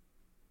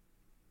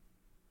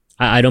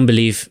don't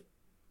believe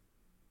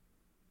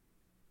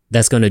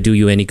that's going to do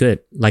you any good.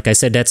 Like I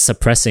said, that's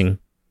suppressing.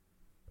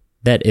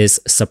 That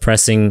is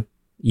suppressing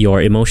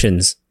your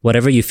emotions.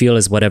 Whatever you feel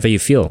is whatever you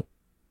feel.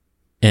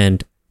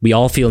 And we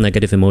all feel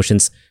negative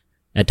emotions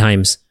at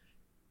times.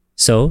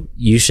 So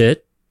you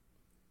should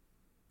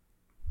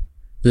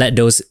let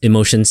those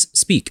emotions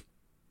speak.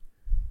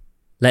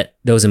 Let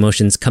those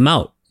emotions come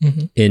out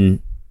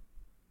in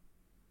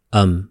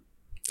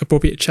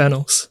appropriate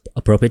channels.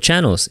 Appropriate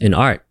channels in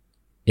art,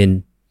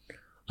 in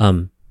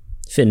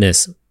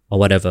fitness or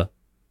whatever.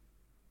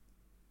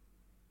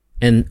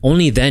 And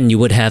only then you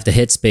would have the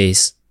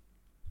headspace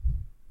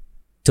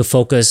to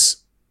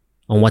focus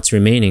on what's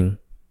remaining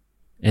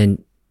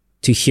and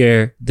to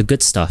hear the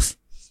good stuff.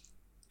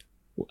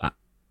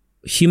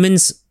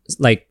 Humans,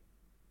 like,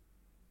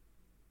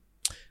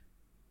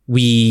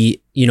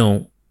 we, you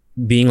know,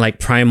 being like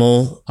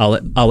primal,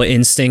 our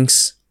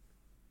instincts,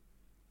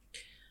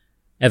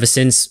 ever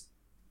since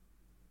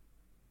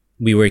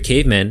we were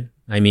cavemen,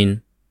 I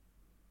mean,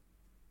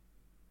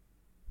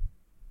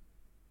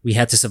 we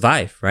had to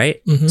survive,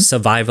 right?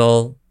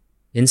 Survival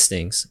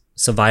instincts,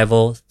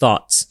 survival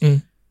thoughts.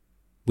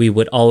 We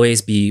would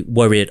always be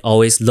worried,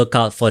 always look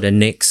out for the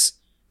next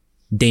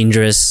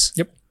dangerous,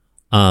 you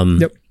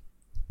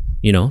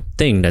know,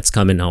 thing that's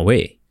coming our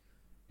way.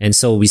 And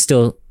so we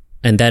still,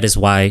 and that is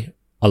why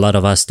a lot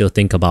of us still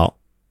think about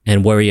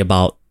and worry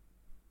about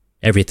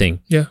everything.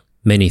 Yeah.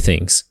 Many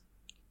things.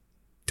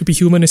 To be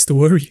human is to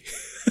worry.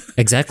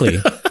 Exactly.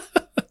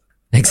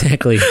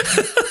 Exactly.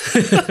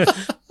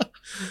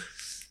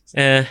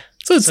 So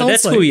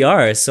that's like, who we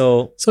are.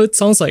 So it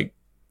sounds like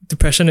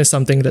depression is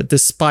something that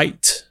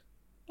despite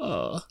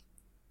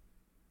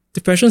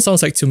depression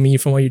sounds like to me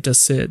from what you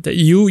just said that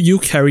you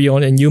carry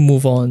on and you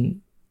move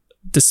on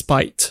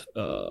despite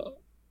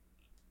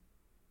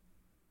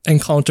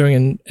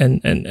encountering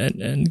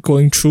and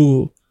going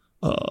through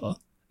and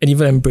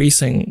even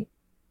embracing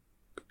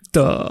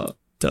the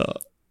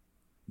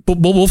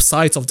both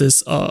sides of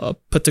this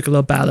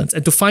particular balance,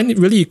 and to find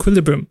really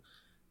equilibrium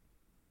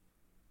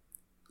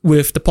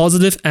with the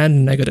positive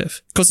and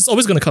negative, because it's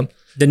always going to come.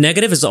 The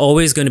negative is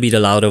always going to be the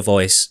louder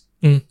voice.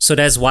 So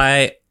that's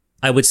why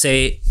I would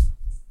say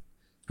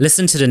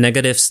listen to the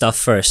negative stuff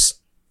first.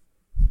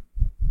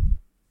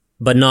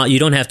 But you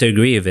don't have to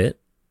agree with it.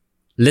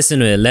 Listen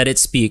to it, let it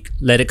speak,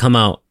 let it come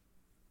out.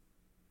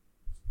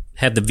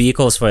 Have the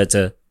vehicles for it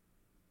to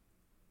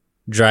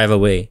drive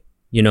away,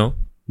 you know,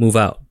 move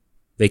out,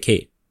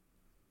 vacate.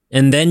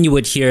 And then you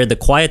would hear the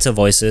quieter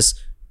voices,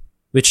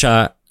 which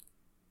are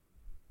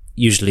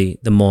usually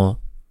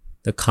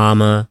the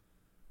calmer,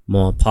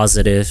 more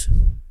positive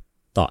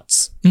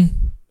thoughts.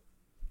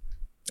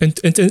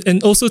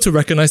 And also to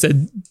recognize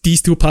that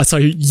these two parts are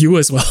you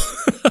as well.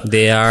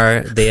 They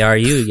are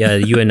you. Yeah,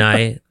 you and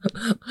I,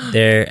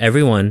 they're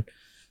everyone.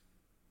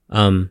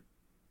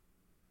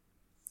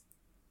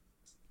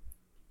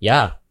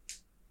 yeah,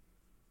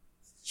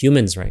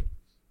 humans, right?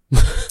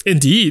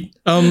 Indeed.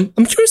 I'm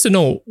curious to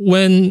know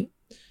when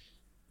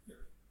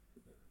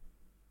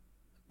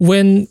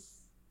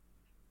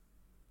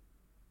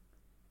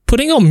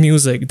putting out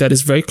music that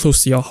is very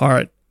close to your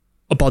heart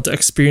about the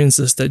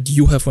experiences that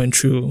you have went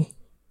through,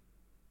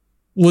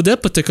 were there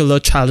particular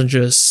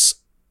challenges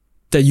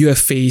that you have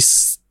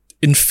faced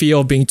in fear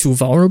of being too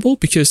vulnerable?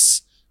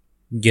 Because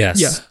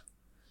yes, yeah,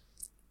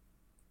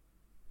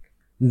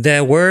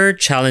 there were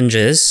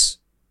challenges.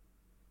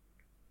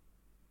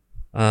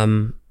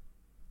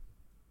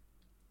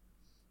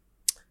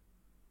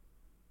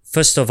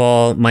 First of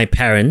all, my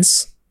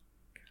parents.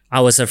 I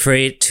was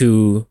afraid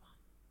to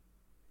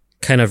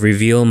kind of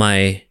reveal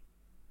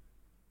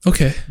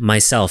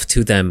myself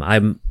to them. I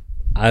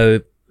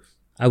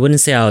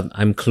wouldn't say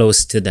I'm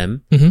close to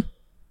them.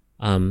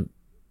 Mm-hmm.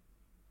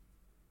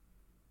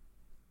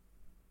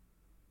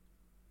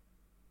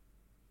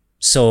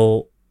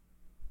 So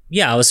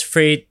yeah, I was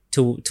afraid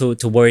to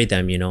worry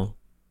them,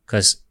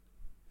 because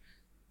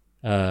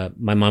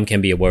my mom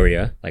can be a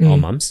worrier, like all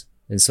moms,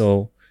 and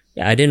so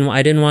yeah, I didn't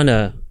want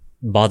to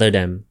bother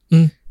them,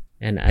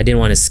 and I didn't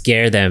want to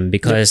scare them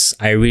because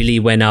I really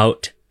went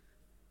out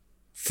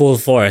full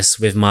force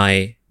with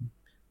my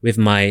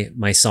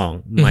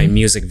song, my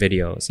music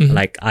videos.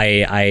 Like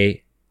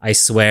I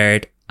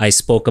swear I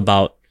spoke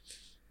about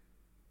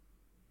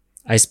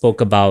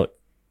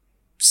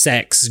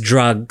sex,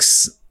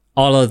 drugs,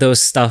 all of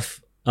those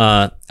stuff,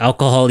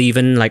 alcohol,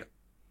 even like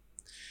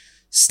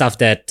stuff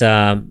that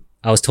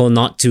I was told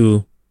not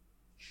to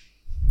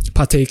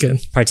partake in,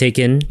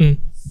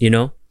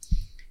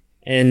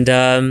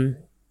 and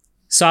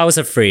so I was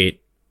afraid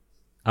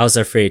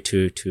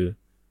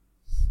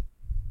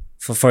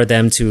for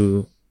them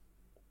to,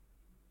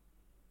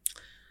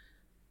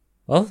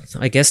 well,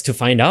 I guess to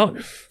find out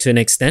to an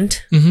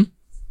extent. And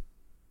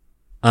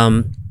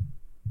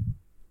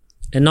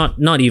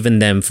not even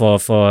them,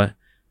 for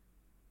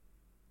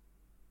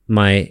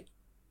my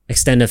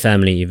extended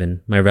family,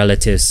 even my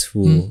relatives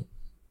who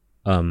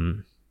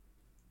I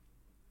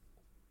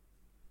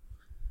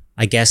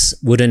guess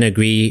wouldn't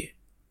agree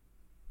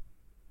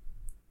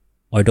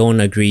or don't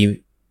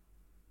agree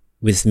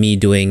with me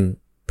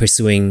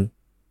pursuing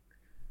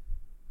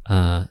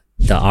the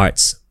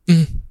arts.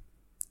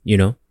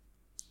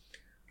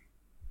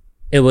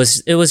 It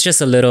was just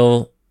a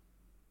little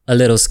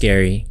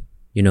scary,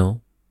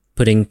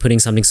 putting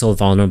something so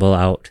vulnerable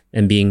out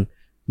and being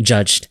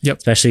judged,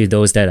 especially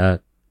those that are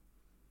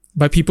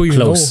by people you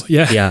close.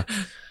 know. Yeah,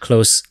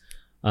 close.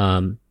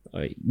 Your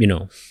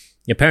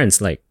parents,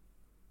 like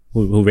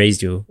who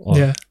raised you.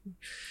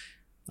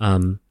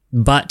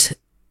 But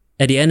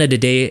at the end of the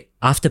day,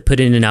 after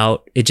putting it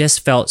out, it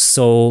just felt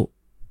so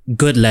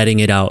good letting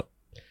it out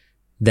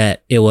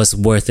that it was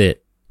worth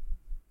it.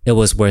 It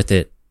was worth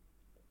it.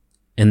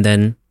 And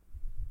then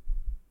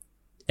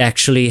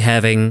actually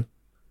having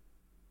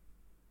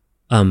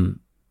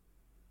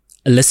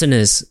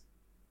listeners,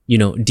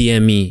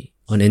 DM me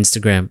on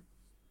Instagram.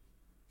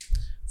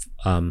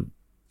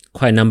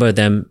 Quite a number of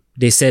them,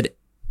 they said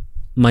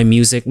my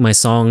music, my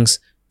songs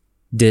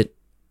did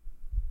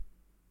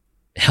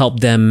help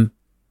them,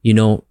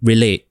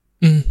 relate.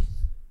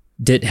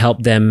 Did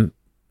help them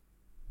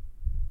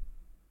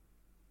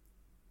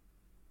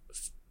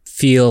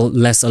feel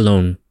less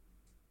alone.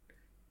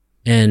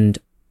 And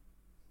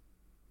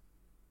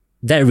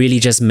that really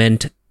just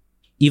meant,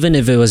 even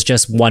if it was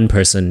just one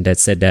person that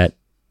said that,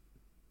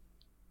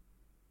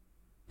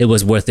 it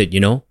was worth it,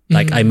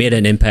 Like I made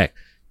an impact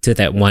to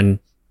that one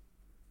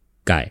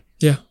guy.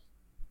 Yeah.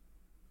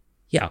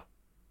 Yeah.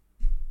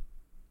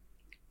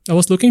 I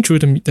was looking through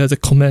the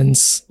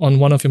comments on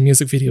one of your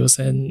music videos,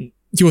 and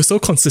you were so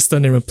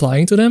consistent in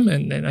replying to them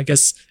and I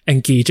guess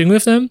engaging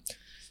with them.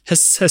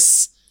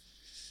 Has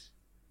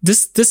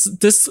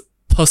this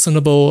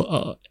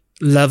personable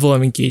level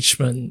of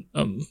engagement,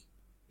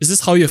 is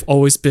this how you've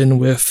always been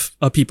with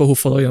people who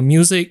follow your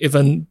music,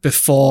 even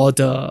before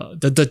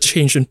the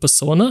change in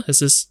persona? Is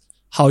this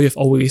how you've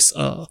always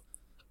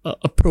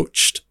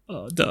approached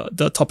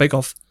the topic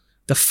of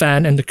the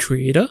fan and the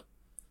creator?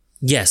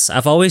 Yes,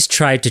 I've always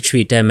tried to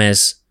treat them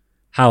as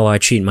how I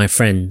treat my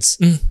friends.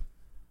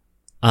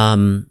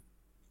 And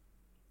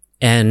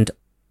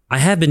I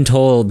have been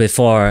told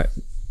before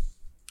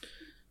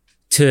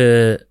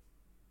to,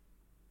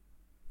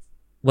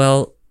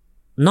 well,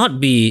 not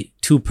be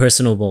too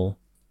personable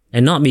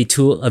and not be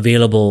too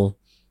available.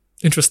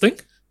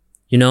 Interesting.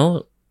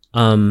 To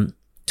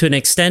an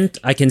extent,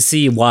 I can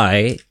see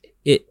why.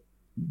 It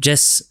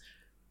just,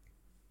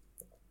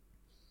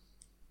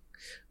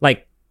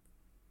 like,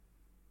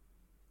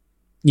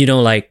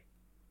 like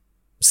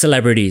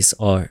celebrities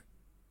or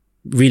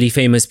really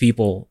famous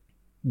people,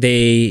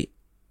 they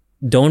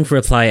don't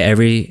reply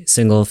every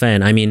single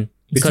fan. I mean,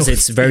 because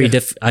it's very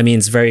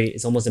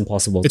it's almost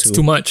impossible. It's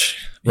too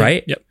much,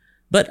 right? Yep.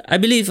 But I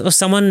believe of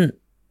someone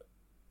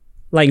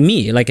like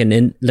me, like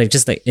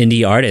just like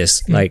indie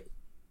artist, like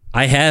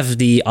I have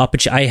the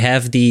opportunity, I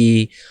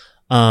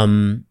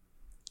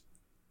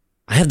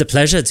have the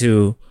pleasure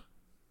to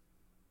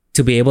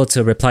to be able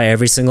to reply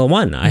every single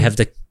one. I have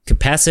the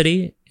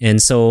capacity,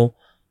 and so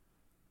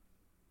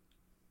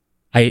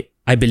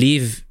I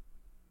believe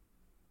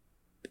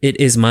it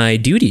is my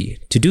duty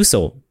to do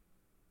so.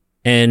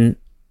 And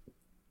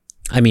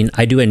I mean,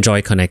 I do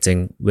enjoy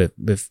connecting with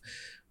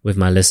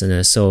my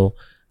listeners. So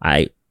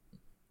I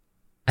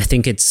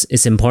think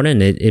it's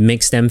important. It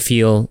makes them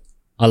feel,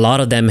 a lot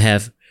of them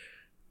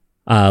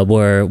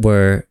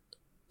were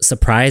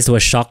surprised, were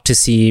shocked to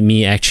see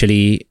me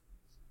actually,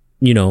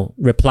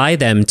 reply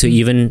them, to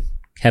even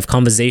have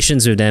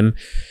conversations with them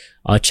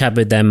or chat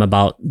with them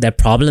about their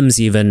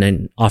problems even,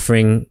 and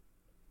offering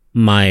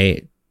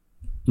my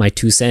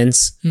 2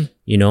 cents,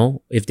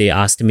 if they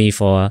asked me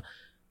for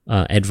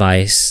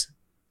advice.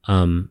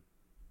 And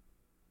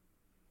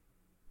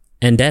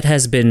that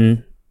has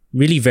been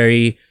really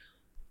very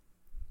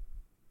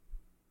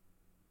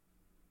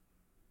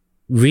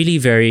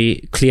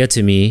clear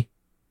to me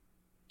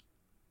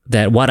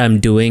that what I'm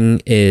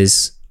doing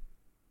is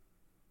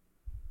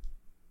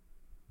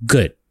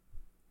good.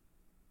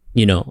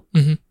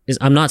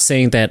 I'm not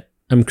saying that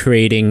I'm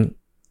creating,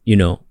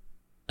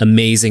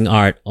 amazing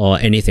art or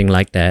anything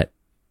like that.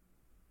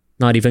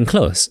 Not even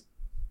close.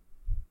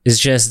 It's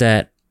just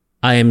that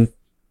I am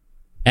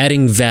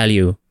adding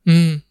value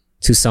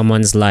to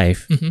someone's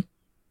life,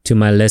 to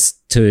my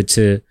to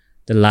the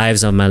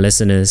lives of my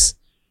listeners.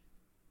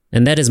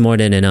 And that is more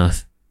than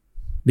enough.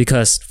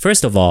 Because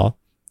first of all,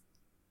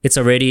 it's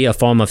already a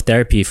form of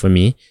therapy for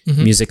me,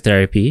 music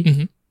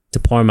therapy, to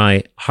pour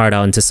my heart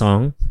out into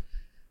song.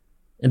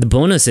 And the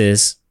bonus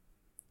is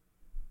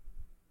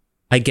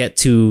I get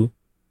to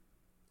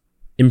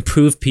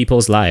improve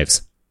people's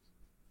lives,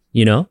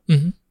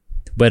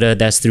 whether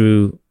that's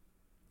through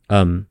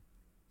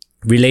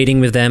relating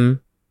with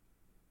them,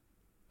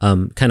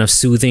 kind of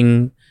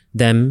soothing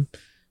them,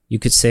 you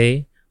could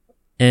say,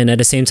 and at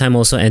the same time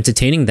also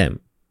entertaining them,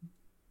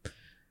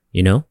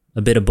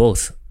 a bit of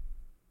both.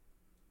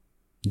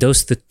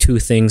 Those the 2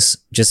 things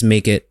just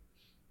make it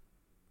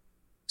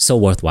so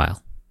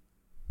worthwhile.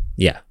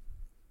 Yeah.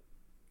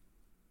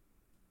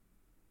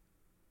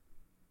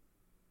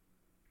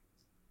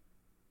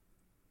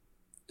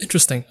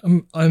 Interesting.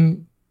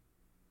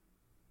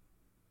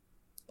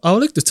 I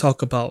would like to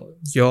talk about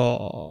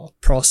your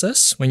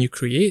process when you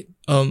create.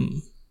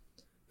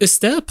 Is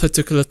there a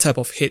particular type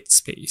of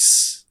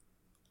headspace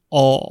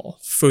or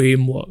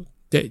framework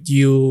that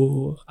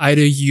you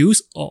either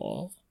use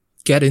or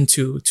get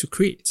into to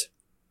create?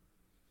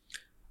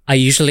 I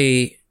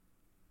usually,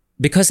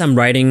 because I'm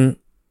writing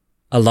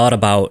a lot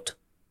about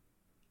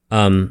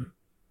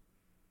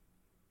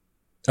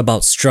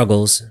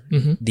struggles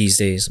these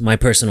days, my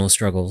personal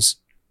struggles,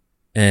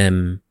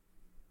 and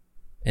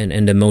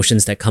the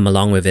emotions that come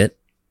along with it,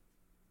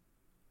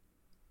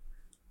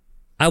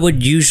 I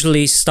would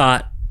usually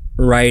start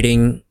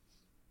writing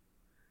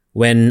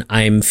when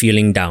I'm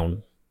feeling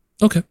down.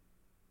 Okay.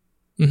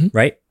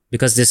 Right?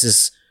 Because this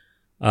is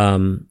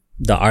the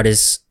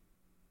artist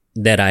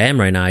that I am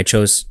right now. I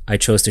chose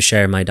to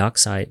share my dark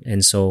side.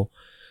 And so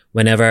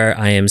whenever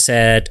I am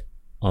sad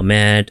or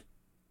mad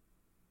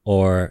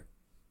or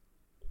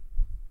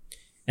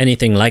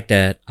anything like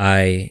that,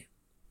 I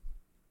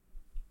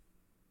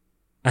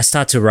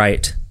start to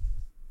write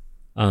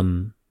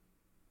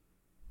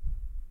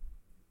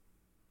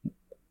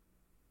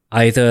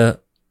either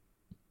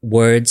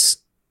words,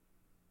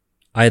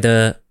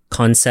 either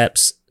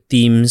concepts,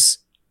 themes,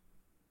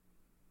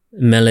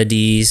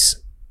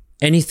 melodies,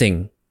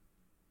 anything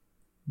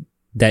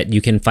that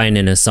you can find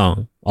in a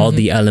song, all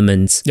the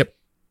elements. Yep.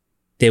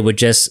 They would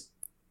just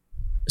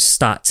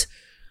start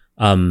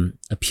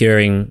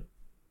appearing,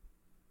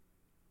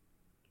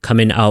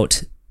 coming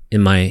out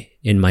in my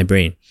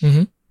brain.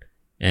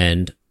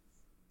 And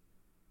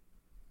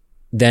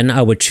then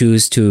I would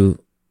choose to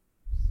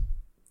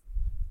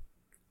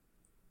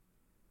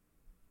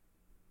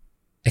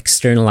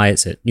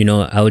externalize it.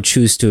 I would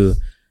choose to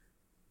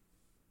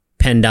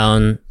pen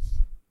down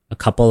a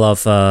couple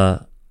of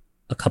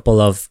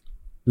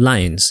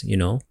lines,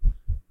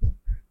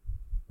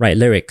 write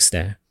lyrics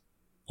there.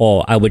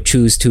 Or I would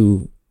choose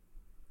to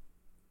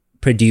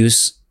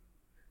produce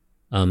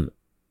a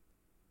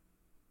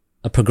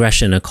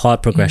progression, a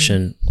chord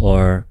progression,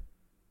 or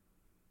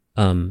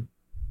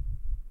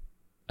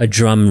a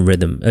drum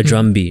rhythm, a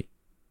drum beat.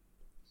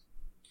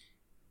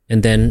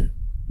 And then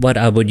what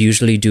I would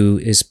usually do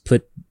is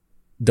put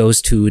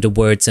those two, the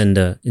words and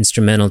the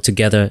instrumental,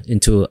 together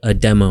into a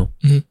demo,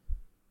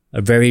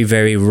 a very,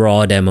 very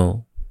raw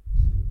demo.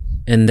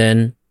 And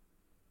then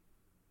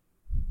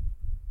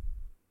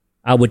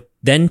I would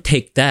then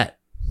take that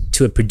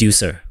to a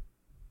producer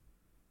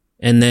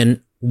and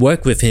then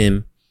work with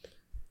him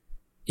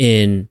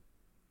in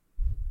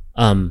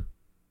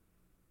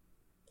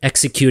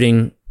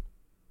executing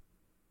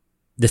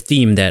the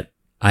theme that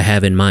I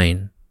have in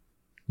mind,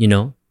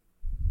 the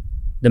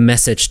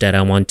message that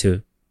I want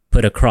to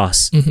put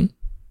across, and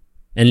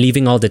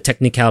leaving all the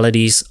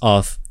technicalities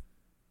of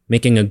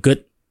making a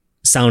good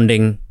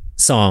sounding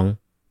song.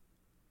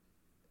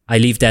 I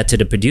leave that to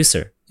the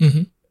producer.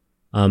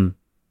 And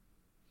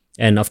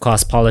and of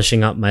course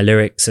polishing up my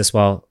lyrics as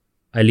well.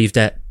 I leave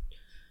that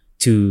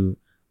to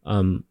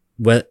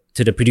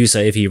to the producer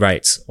if he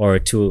writes, or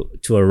to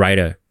a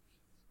writer,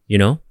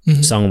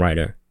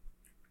 songwriter,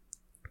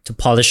 to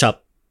polish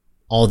up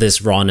all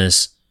this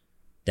rawness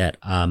that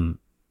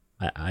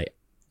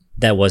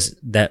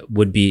that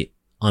would be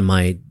on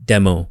my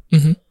demo.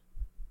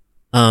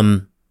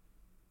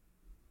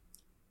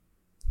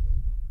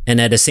 And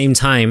at the same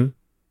time,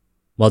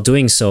 while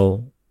doing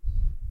so,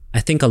 I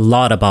think a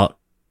lot about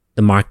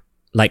the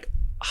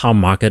how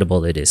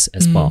marketable it is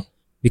as well,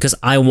 because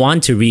I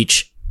want to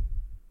reach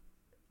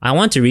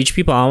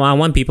people. I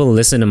want people to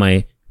listen to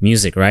my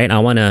music, right? I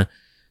want to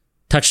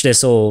touch their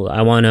soul.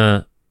 I want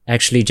to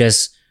actually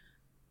just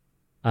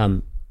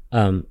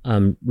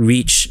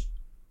reach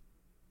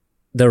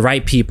the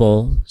right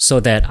people so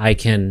that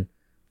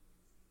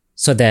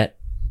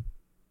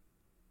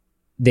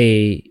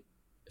they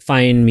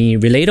find me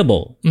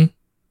relatable.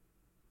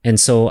 And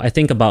so I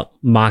think about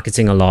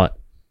marketing a lot.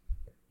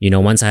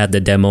 Once I have the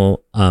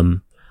demo,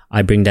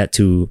 I bring that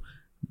to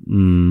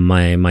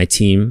my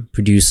team,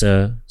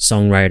 producer,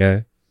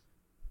 songwriter,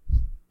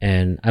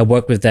 and I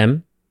work with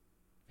them,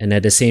 and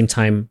at the same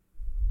time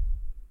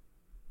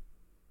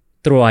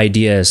throw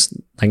ideas,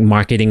 like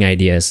marketing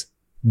ideas,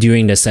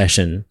 during the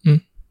session.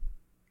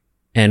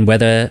 And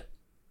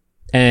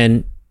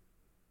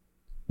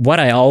what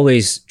I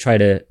always try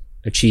to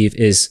achieve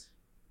is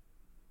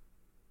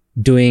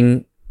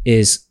doing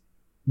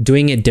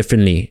it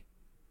differently,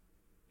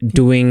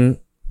 doing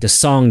the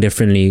song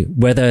differently,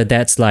 whether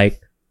that's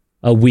like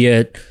a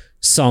weird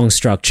song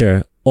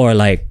structure or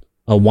like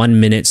a 1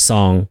 minute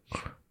song,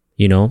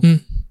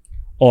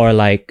 or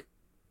like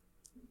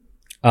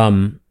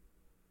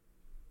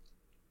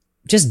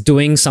just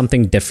doing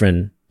something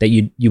different that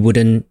you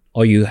wouldn't,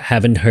 or you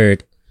haven't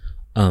heard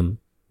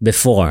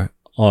before,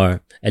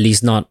 or at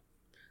least not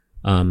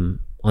on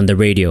the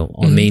radio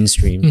or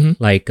mainstream.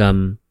 Like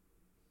I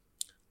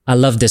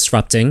love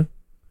disrupting.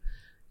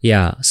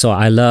 Yeah, so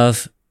I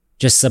love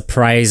just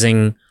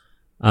surprising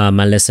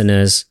my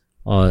listeners,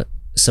 or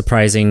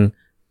surprising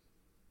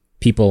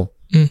people,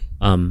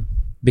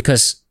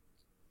 because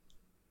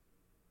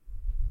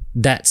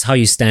that's how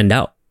you stand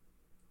out.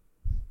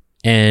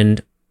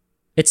 And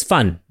it's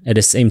fun at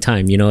the same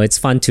time, it's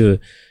fun to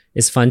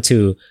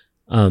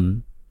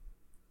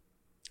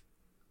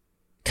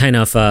kind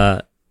of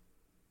I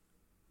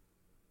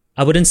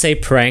wouldn't say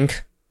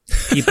prank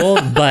people,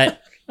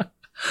 but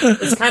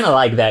it's kind of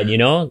like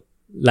that,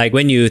 like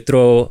when you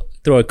throw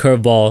a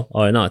curveball,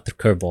 or not a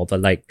curveball, but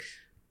like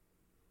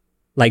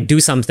do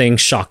something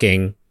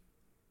shocking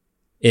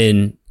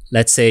in,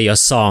 let's say, your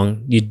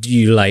song.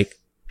 You like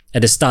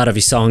at the start of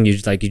your song, you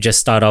just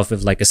start off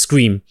with like a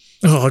scream.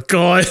 Oh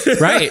God!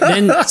 Right,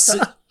 then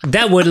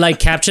that would like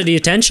capture the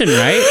attention,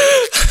 right?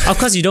 Of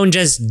course, you don't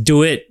just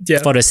do it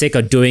for the sake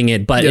of doing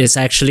it, but it's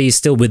actually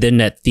still within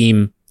that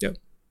theme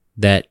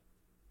that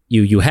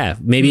you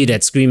have. Maybe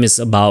that scream is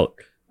about.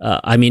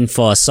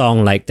 For a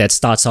song like that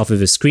starts off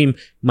with a scream,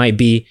 might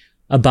be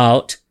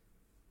about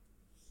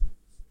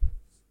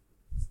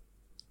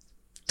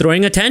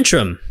throwing a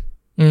tantrum.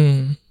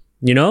 Let's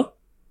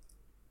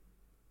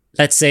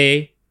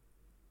say,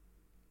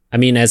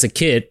 as a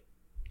kid,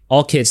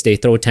 all kids, they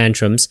throw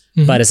tantrums,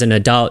 but as an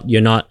adult,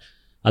 you're not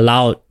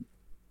allowed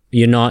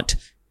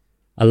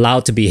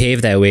to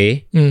behave that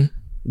way.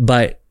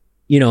 But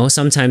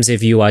sometimes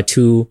if you are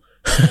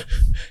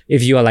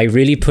if you are like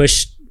really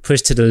pushed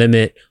to the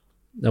limit,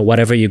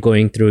 whatever you're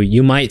going through,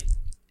 you might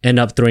end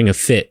up throwing a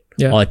fit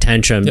or a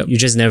tantrum. You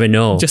just never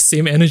know. Just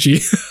same energy.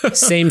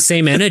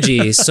 same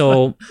energy.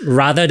 So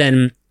rather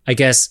than, I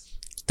guess,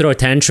 throw a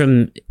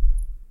tantrum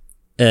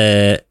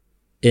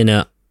in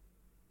a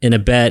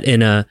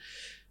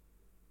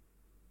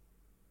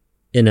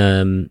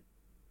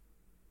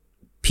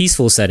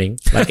peaceful setting,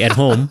 like at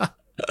home,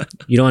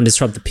 you don't want to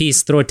disrupt the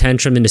peace, throw a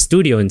tantrum in the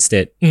studio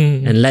instead,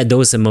 and let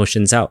those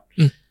emotions out.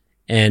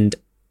 And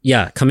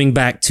coming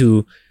back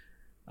to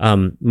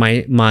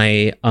my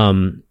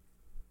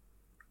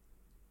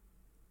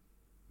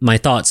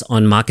thoughts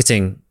on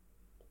marketing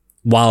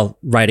while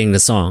writing the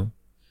song,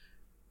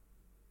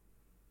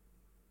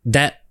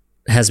 that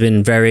has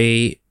been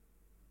very,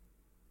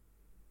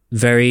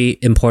 very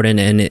important,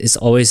 and it's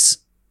always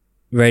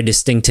very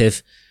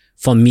distinctive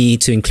for me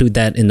to include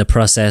that in the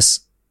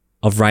process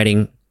of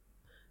writing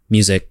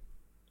music.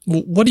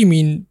 What do you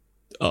mean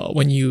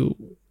when you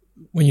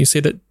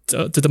say that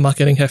the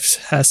marketing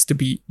has to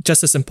be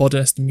just as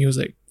important as the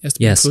music, has to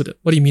be included?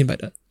 What do you mean by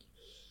that?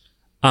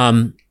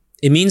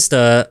 It means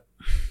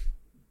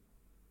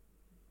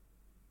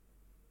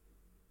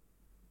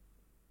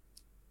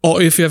or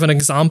if you have an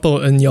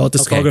example in your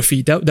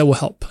discography, that will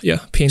help. Yeah.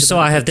 So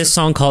I have this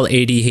song called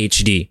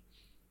ADHD,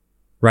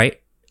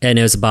 right? And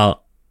it was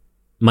about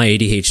my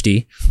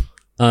ADHD.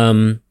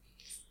 And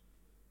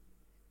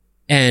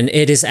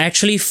it is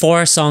actually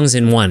 4 songs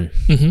in one.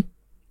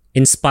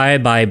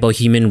 Inspired by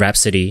Bohemian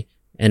Rhapsody.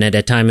 And at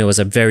that time, it was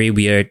a very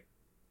weird,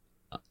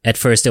 at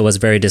first it was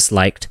very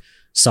disliked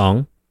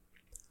song.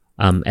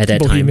 at that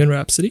Bohemian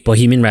Rhapsody.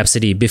 Bohemian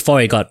Rhapsody,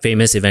 before it got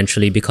famous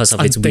eventually because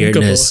of its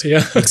weirdness.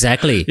 Yeah.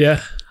 Exactly.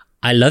 Yeah.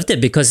 I loved it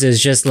because it's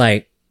just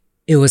like,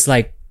 it was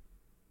like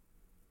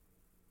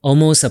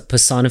almost a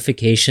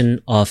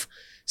personification of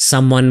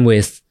someone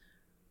with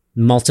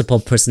multiple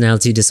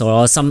personality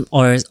disorder,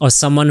 or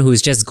someone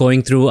who's just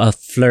going through a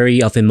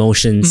flurry of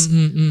emotions.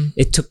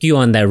 It took you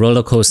on that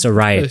roller coaster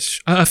ride.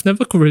 I've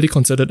never really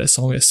considered that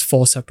song as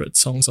 4 separate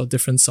songs or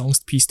different songs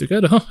pieced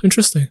together. Huh,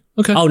 interesting.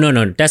 Okay. Oh,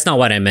 no, that's not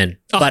what I meant.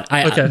 But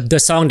the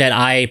song that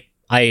I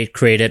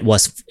created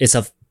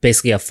it's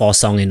basically a 4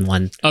 song in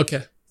one.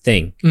 Okay.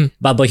 Thing.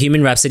 But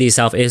Bohemian Rhapsody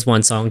itself is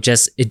one song.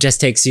 It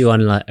just takes you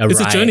on like a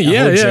ride, a journey,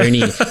 whole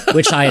journey,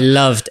 which I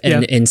loved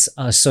and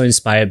so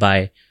inspired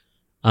by,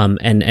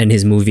 and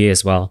his movie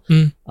as well.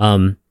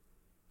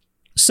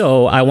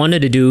 So I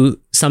wanted to do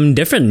something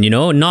different,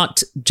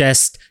 not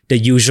just the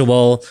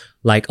usual,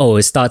 like, oh,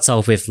 it starts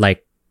off with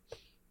like,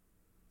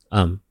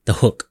 the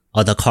hook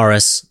or the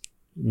chorus,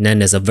 and then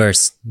there's a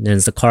verse, and then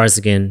there's the chorus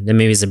again, then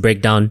maybe it's a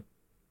breakdown,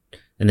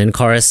 and then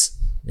chorus,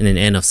 and then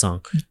end of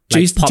song.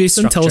 Jason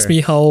structure. tells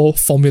me how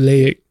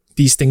formulaic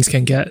these things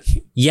can get.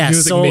 Yes,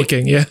 music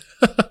making, yeah.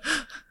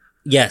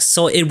 Yes,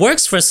 so it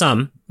works for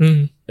some,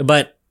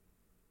 but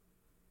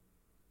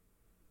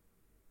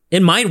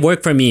it might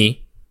work for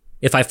me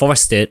if I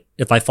forced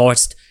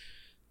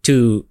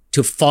to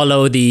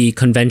follow the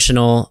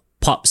conventional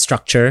pop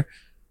structure,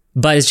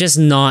 but it's just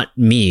not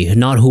me,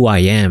 not who I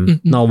am,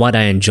 not what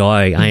I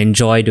enjoy. I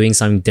enjoy doing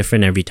something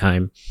different every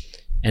time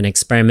and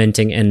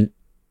experimenting, and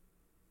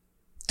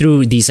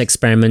through these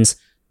experiments,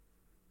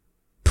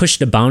 push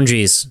the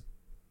boundaries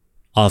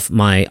of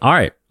my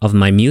art, of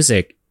my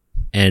music,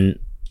 and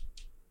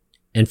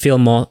feel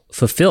more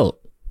fulfilled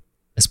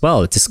as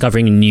well,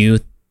 discovering new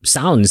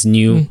sounds,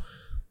 new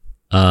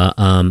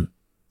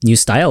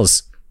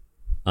styles.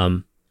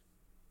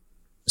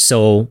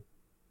 So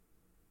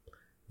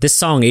this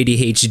song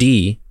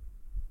ADHD,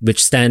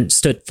 which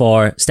stands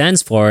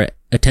for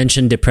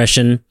attention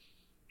depression,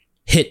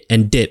 hit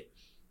and dip.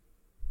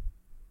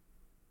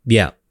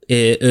 Yeah,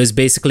 it was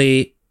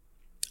basically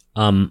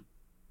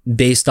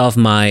based off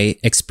my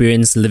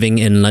experience living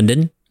in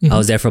London. I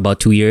was there for about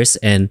 2 years,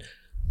 and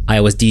I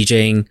was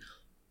DJing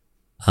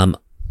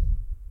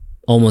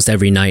almost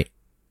every night.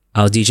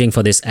 I was DJing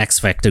for this X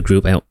Factor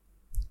group at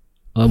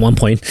one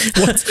point.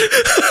 What?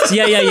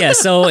 Yeah.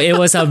 So it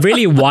was a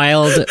really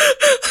wild,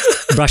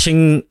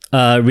 rushing,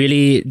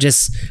 really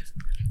just,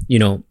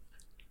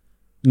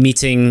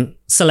 meeting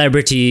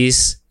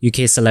celebrities,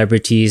 UK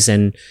celebrities,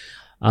 and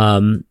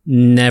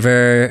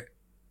never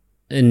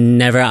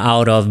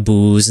out of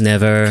booze,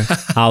 never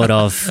out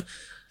of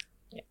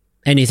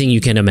anything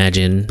you can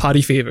imagine.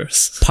 Party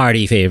favors.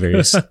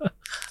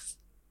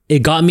 It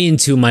got me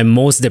into my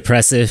most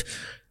depressive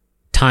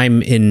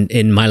time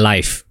in my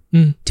life,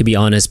 to be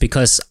honest,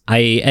 because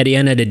at the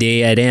end of the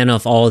day, at the end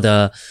of all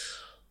the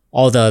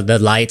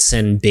lights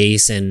and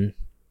bass and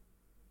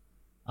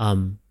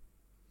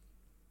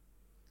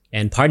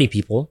party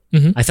people,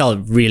 I felt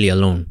really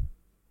alone.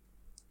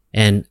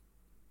 And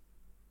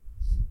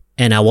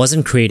I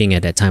wasn't creating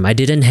at that time. I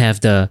didn't have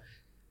the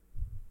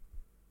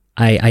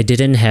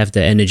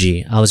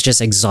energy. I was just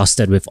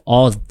exhausted with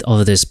all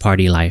of this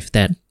party life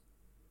that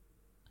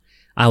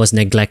I was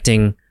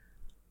neglecting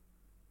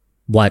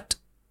what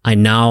I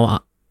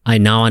now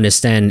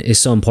understand is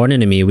so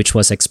important to me, which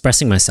was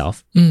expressing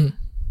myself.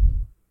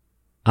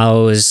 I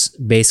was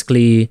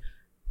basically,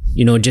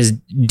 just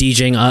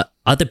DJing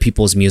other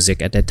people's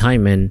music at that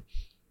time,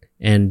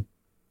 and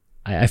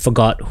I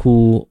forgot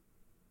who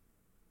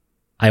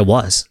I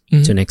was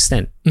to an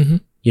extent. I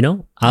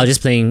was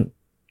just playing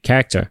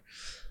character.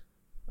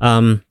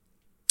 So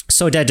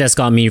that just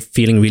got me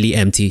feeling really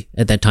empty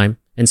at that time,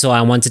 and so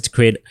I wanted to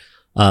create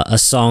a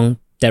song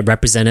that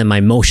represented my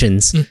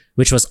emotions,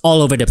 which was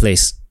all over the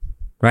place,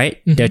 right?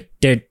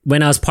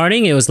 When I was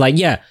partying, it was like,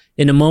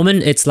 in a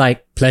moment, it's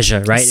like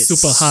pleasure, right? It's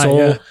super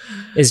high.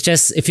 It's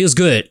just, it feels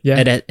good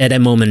at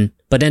that moment.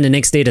 But then the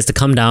next day, there's to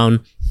come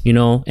down,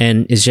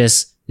 and it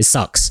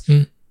sucks.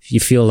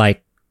 You feel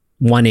like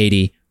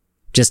 180,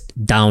 just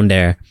down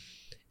there.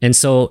 And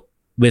so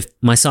with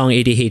my song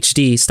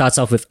ADHD, starts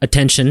off with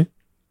attention,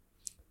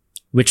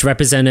 which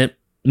represented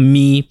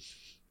me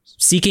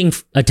seeking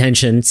for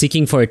attention,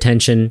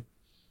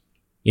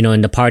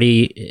 in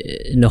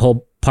the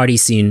whole party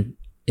scene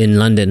in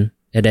London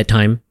at that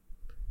time.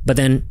 But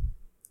then,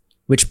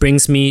 which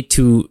brings me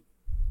to,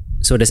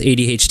 so this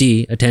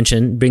ADHD,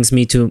 attention, brings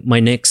me to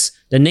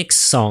the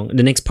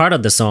next part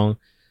of the song,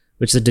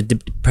 which is the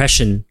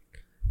depression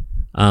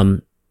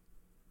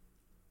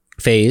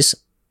phase.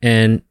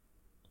 And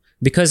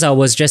because I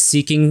was just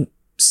seeking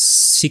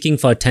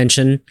for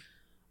attention,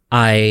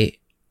 I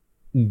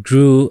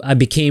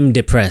became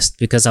depressed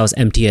because I was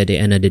empty at the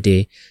end of the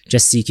day,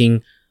 just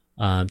seeking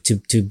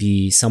to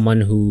be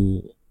someone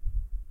who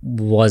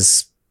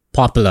was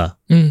popular,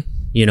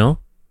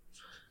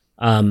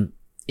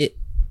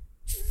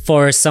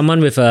 for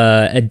someone with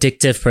a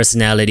addictive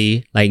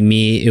personality like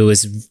me, it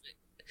was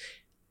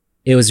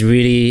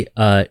really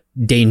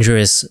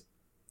dangerous.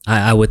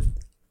 I would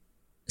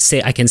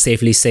I can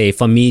safely say,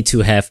 for me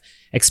to have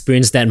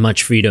experienced that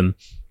much freedom.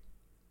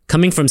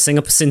 Coming from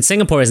Singapore, since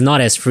Singapore is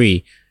not as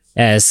free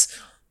as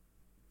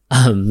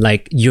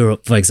like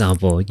Europe, for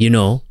example,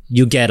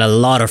 you get a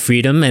lot of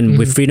freedom, and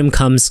with freedom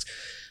comes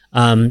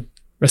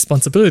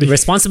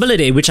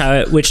responsibility, which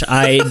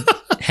I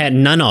had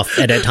none of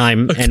at that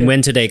time, and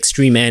went to the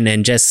extreme end,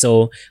 and just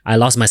so I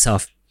lost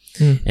myself.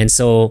 And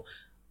so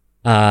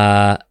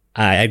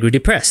I grew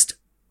depressed.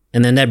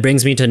 And then that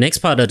brings me to the next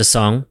part of the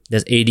song.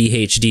 There's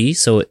ADHD.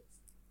 So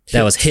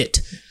that was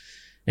hit.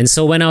 And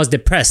so when I was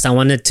depressed, I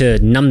wanted to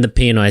numb the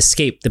pain or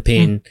escape the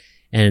pain.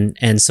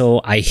 And so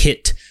I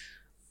hit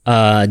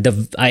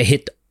I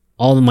hit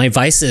all of my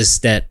vices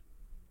that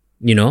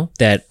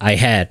that I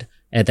had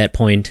at that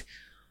point.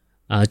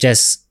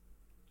 Just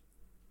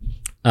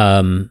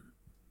trying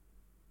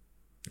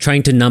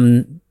to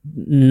numb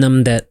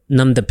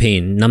the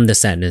pain, numb the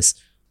sadness.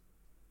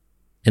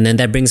 And then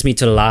that brings me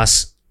to the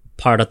last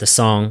part of the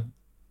song.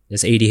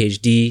 This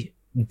ADHD.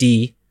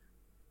 D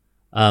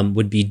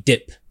would be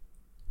dip.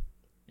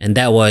 And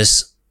that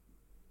was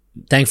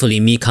thankfully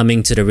me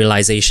coming to the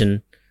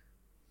realization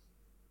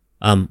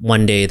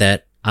one day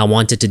that I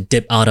wanted to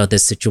dip out of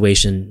this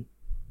situation,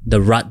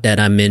 the rut that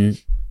I'm in,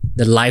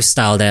 the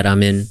lifestyle that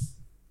I'm in,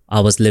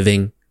 I was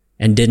living,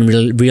 and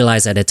didn't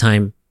realize at the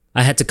time.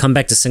 I had to come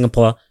back to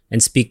Singapore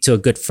and speak to a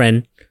good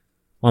friend,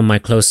 one of my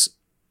close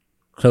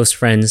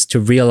friends, to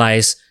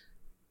realize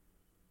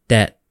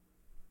that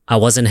I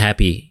wasn't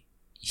happy.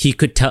 He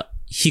could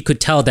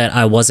tell that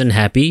I wasn't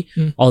happy,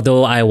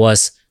 although I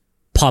was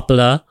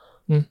popular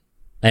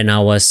and I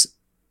was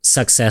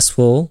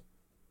successful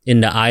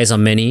in the eyes of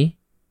many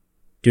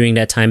during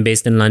that time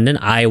based in London.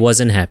 I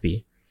wasn't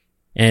happy.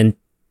 And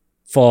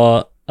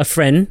for a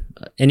friend,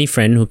 any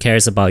friend who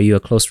cares about you, a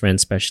close friend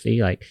especially,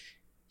 like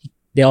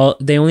they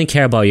only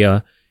care about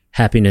your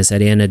happiness at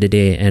the end of the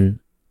day. And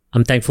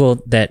I'm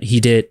thankful that he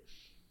did.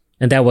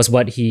 And that was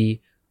what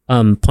he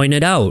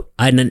pointed out.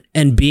 And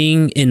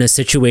being in a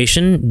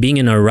situation, being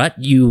in a rut,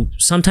 you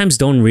sometimes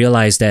don't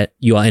realize that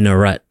you are in a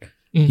rut.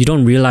 You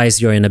don't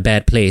realize you're in a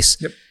bad place.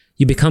 Yep.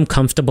 You become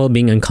comfortable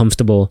being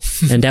uncomfortable.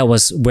 And that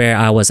was where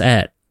I was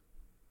at.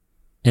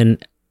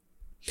 And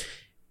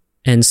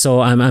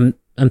so I'm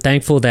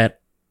thankful that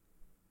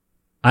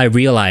I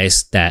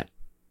realized that,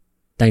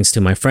 thanks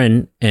to my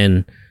friend,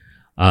 and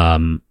I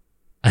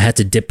had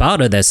to dip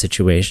out of that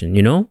situation,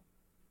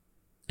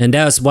 And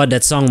that's what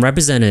that song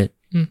represented.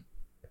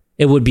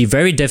 It would be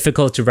very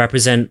difficult to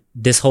represent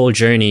this whole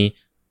journey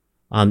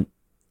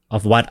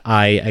of what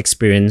I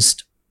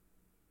experienced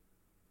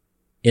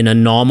in a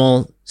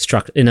normal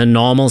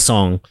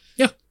song.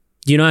 Yeah.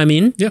 Do you know what I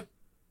mean? Yeah.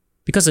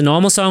 Because a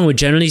normal song would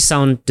generally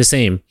sound the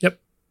same. Yep.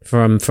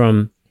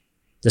 From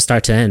the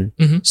start to end.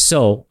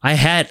 So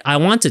I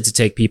wanted to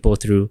take people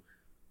through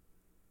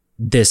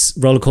this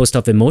roller coaster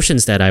of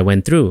emotions that I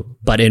went through,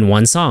 but in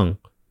one song,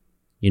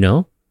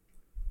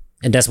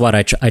 And that's what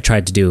I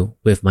tried to do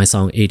with my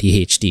song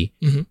ADHD.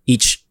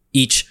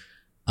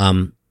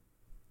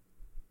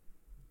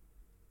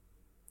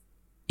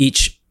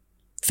 Each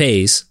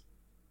phase,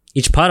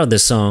 each part of the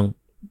song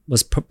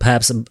was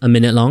perhaps a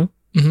minute long,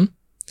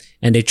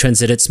 and they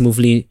transited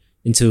smoothly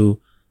into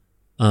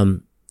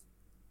one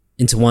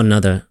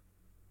another,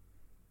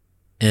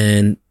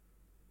 and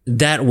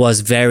that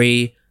was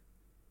very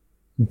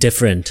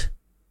different.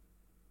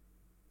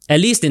 At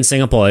least in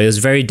Singapore, it was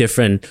very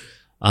different.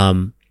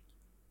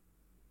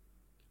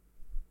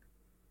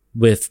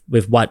 With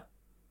what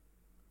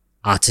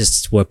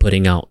artists were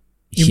putting out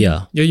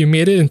here. Yeah, you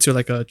made it into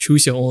like a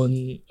choose your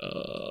own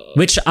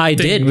which I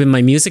did with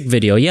my music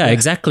video. Yeah,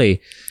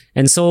 exactly.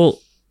 And so,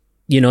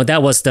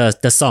 that was the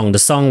song. The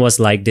song was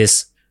like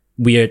this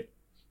weird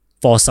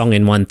 4-song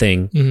in one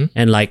thing.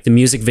 And like the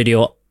music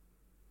video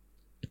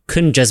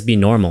couldn't just be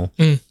normal.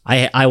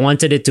 I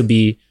wanted it to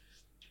be,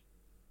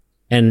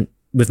 and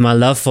with my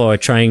love for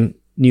trying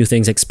new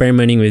things,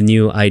 experimenting with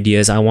new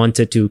ideas, I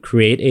wanted to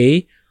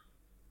create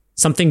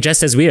something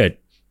just as weird,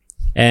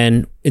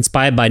 and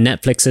inspired by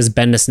Netflix's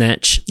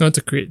Bandersnatch. Not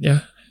to create,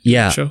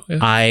 show,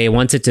 I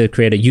wanted to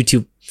create a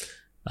YouTube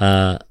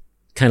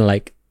kind of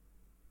like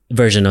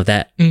version of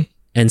that.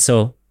 And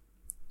so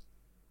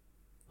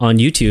on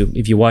YouTube,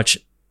 if you watch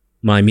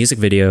my music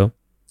video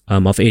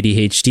of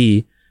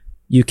ADHD,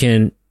 you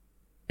can,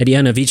 at the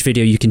end of each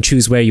video, you can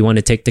choose where you want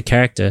to take the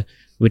character,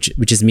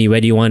 which is me.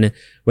 Where you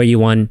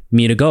want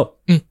me to go?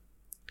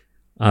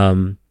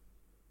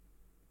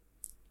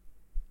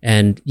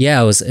 And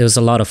yeah, it was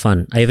a lot of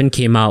fun. I even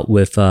came out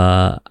with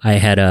I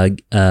had a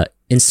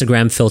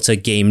Instagram filter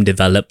game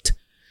developed.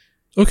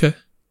 Okay.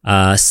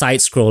 Side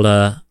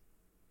scroller.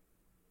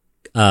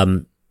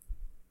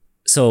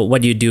 So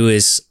what you do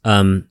is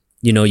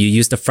you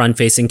use the front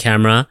facing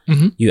camera,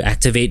 you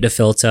activate the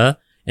filter,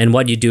 and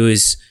what you do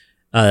is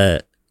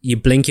you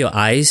blink your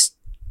eyes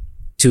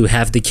to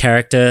have the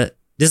character,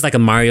 this is like a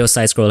Mario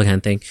side scroller kind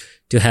of thing,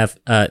 to have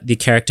the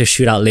character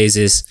shoot out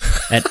lasers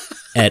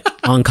at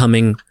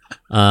oncoming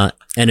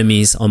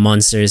enemies or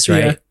monsters,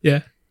 right?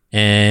 Yeah.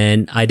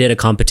 and I did a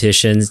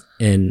competition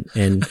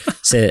and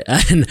said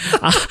and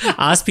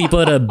asked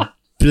people to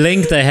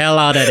blink the hell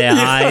out of their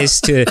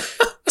eyes to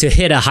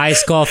hit a high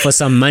score for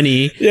some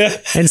money. Yeah.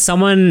 And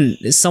someone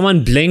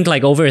blinked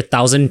like over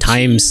 1,000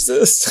 times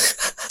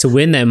to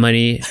win that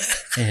money,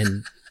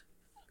 and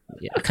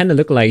it kind of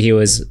looked like he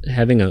was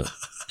having a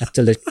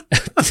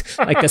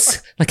like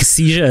a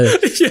seizure,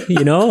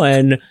 you know.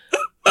 And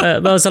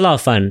that was a lot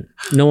of fun.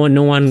 No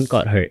one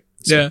got hurt.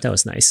 So that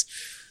was nice.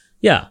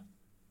 Yeah.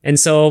 And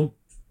so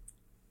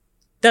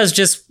that was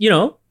just, you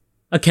know,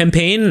 a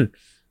campaign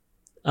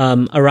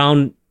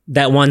around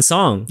that one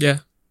song. Yeah.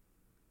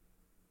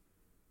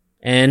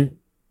 And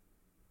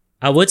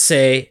I would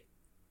say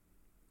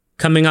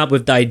coming up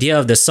with the idea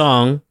of the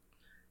song,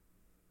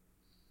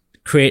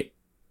 create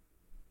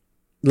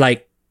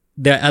like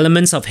there are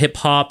elements of hip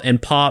hop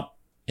and pop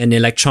and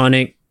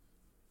electronic,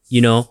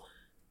 you know,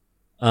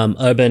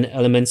 urban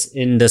elements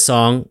in the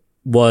song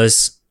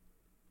was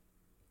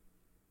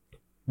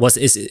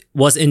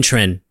in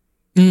trend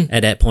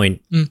at that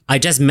point. I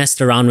just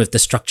messed around with the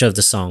structure of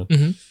the song,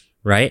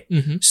 right?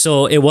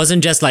 So it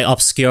wasn't just like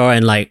obscure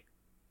and like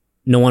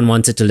no one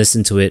wanted to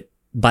listen to it,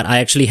 but I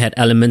actually had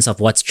elements of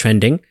what's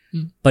trending,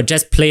 but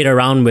just played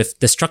around with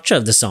the structure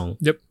of the song.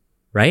 Yep.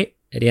 Right?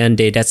 At the end of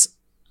the day, that's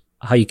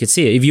how you could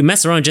see it. If you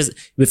mess around just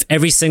with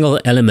every single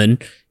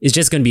element, it's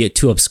just going to be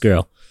too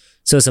obscure.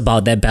 So it's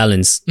about that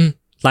balance.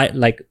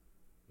 Like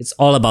it's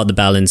all about the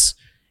balance.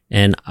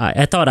 And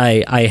I thought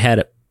I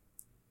had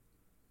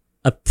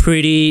a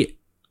pretty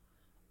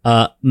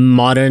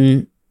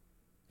modern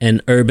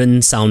and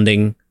urban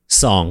sounding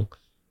song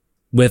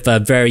with a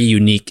very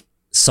unique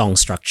song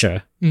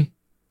structure.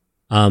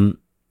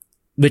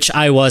 Which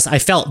I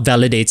felt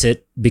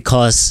validated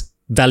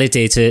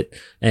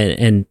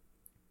and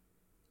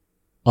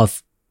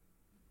of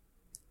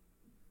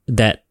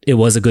that it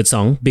was a good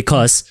song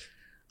because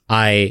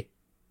I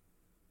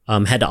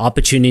had the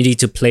opportunity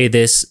to play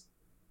this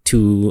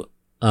to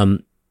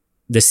the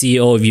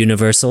CEO of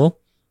Universal.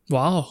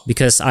 Wow.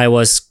 Because I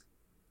was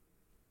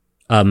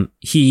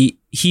he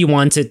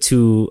wanted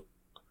to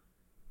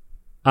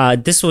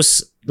this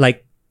was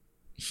like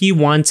he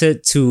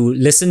wanted to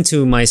listen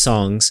to my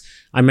songs.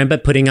 I remember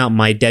putting out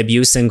my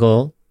debut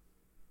single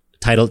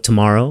titled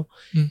Tomorrow,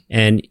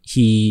 and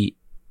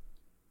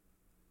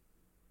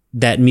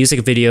that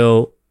music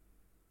video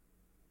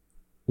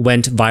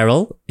went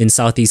viral in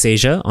Southeast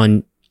Asia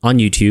on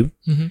YouTube.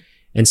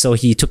 And so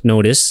he took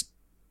notice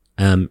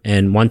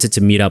and wanted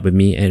to meet up with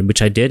me, and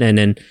which I did, and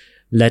then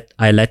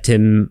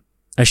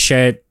I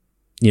shared,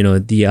 you know,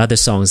 the other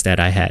songs that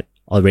I had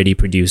already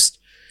produced.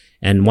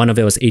 And one of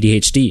it was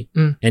ADHD.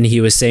 And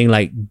he was saying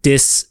like,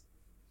 this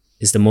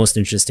is the most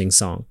interesting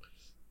song.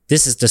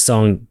 This is the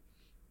song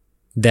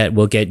that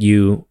will get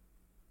you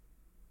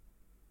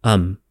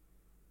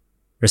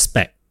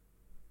respect.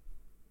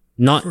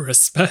 Not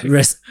respect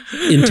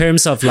in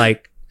terms of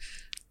like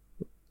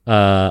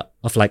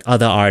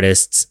other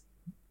artists.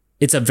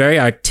 It's a very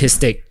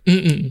artistic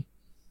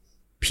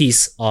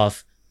piece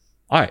of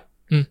art,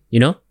 you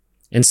know?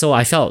 And so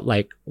I felt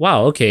like,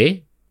 wow,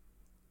 okay.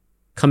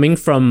 Coming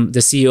from the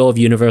CEO of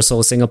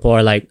Universal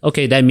Singapore, like,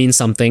 okay, that means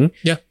something.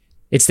 Yeah.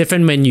 It's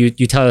different when you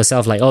tell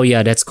yourself like, oh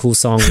yeah, that's a cool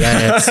song.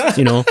 Yeah, that's,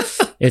 you know,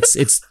 it's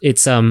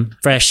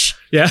fresh.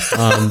 Yeah.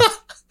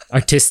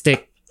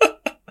 Artistic.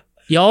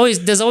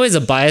 There's always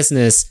a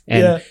biasness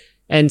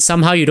and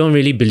somehow you don't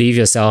really believe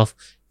yourself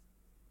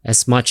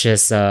as much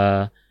as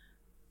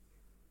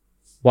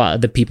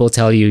what the people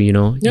tell you, you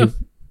know. Yeah.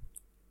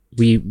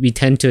 We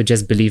tend to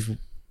just believe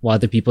what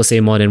other people say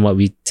more than what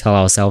we tell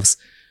ourselves.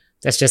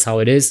 That's just how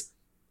it is.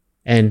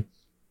 And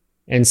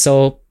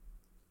so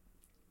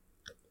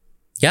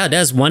yeah,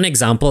 there's one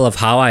example of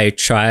how I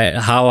try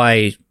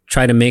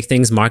to make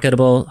things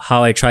marketable,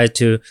 how I try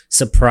to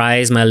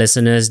surprise my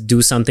listeners,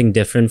 do something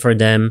different for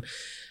them.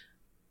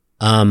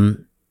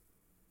 And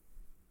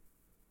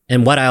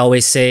what I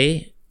always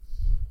say,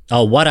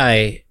 or what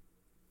I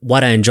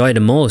enjoy the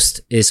most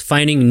is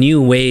finding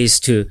new ways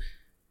to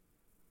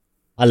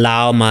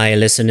allow my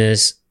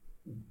listeners,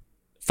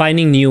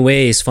 finding new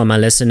ways for my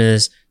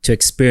listeners to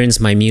experience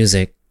my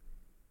music.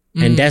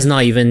 And that's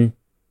not even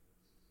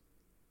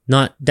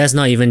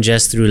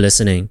just through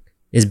listening.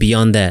 It's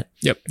beyond that.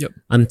 Yep.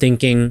 I'm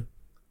thinking,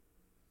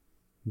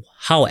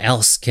 how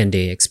else can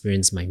they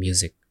experience my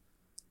music?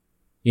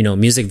 You know,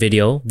 music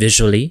video,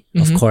 visually,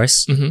 of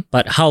course,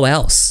 but how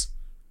else?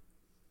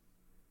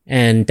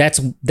 And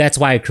that's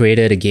why I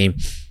created a game.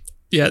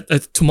 Yeah,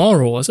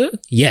 Tomorrow, was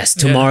it? Yes,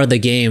 Tomorrow the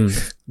game,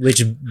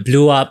 which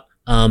blew up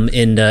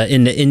in the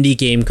indie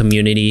game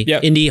community,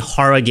 indie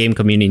horror game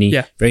community,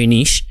 very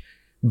niche,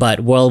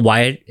 but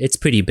worldwide it's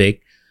pretty big.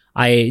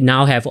 I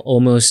now have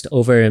almost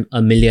over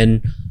 1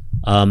 million.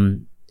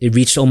 It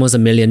reached almost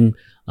 1 million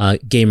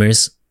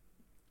gamers,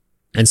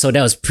 and so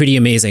that was pretty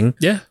amazing.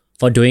 Yeah,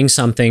 for doing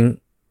something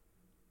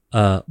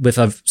with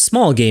a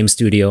small game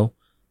studio,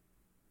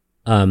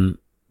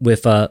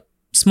 with a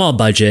small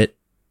budget,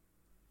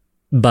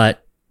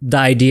 but the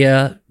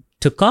idea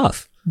took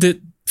off.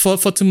 Did for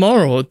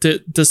tomorrow,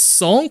 did the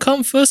song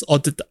come first, or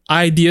did the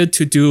idea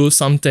to do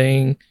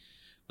something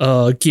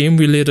game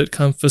related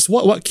come first?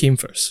 What came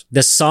first?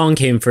 The song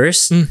came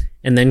first,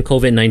 and then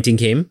COVID-19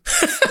 came.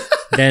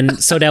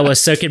 So that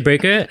was Circuit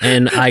Breaker,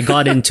 and I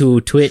got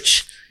into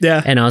Twitch.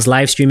 Yeah. And I was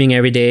live streaming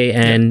every day,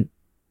 and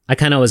I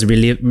kind of was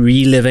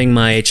reliving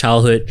my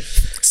childhood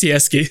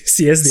CS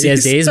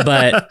days,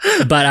 but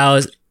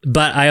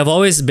I have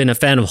always been a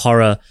fan of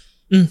horror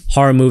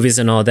movies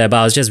and all that, but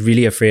I was just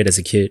really afraid as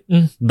a kid.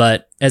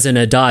 But as an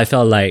adult, I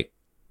felt like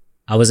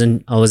I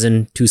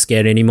wasn't too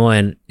scared anymore,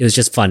 and it was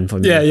just fun for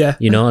me. Yeah.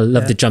 You know, I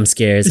love the jump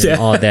scares and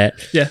all that.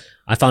 Yeah.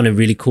 I found it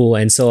really cool,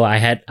 and so I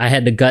had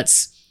the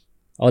guts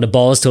or the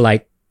balls to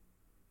like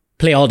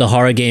play all the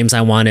horror games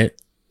I wanted.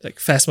 Like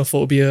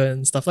Phasmophobia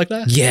and stuff like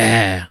that?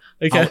 Yeah.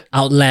 Okay.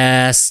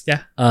 Outlast.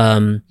 Yeah.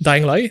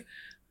 Dying Light?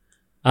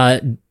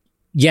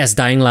 Yes,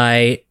 Dying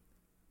Light.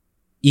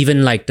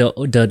 Even like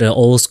the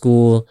old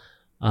school,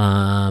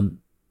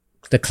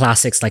 the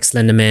classics like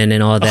Slenderman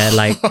and all that,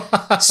 like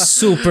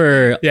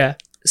super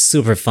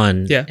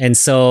fun. Yeah. And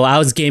so I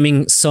was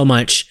gaming so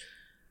much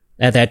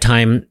at that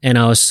time, and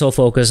I was so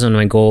focused on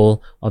my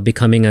goal of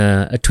becoming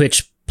a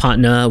Twitch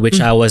partner, which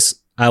I was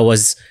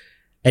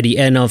at the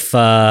end of,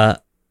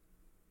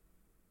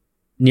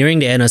 nearing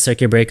the end of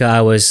Circuit Breaker, I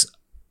was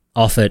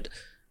offered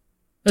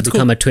to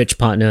become a Twitch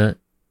partner.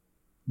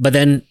 But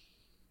then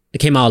it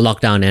came out of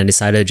lockdown, and I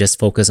decided to just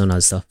focus on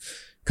other stuff.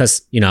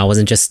 Because, you know, I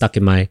wasn't just stuck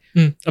in my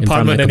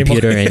apartment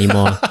computer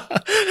anymore.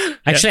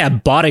 Actually, I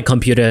bought a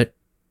computer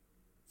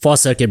for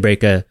Circuit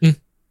Breaker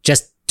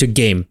just to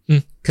game.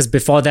 Because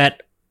before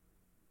that,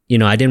 you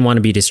know, I didn't want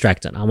to be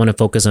distracted. I want to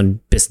focus on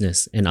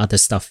business and other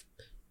stuff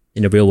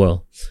in the real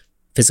world,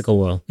 physical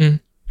world.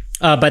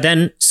 But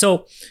then,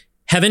 so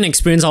having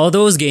experienced all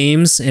those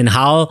games and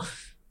how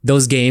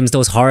those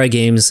horror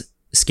games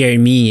scared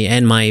me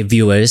and my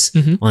viewers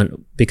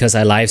because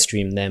I live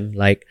streamed them,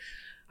 like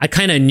I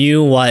kind of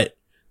knew what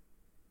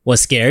was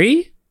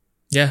scary.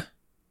 Yeah.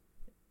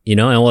 You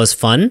know, and it was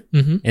fun.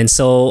 And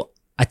so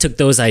I took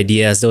those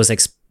ideas, those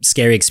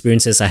scary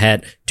experiences I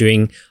had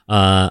during,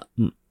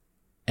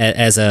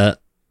 as a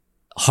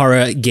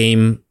horror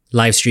game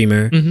live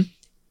streamer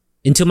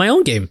into my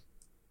own game.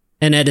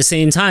 And at the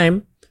same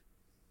time,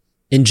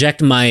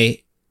 inject my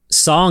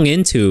song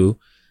into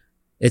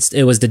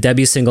it was the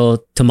debut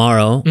single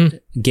Tomorrow.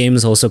 Game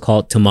is also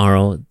called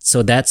Tomorrow.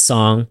 So that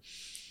song,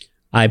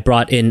 I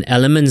brought in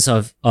elements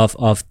of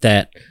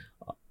the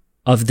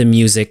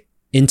music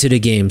into the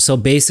game. So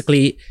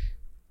basically,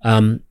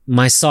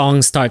 my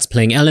song starts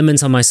playing,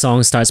 elements of my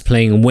song starts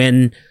playing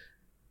when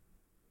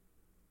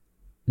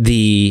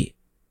the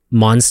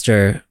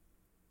monster,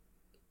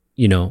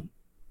 you know,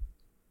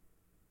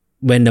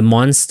 when the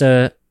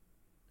monster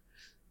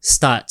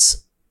starts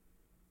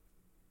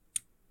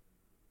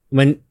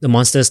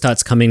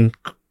coming,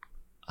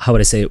 how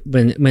would I say it?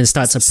 When it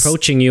starts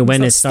approaching you,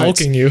 when it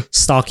starts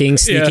stalking,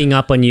 sneaking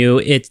up on you,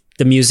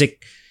 the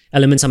music,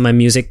 elements of my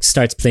music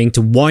starts playing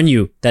to warn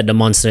you that the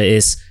monster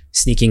is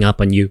sneaking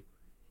up on you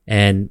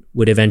and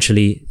would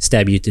eventually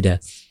stab you to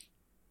death.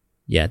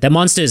 Yeah, that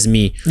monster is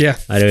me. Yeah.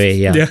 By the way,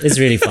 yeah. It's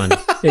really fun.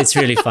 It's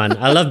really fun.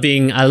 I love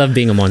being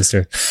a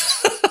monster.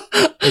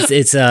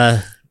 It's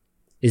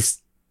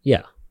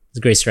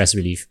great stress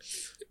relief.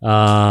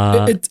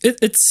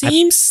 It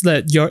seems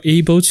that you're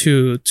able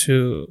to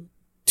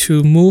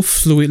move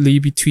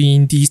fluidly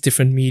between these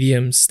different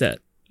mediums that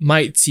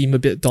might seem a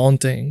bit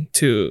daunting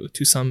to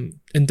some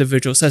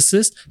individuals.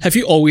 Have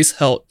you always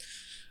held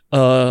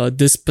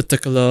this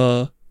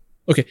particular?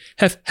 Okay,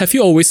 have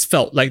you always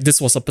felt like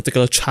this was a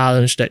particular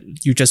challenge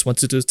that you just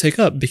wanted to take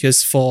up?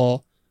 Because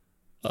for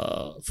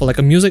like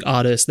a music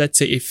artist, let's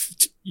say if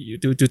you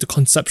do to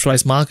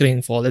conceptualize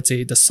marketing for, let's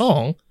say, the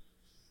song,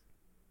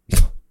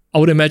 I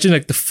would imagine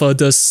like the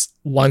furthest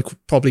one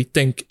could probably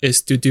think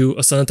is to do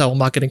a certain type of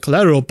marketing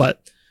collateral,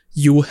 but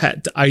you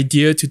had the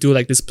idea to do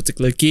like this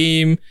particular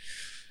game,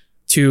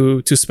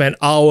 to spend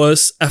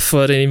hours,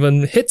 effort, and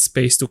even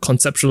headspace to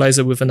conceptualize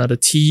it with another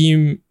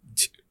team.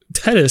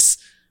 That is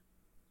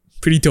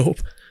pretty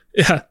dope.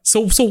 Yeah.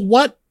 So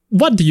what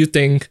do you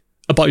think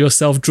about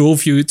yourself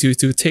drove you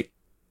to take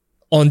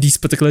on these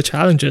particular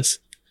challenges?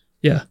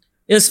 Yeah.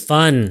 It was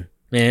fun,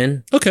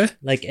 man. Okay.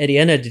 Like at the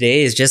end of the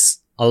day, it's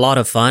just a lot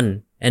of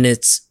fun. And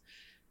it's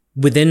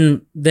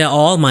they're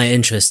all my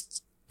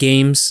interests.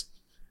 Games,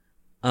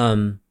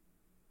 videos,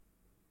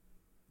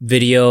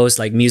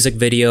 like music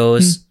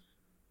videos,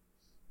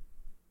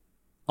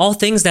 all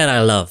things that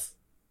I love.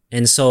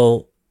 And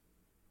so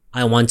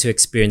I want to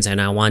experience, and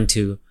I want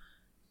to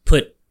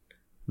put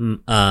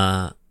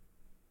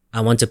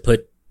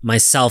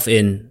myself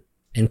in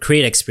and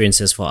create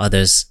experiences for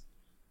others,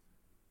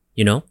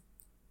 you know?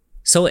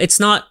 So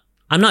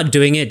I'm not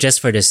doing it just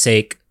for the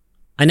sake.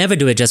 I never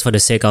do it just for the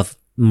sake of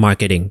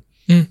marketing.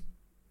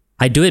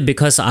 I do it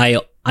because I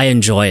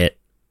enjoy it.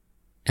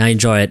 I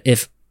enjoy it.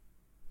 If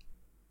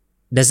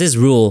there's this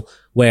rule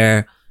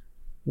where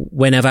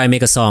whenever I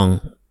make a song,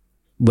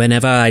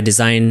 whenever I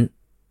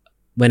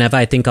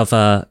think of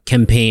a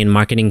campaign,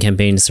 marketing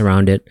campaigns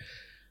around it,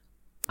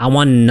 I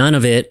want none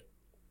of it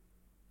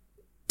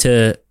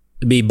to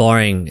be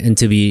boring and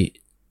to be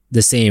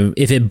the same.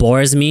 If it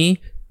bores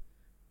me,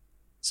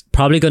 it's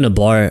probably going to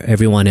bore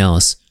everyone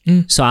else.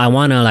 So I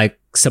want to like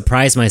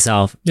surprise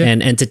myself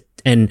and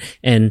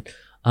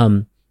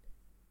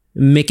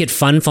make it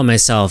fun for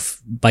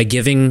myself by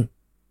giving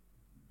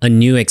a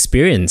new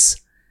experience,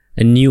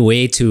 a new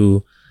way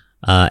to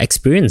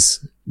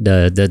experience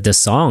the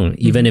song,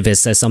 even if it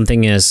says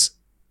something as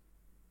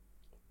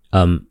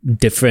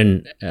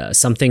different,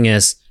 something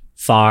as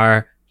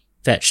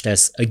far-fetched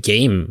as a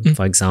game,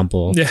 for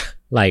example. Yeah.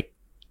 Like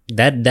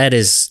that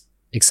is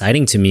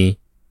exciting to me.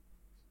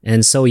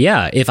 And so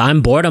yeah, if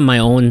I'm bored of my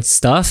own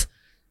stuff,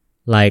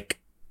 like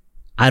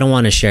I don't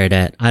want to share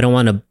that. I don't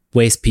want to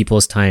waste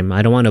people's time.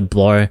 I don't want to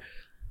bore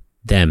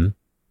them.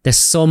 There's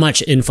so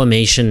much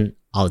information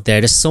out there.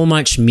 There's so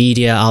much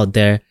media out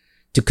there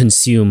to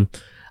consume.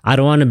 I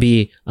don't want to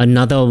be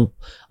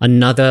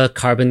another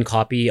carbon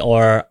copy,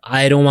 or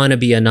I don't want to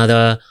be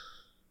another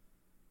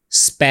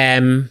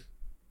spam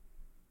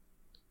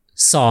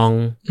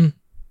song,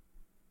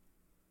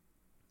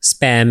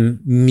 spam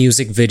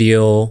music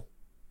video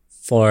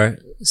for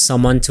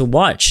someone to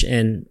watch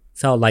and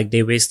felt like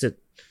they wasted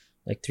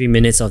like 3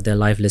 minutes of their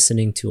life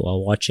listening to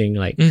or watching.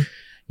 Like,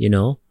 you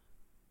know,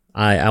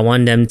 I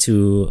want them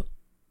to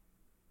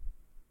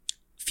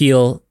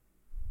feel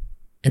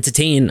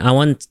entertained. I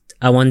want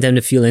them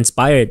to feel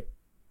inspired.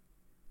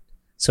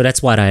 So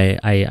that's what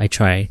I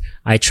try.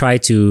 I try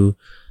to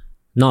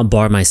not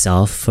bore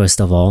myself,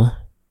 first of all.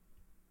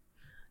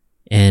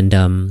 And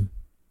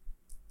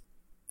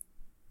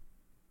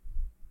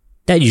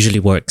that usually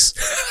works.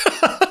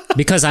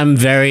 Because I am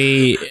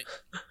very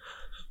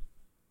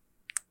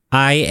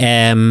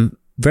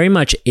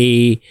much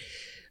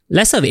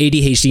less of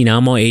ADHD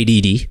now, more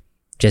ADD.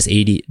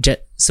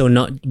 So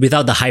not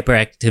without the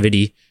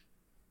hyperactivity,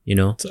 you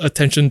know. So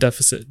attention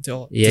deficit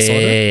disorder.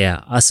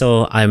 Yeah.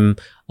 So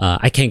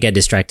I can't get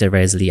distracted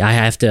very easily.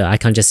 I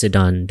can't just sit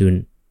down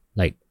doing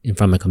like in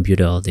front of my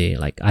computer all day.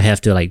 Like I have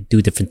to like do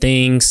different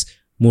things,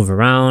 move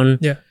around.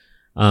 Yeah.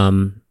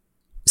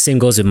 Same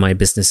goes with my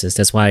businesses.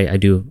 That's why I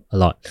do a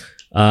lot.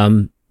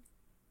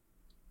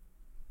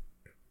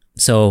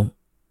 So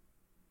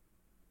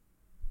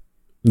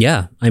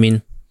yeah, I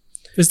mean,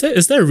 is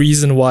there a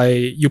reason why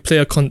you're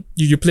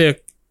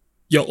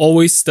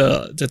always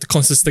the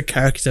consistent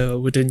character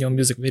within your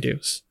music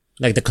videos?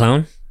 Like the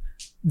clown?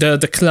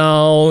 The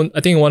clown. I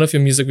think in one of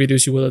your music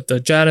videos you were the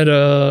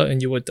janitor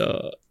and you were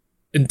the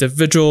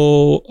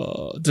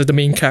individual, the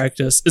main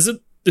characters.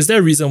 Is there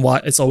a reason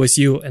why it's always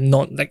you and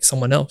not like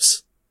someone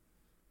else?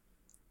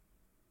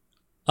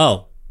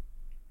 Oh.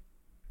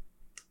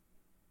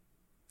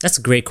 That's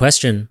a great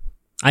question.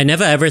 I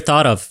never ever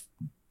thought of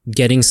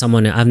getting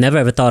someone. I've never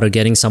ever thought of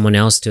getting someone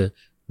else to.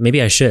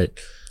 Maybe I should.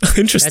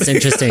 Interesting. That's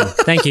interesting.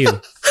 Thank you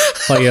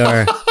for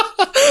your.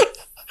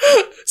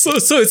 So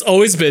it's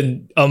always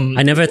been.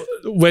 I never.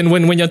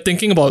 When you're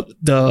thinking about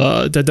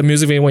the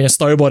music video, when you're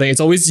storyboarding, it's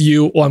always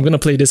you. Oh, I'm gonna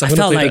play this. I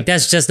felt like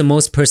that's just the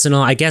most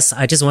personal. I guess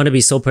I just want to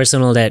be so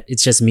personal that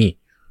it's just me,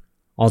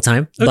 all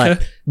time. Okay.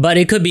 But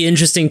it could be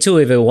interesting too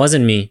if it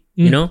wasn't me.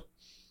 You know.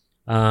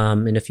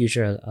 In the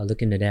future, I'll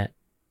look into that.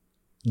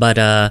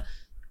 But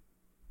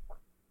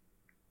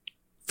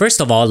first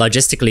of all,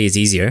 logistically, it's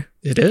easier.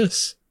 It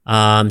is.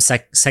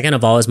 Second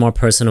of all, it's more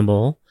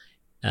personable.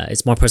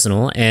 It's more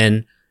personal,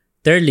 and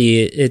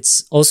thirdly,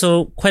 it's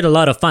also quite a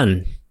lot of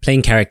fun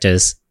playing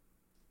characters,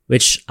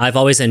 which I've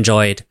always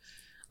enjoyed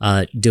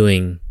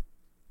doing.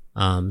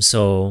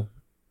 So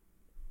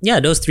yeah,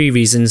 those three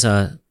reasons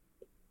are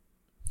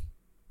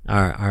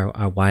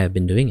why I've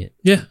been doing it.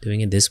 Yeah,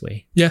 doing it this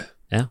way. Yeah.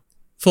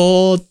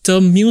 For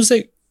the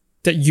music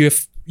that you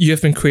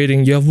have been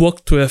creating, you have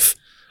worked with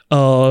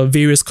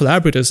various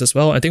collaborators as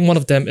well. I think one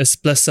of them is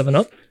Bless 7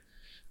 Up.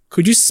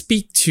 Could you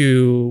speak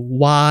to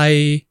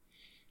why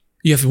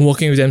you have been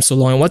working with them so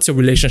long and what's your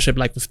relationship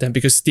like with them?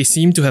 Because they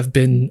seem to have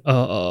been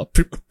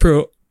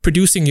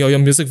producing your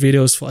music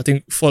videos for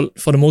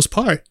the most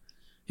part.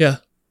 Yeah.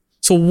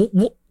 So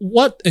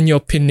what in your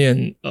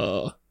opinion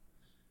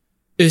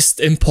is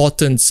the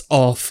importance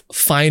of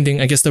finding,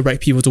 I guess, the right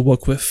people to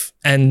work with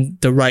and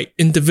the right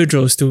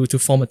individuals to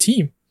form a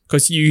team?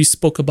 Because you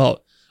spoke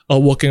about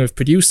working with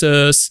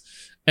producers,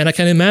 and I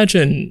can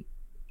imagine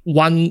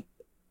an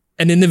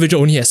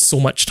individual only has so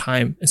much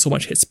time and so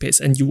much headspace,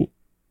 and you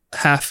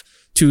have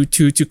to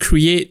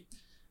create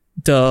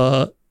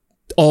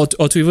or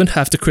to even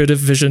have the creative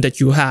vision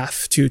that you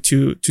have to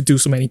do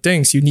so many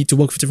things. You need to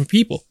work with different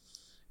people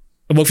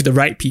and work with the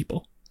right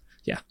people.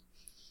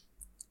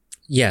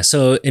 Yeah.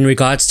 So in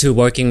regards to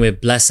working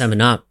with Bless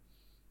 7 Up,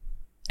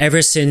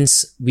 ever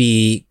since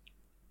we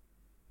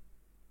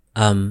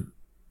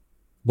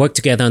worked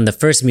together on the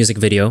first music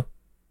video,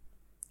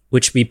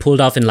 which we pulled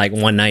off in like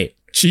one night.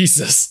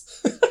 Jesus.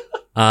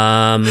 If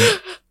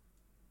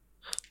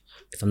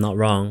I'm not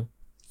wrong,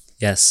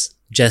 yes,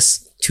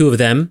 just two of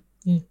them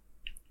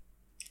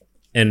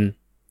and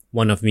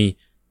one of me.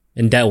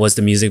 And that was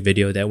the music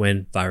video that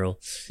went viral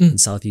in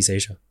Southeast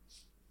Asia.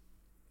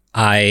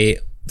 I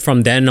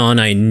from then on,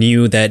 I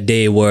knew that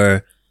they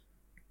were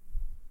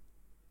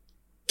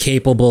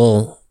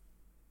capable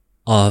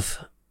of,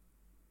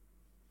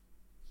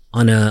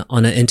 on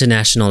an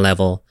international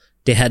level,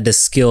 they had the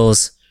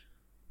skills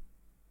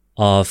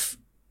of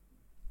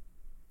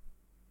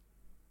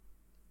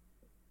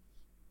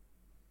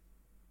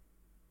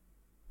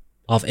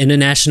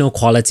international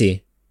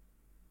quality.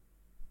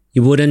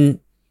 You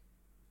wouldn't,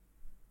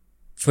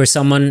 for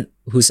someone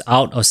who's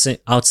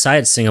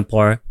outside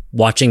Singapore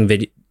watching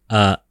the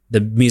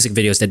music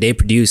videos that they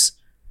produce,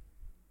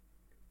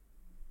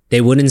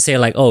 they wouldn't say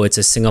like, oh, it's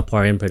a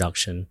Singaporean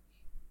production,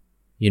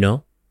 you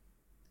know?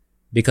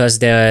 Because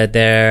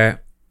there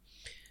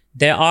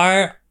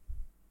are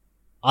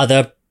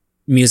other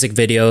music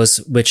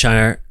videos which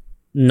are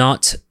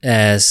not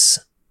as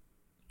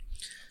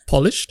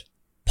polished.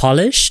 We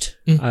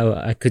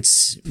could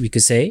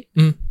say,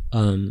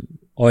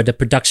 or the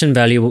production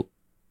value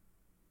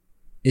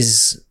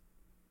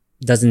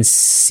doesn't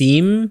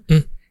seem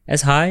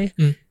as high.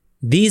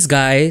 These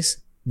guys,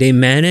 they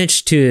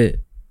managed to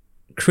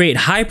create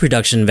high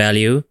production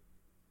value,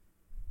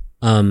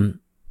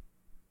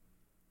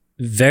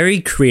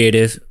 very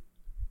creative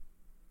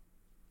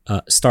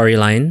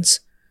storylines,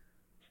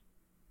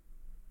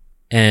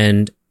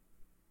 and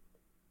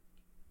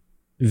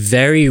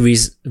very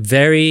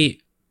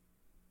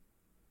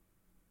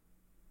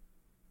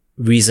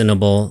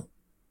reasonable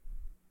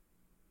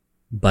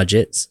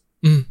budgets.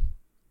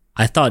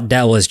 I thought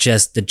that was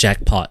just the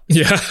jackpot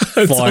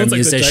for a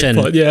musician.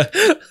 Like yeah.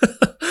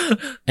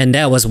 And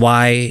that was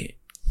why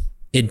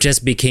it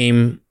just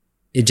became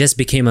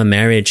a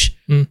marriage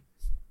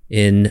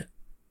in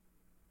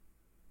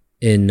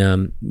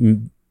a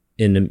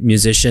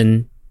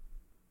musician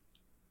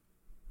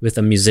with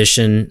a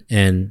musician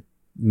and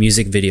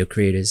music video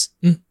creators.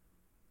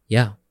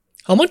 Yeah.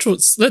 How much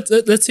was,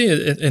 let's say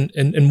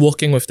in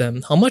working with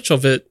them, how much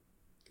of it,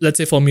 let's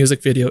say for a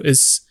music video,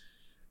 is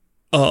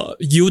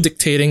you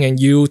dictating and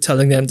you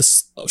telling them,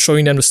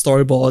 showing them the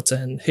storyboards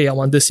and, hey, I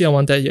want this here, I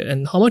want that here,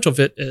 and how much of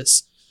it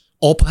is,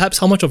 or perhaps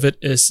how much of it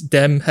is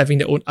them having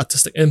their own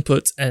artistic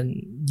input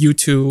and you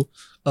two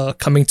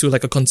coming to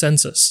like a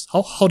consensus?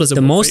 How does it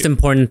work? The most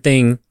important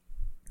thing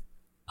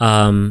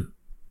that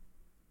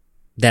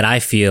I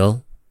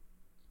feel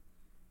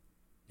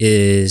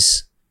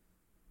is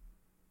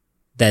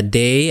that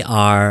they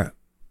are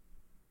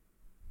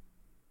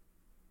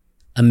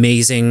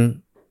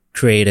amazing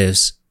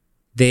creatives.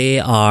 They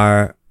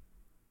are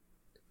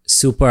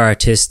super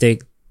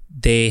artistic.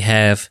 They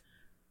have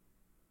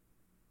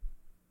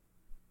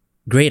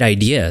great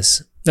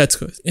ideas. That's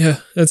good.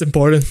 Yeah, that's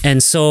important.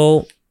 And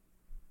so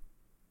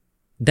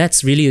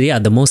that's really,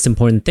 the most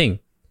important thing.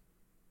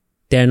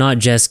 They're not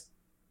just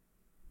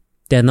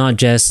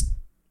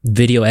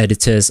video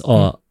editors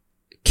or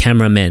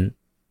cameramen,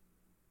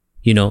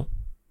 you know.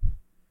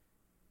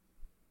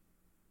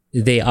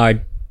 They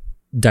are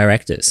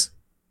directors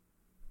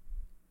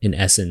in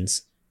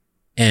essence.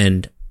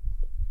 And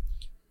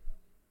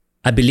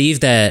I believe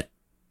that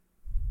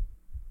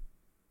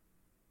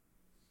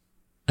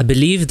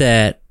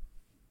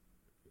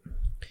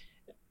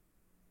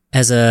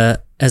as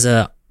a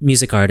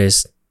music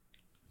artist,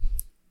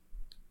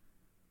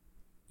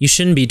 you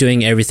shouldn't be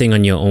doing everything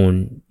on your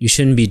own. You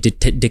shouldn't be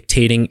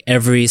dictating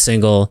every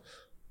single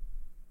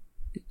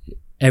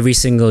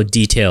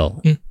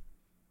detail,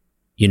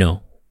 you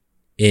know,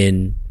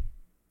 in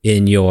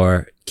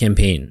your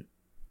campaign.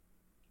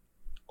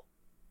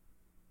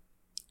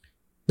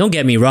 Don't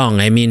get me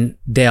wrong. I mean,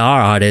 there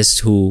are artists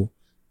who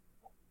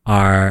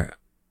are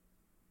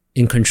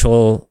in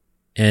control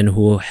and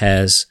who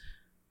has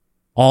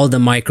all the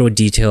micro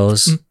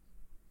details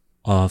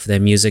of their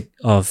music,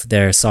 of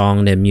their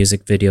song, their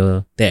music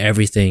video, their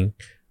everything,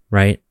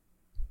 right?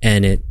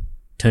 And it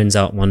turns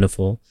out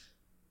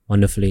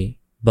wonderfully.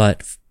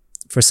 But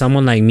for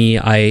someone like me,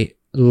 I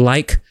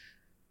like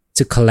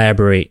to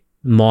collaborate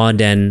more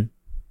than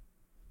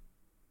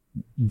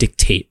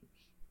dictate.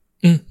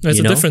 There's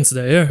a difference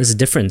there, yeah. There's a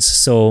difference.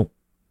 So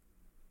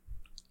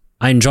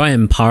I enjoy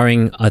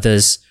empowering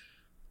others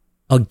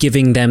or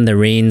giving them the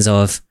reins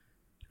of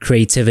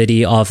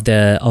creativity of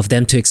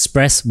them to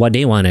express what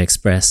they want to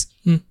express.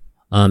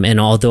 And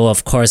although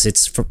of course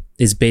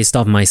it's based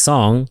off my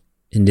song,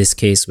 in this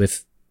case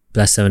with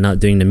Blessed Seven Up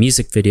doing the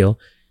music video,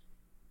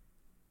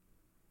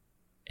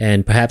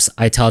 and perhaps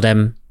I tell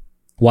them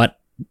what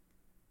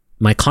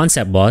my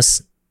concept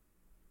was,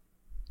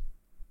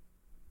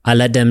 I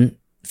let them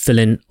fill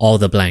in all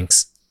the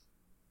blanks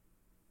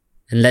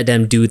and let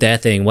them do their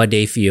thing, what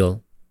they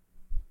feel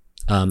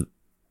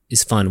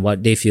is fun,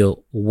 what they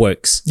feel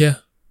works. Yeah.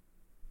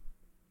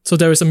 So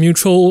there is a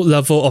mutual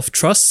level of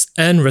trust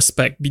and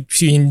respect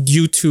between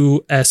you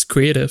two as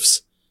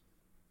creatives.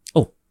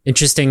 Oh,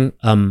 interesting.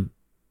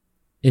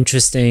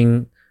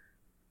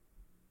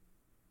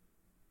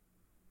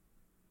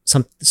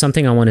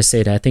 Something I want to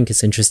say that I think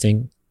is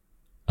interesting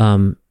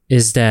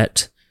is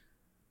that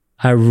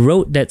I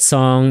wrote that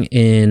song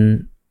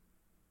in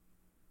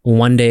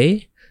one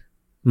day,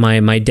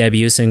 my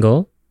debut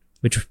single,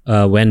 which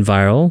went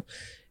viral.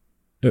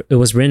 It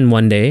was written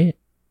one day,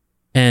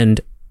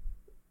 And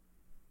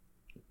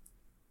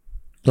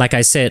like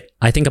I said,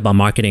 I think about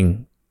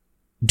marketing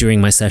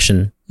during my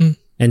session.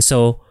 And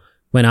so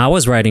when I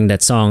was writing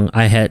that song,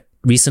 I had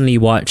recently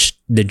watched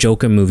the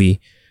Joker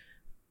movie,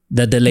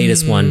 the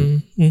latest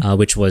one,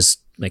 which was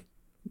like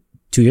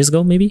 2 years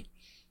ago, maybe.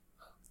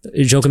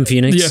 Joaquin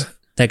Phoenix,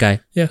 that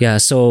guy. Yeah.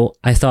 So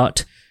I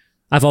thought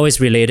I've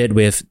always related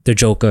with the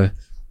Joker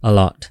a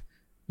lot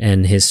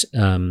and his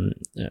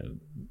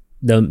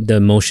the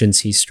emotions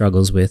he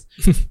struggles with.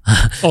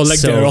 Oh,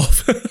 like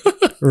thereof.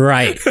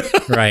 right.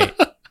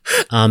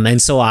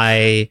 And so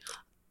I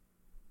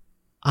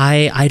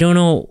don't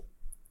know.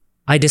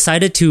 I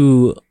decided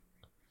to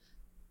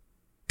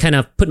kind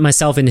of put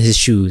myself in his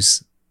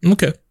shoes.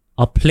 Okay.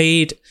 I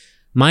played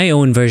my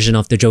own version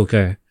of the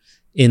Joker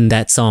in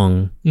that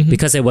song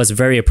because it was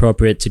very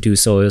appropriate to do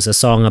so. It was a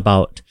song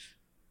about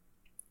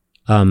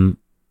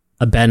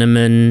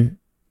abandonment,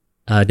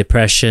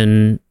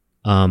 depression,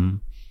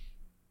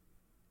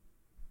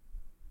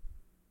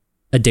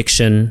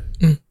 addiction,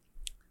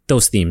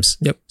 those themes.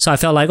 Yep. So I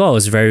felt like, it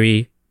was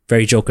very,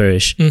 very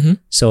Joker-ish.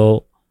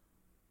 So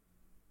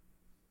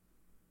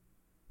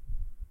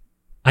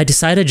I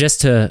decided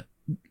just to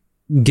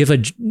give a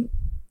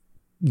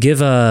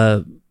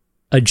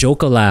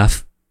Joker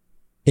laugh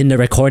in the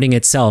recording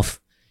itself,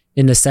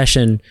 in the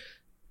session,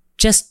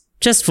 just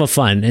for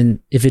fun. And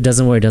if it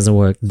doesn't work, it doesn't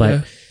work.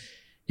 But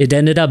it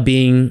ended up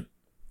being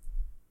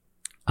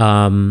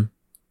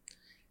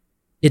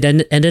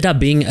ended up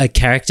being a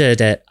character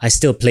that I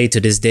still play to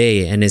this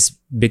day, and is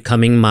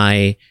becoming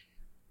my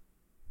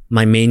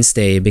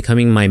mainstay,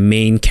 becoming my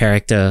main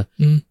character,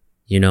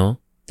 you know,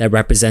 that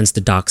represents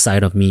the dark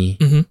side of me.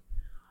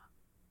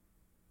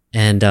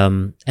 And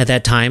at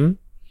that time,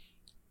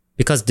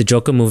 because the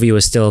Joker movie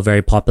was still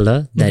very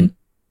popular, then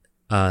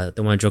the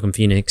one with Joaquin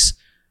Phoenix,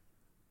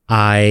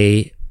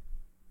 I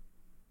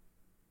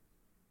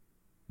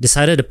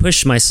decided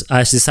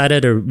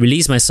to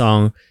release my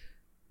song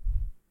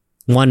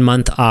 1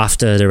 month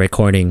after the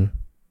recording,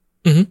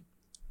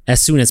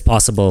 as soon as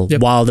possible,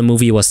 while the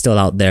movie was still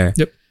out there.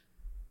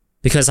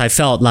 Because I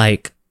felt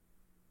like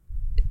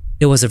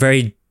it was a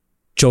very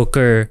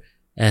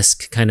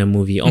Joker-esque kind of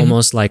movie,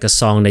 almost like a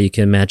song that you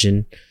can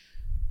imagine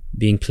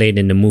being played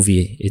in the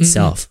movie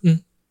itself.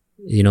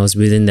 You know, it's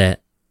within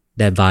that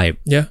vibe.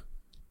 Yeah.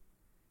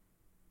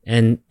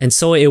 And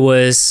so it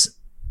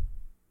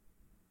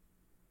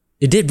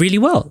did really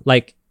well.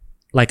 Like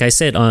I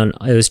said,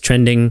 it was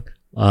trending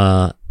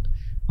on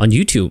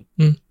YouTube.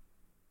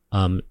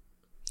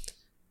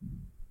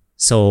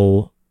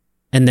 So,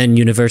 and then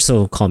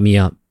Universal called me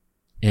up,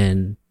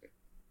 and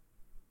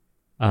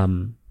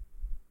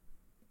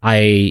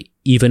I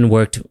even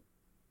worked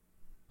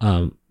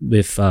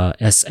with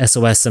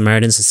SOS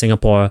Samaritans of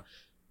Singapore.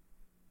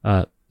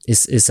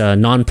 Is a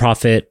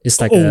non-profit.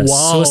 It's like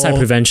suicide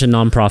prevention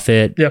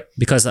non-profit. Yeah.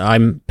 Because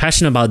I'm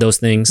passionate about those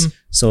things.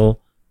 So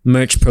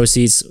merch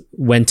proceeds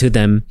went to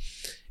them,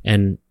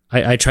 and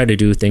I try to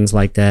do things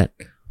like that.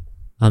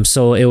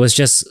 So it was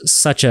just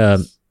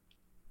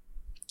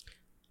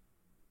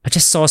I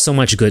just saw so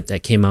much good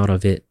that came out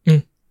of it,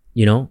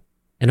 you know,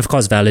 and of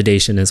course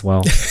validation as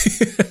well,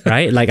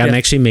 right? Like I'm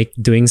actually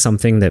doing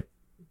something that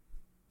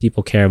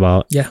people care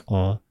about,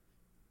 or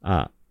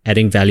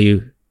adding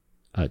value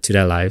to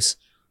their lives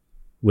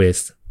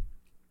with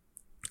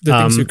the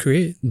things you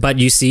create. But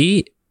you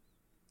see,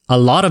 a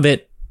lot of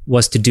it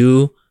was to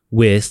do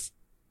with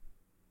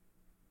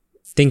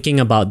thinking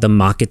about the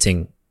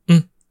marketing,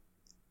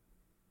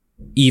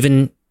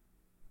 even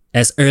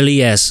as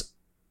early as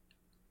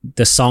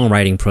the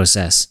songwriting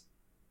process.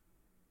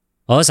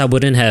 Or else I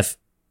wouldn't have,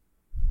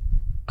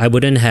 or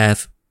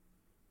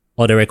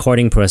the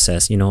recording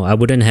process, you know, I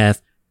wouldn't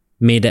have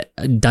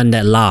done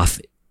that laugh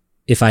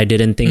if I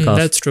didn't think of.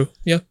 That's true.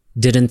 Yeah.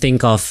 Didn't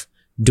think of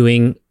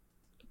being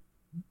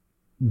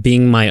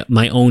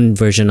my own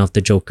version of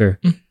the Joker,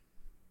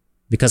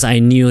 because I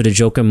knew the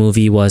Joker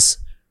movie was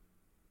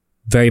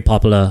very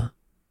popular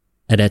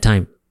at that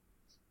time.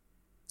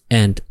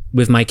 And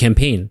with my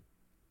campaign,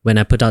 when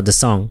I put out the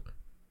song,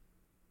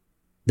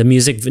 the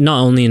music, not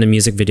only in the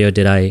music video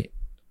did I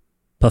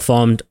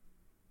performed,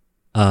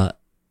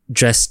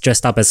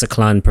 dressed up as a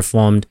clown,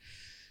 performed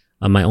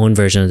my own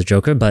version of the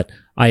Joker, but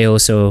I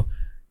also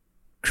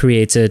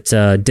created,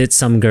 did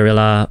some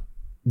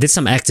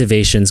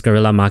activations,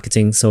 guerrilla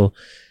marketing. So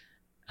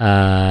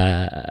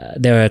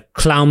there are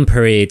clown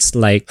parades,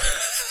 like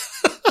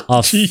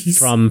of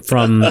from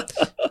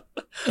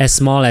as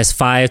small as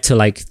 5 to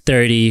like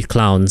 30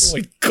 clowns. Oh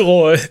my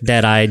god!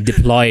 That I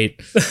deployed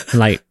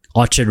like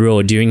Orchard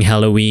Road during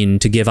Halloween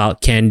to give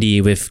out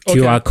candy with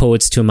QR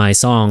codes to my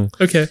song.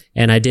 Okay.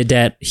 And I did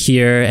that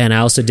here, and I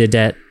also did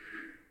that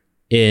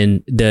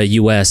in the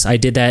US. I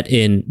did that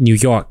in New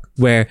York,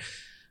 where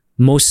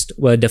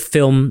the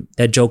film,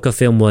 that Joker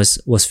film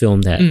was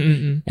filmed at.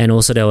 And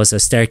also there was a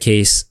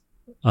staircase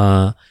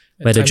where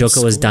the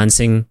Joker was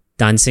dancing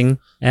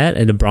at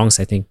in the Bronx,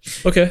 I think.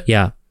 Okay.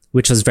 Yeah.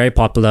 which was very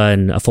popular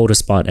in a photo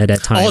spot at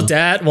that time. Oh,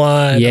 that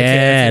one.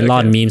 Yeah, a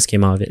lot of memes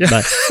came out of it.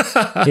 But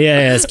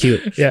yeah, it's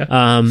cute. Yeah.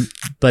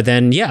 But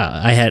then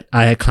I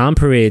had clown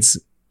parades,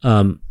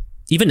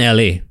 even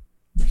LA,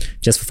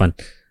 just for fun.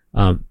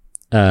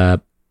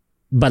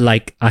 But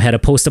like I had a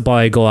poster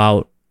boy go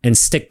out and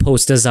stick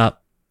posters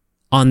up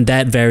on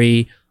that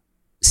very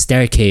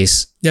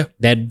staircase. Yeah.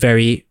 That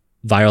very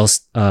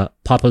viral,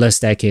 popular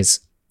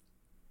staircase.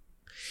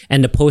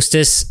 And the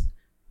posters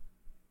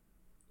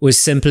was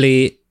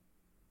simply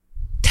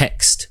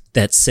text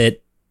that said,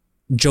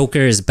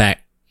 Joker is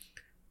back.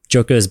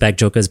 Joker is back,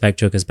 Joker is back,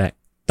 Joker is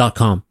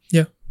back.com.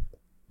 Yeah.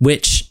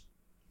 Which,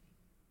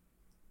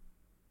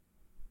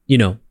 you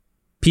know,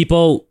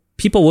 people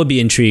would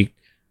be intrigued.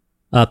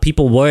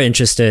 People were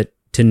interested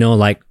to know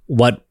like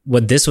what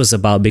this was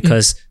about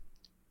because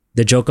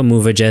the Joker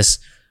movie just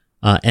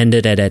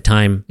ended at that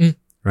time,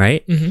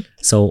 right? Mm-hmm.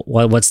 So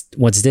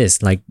what's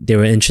this? Like they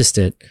were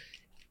interested,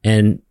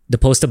 and the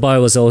poster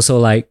boy was also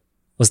like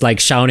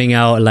shouting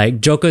out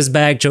like Joker's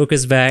back,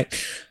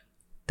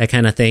 that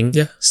kind of thing.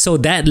 Yeah. So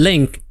that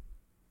link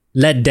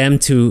led them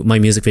to my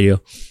music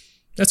video.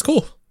 That's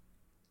cool.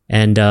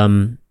 And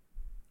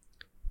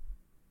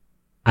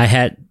I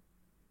had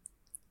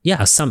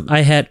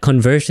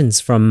conversions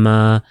from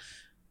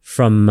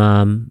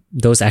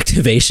those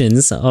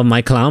activations of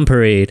my clown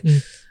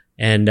parade.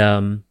 And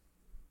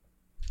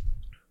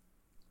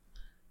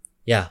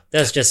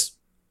that's just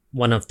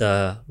one of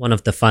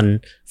the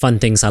fun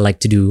things I like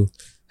to do.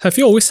 Have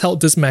you always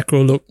held this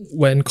macro look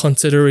when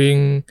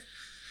considering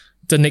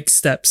the next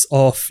steps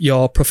of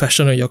your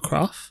profession or your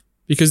craft?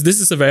 Because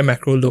this is a very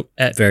macro look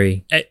at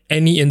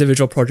any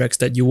individual projects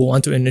that you will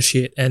want to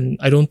initiate. And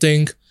I don't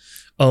think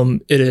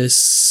it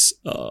is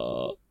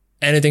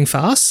anything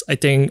fast. I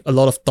think a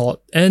lot of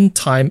thought and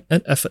time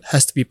and effort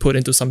has to be put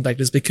into something like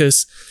this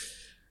because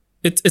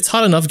it's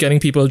hard enough getting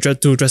people to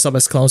dress up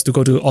as clowns to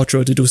go to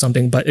Orchard to do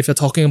something. But if you're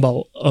talking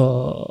about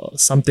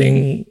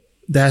something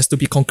that has to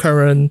be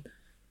concurrent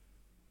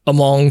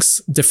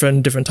amongst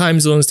different time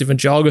zones, different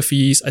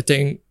geographies, I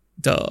think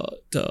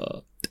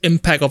the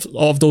impact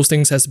of those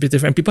things has to be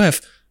different. People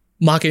have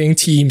marketing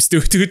teams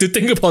to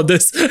think about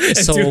this and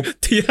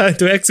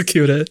to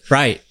execute it.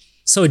 Right.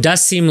 So it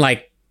does seem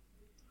like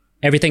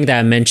everything that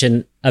I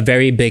mentioned, a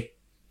very big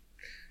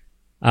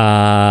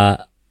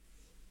undertaking.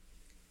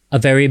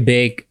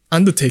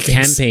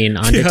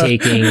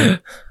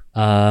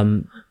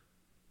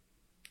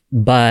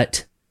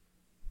 But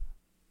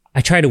I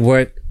try to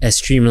work as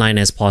streamlined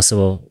as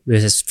possible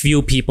with as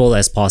few people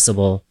as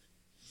possible.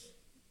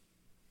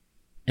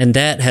 And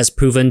that has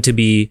proven to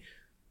be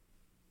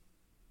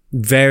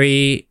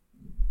very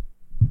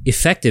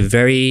effective,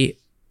 very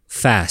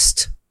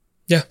fast.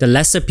 Yeah. The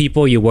lesser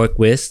people you work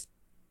with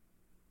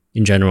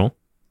in general,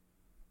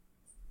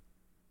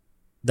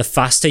 the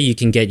faster you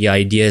can get your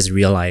ideas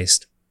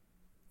realized.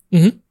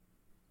 Mm-hmm.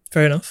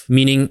 Fair enough.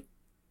 Meaning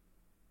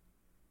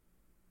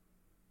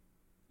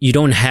you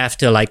don't have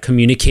to like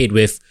communicate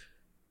with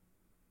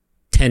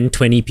 10,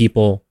 20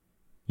 people,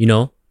 you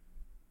know?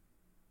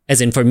 As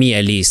in for me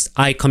at least,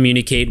 I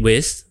communicate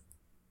with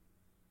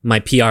my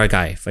PR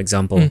guy, for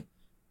example,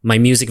 my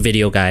music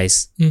video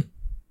guys,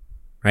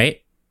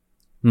 right?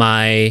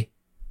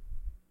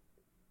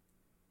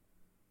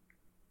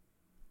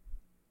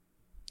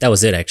 That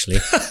was it actually.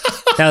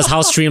 That was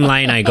how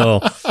streamlined I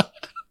go.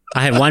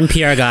 I have one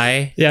PR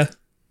guy. Yeah.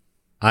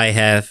 I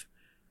have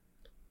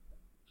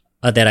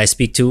that I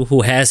speak to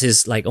who has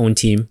his like own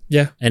team.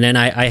 Yeah. And then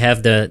I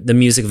have the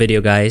music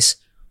video guys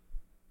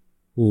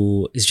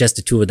who is just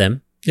the two of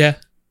them. Yeah.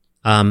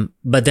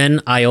 But then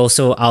I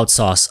also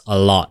outsource a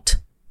lot.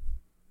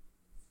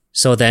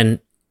 So then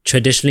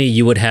traditionally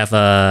you would have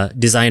a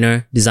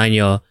designer design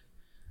your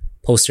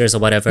posters or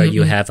whatever. Mm-hmm.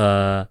 You have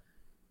a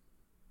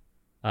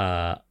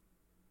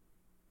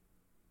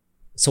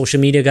social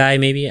media guy,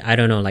 maybe, I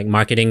don't know, like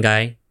marketing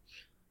guy,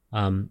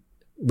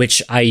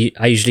 which I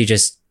usually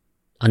just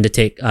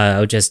undertake.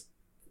 I'll just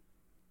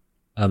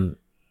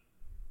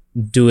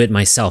do it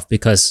myself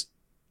because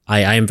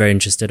I am very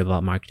interested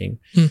about marketing.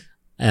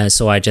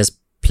 So I just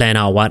plan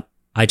out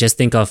I just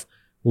think of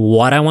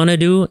what I want to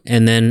do,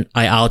 and then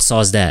I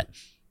outsource that,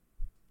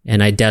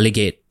 and I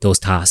delegate those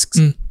tasks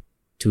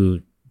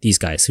to these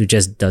guys who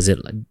just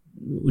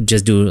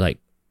do like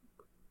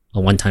a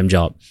one-time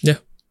job. Yeah,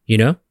 you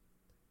know.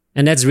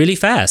 And that's really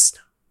fast.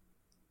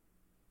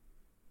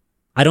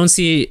 I don't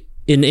see,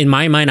 in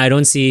my mind, I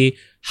don't see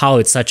how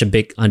it's such a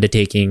big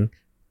undertaking.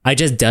 I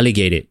just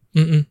delegate it.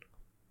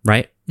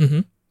 Right?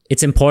 Mm-hmm.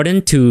 It's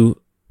important to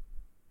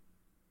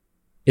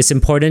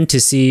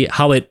see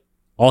how it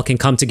all can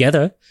come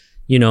together,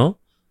 you know,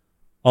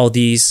 all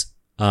these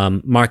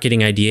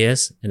marketing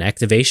ideas and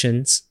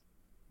activations.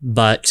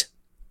 But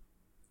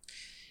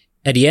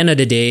at the end of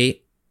the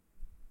day,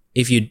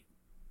 if you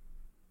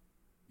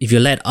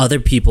let other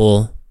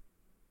people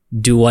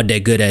do what they're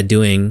good at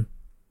doing,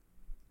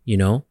 you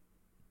know,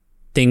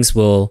 things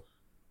will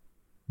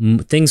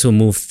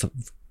move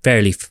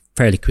fairly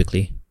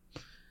quickly.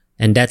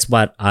 And that's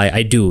what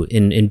I do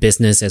in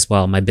business as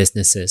well, my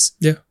businesses.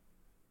 Yeah.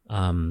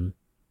 and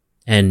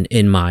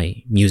in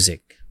my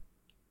music.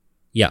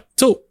 Yeah.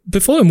 So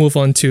before I move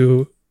on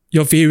to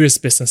your various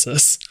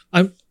businesses,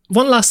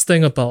 one last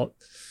thing about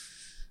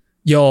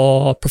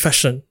your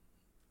profession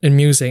in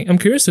music. I'm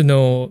curious to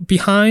know,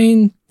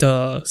 behind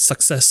the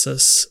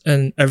successes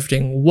and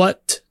everything,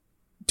 what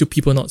do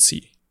people not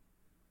see?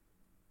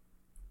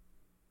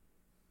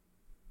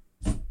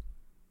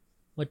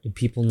 What do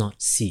people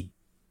not see?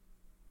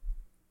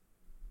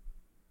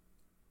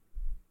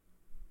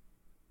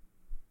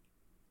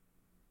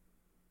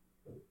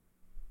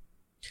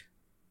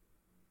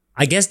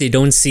 I guess they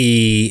don't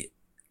see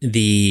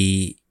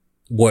the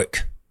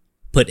work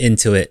put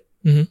into it.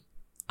 Mm-hmm.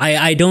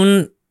 I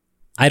don't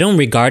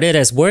regard it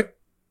as work,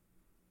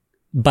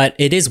 but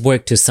it is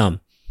work to some.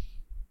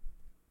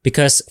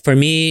 Because for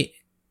me,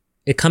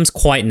 it comes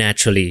quite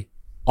naturally.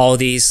 All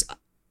these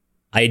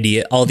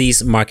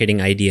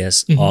marketing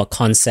ideas or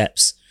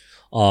concepts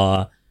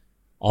or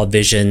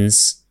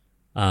visions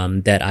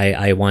that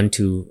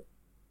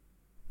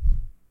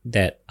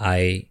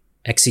I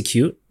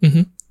execute,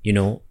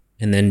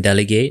 and then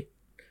delegate.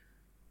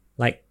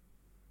 Like,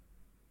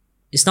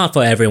 it's not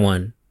for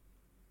everyone.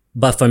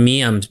 But for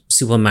me, I'm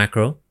super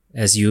macro,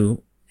 as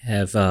you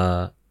have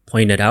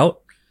pointed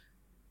out.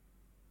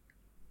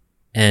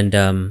 And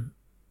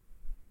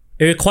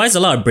it requires a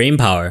lot of brain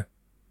power.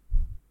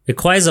 It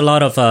requires a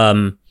lot of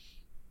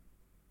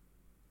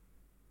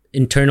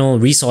internal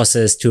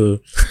resources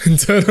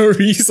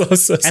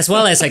as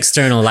well as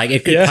external. Like,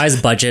 it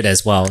requires budget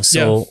as well.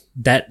 So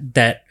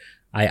that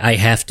I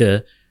have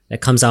to,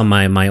 that comes out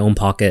my own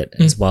pocket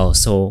as well.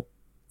 So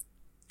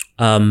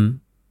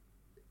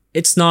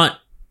it's not,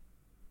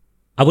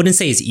 I wouldn't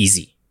say it's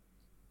easy,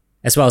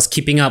 as well as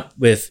keeping up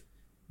with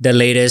the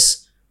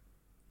latest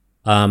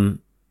algorithms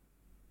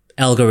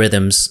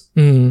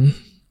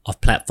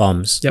of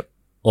platforms. Yep.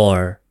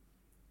 Or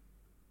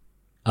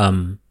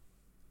even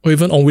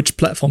on which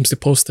platforms they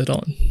post it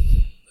on.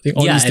 I think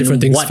all these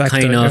different things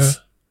factor. Kind of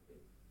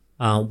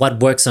what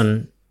works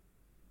on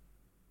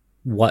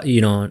what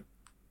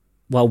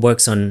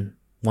works on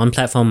one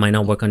platform might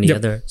not work on the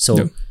other.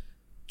 So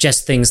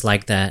just things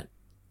like that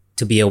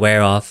to be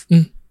aware of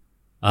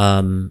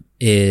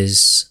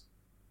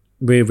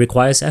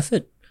requires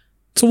effort.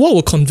 So what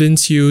will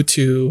convince you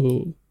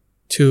to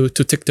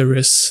take the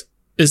risk?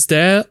 Is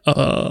there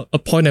a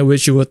point at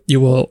which you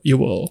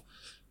will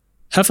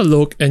have a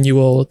look and you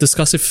will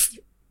discuss if,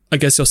 I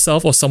guess,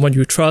 yourself or someone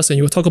you trust, and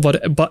you will talk about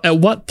it? But at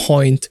what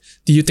point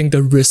do you think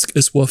the risk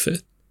is worth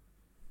it?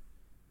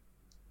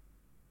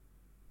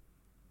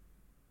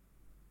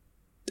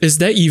 Is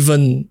there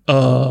even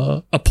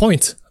a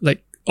point?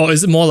 Like, or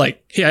is it more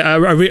like,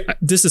 hey,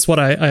 this is what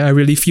I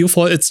really feel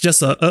for. It's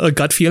just a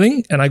gut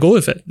feeling and I go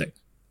with it. Like,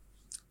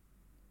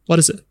 what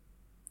is it?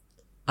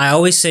 I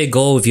always say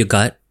go with your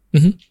gut.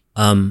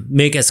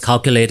 Make as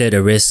calculated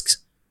a risk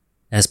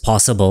as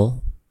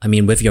possible. I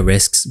mean, with your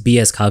risks, be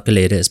as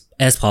calculated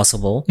as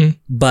possible.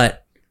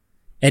 But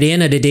at the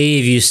end of the day,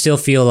 if you still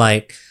feel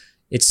like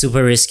it's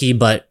super risky,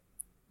 but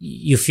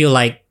you feel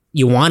like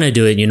you want to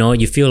do it,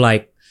 you feel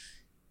like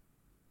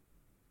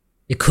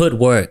it could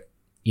work,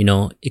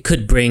 it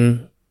could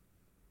bring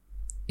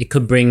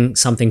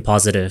something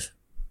positive.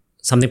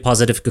 Something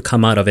positive could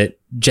come out of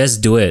it.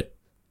 Just do it.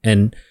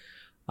 And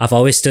I've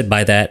always stood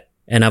by that.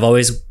 And I've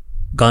always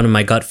gone with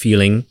my gut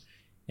feeling.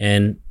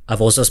 And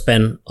I've also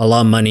spent a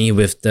lot of money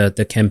with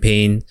the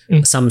campaign.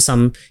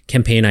 Some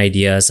campaign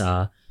ideas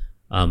are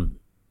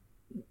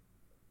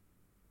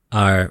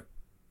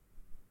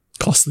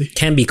costly.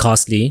 Can be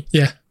costly.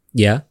 Yeah.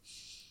 Yeah.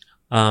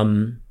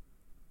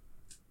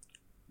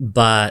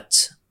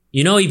 But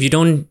if you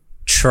don't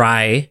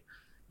try,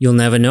 you'll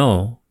never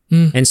know.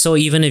 And so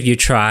even if you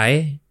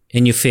try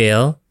and you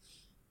fail,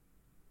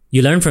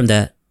 you learn from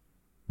that,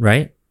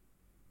 right?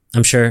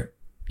 I'm sure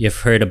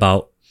you've heard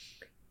about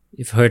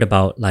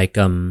like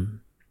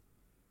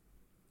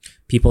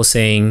people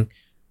saying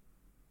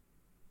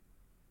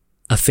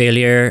a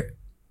failure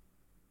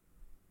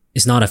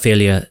is not a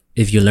failure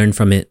if you learn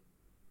from it.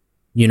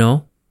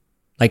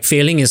 Like,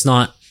 failing is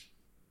not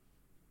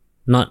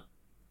a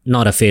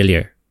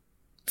failure.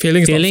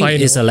 Failing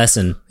is a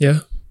lesson.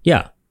 Yeah.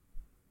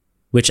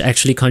 Which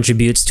actually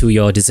contributes to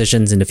your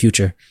decisions in the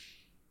future.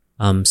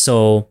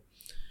 So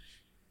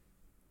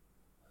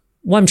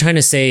what I'm trying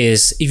to say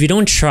is, if you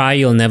don't try,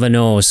 you'll never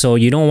know. So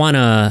you don't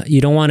wanna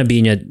be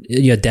in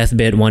your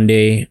deathbed one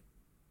day,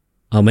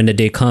 when the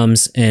day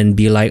comes, and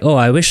be like, oh,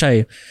 I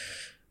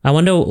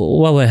wonder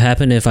what would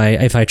happen if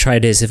I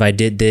tried this, if I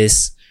did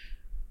this,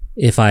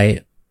 if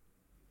I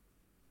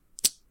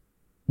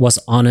was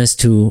honest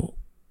to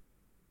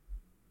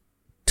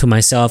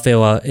myself,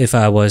 if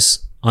I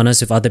was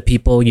honest with other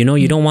people.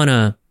 You don't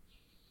wanna.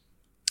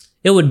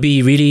 It would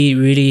be really,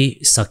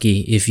 really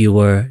sucky if you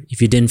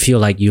didn't feel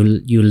like you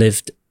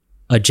lived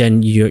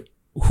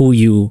who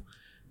you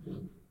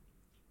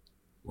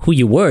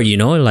were,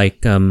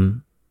 like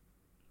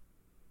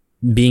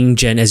being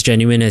as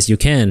genuine as you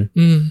can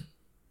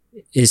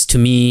is, to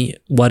me,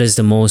 what is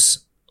the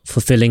most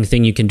fulfilling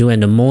thing you can do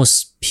and the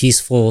most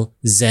peaceful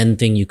Zen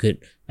thing you could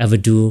ever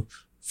do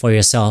for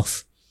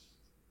yourself.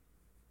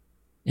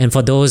 And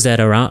for those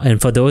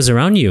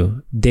around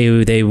you,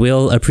 they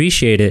will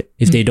appreciate it.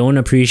 If they don't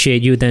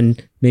appreciate you, then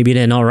maybe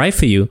they're not right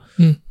for you.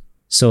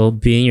 So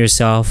being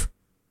yourself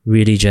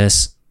really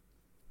just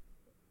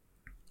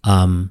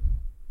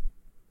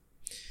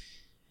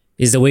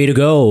is the way to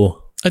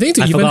go. I think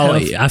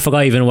I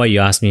forgot even what you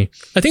asked me.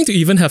 I think to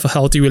even have a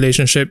healthy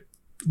relationship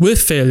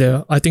with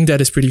failure, I think that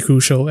is pretty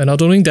crucial. And I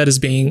don't think that is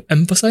being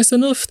emphasized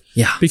enough.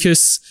 Yeah.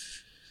 Because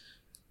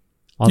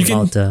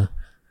about the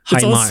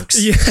high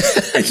marks. Yeah,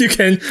 you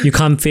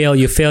can't fail.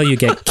 You fail, you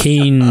get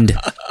caned.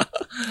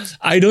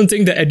 I don't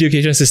think the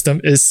education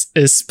system is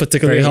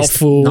particularly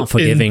helpful. Not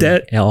forgiving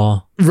at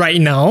all right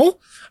now.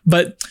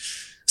 But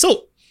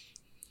so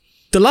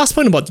the last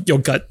point about your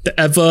gut, the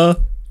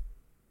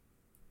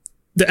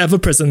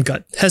ever-present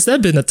gut, has there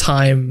been a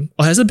time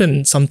or has it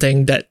been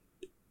something that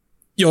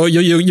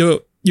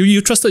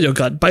you trusted your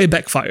gut but it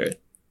backfired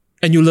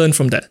and you learned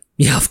from that?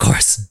 Yeah, of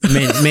course.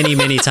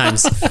 Many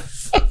times.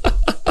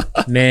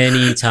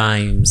 Many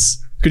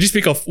times. Could you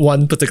speak of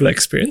one particular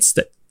experience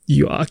that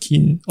you are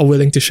keen or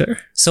willing to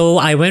share? So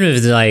I went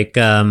with like,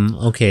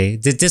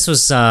 this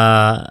was, so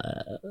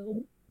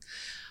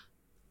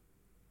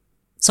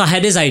I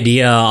had this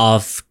idea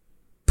of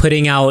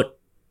putting out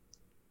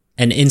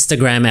an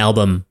Instagram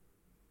album.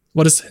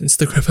 What is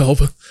Instagram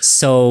album?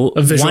 So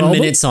 1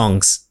 minute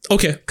songs.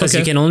 Okay. Because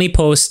you can only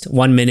post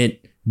 1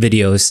 minute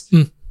videos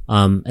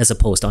as a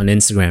post on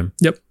Instagram.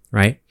 Yep.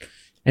 Right?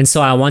 And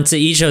so I wanted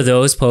each of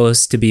those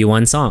posts to be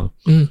one song.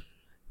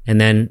 And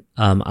then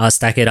I'll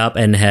stack it up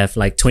and have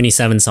like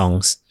 27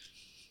 songs.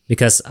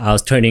 Because I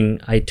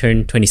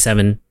turned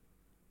 27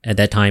 at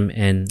that time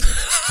and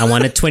I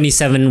wanted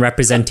 27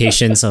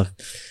 representations of,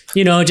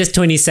 just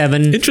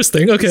 27.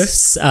 Interesting. Okay.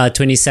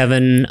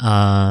 27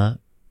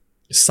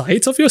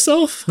 sides of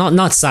yourself?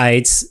 Not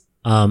sides.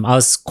 I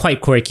was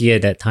quite quirky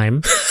at that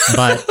time,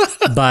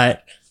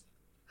 but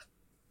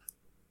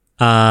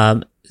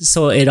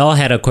so it all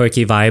had a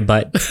quirky vibe,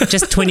 but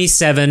just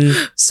 27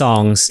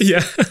 songs.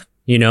 Yeah.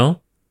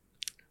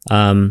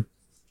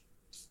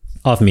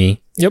 Of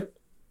me. Yep.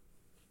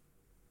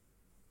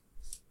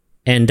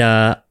 And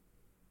I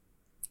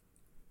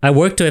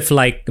worked with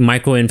like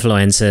micro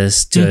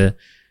influencers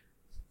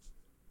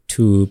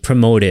to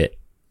promote it.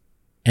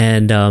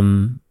 And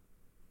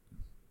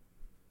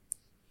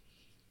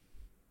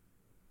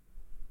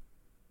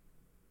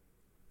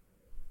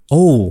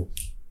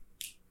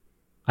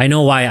I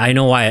know why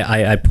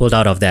I pulled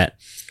out of that.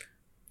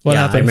 What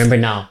happened? I remember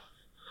now.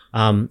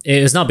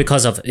 It was not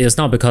because of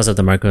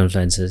the micro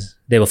influencers.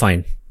 They were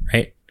fine,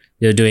 right?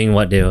 They were doing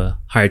what they were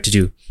hired to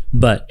do.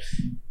 But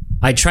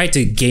I tried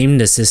to game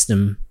the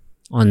system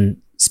on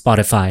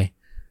Spotify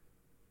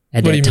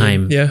at that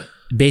time. Mean? Yeah.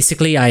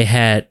 Basically, I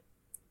had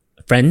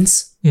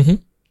friends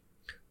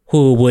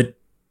who would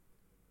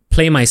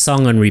play my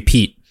song on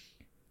repeat,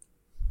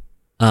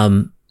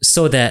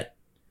 so that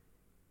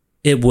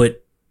it would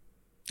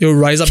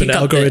rise up in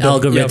the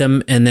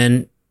algorithm and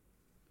then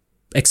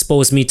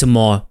expose me to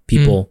more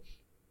people.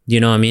 You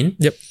know what I mean?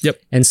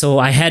 Yep. And so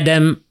I had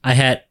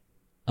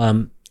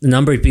a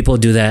number of people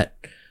do that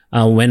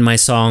when my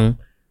song,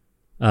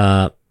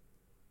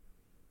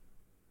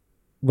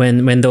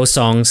 when those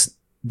songs,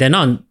 they're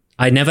not,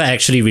 I never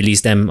actually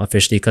released them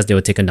officially because they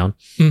were taken down.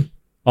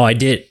 Oh, I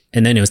did,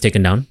 and then it was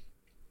taken down.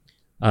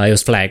 It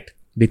was flagged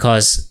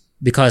because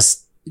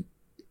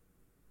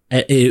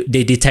they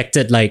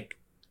detected like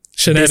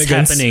shenanigans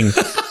happening.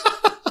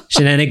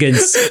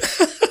 Shenanigans.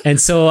 And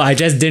so I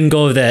just didn't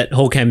go with that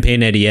whole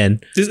campaign at the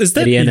end. Is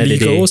that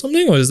illegal or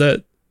something, or is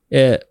that?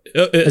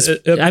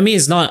 I mean,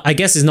 it's not. I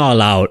guess it's not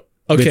allowed.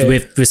 Okay.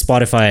 With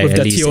Spotify with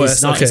at least.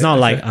 TOS. It's not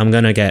like I'm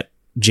gonna get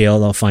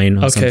jail or fine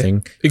or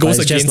something. It goes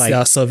against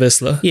their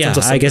service, yeah.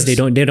 I guess they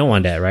don't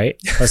want that, right?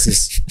 Because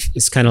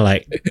it's kind of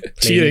like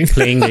cheating.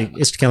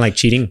 It's kind of like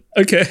cheating.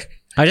 Okay.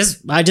 I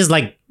just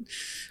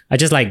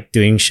like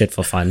doing shit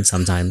for fun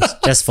sometimes,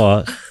 just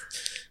for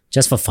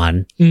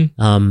fun.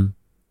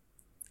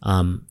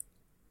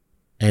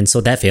 And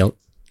so that failed.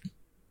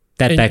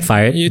 That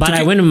backfired. But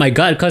I went with my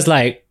gut because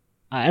like,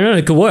 I don't know,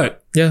 it could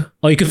work. Yeah.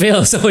 Or you could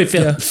fail, so it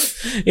failed.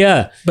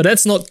 Yeah. But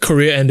that's not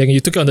career ending. You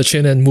took it on the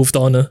chin and moved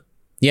on.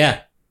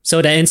 Yeah.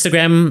 So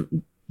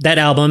that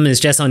album is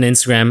just on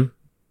Instagram.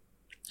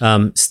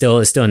 It's still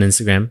on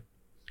Instagram.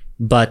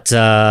 But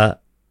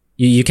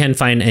you can't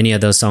find any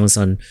of those songs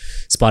on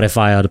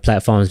Spotify or the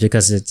platforms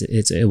because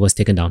it was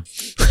taken down.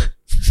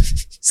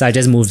 So I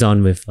just moved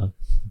on with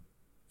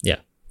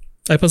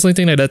I personally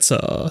think that that's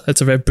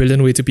a very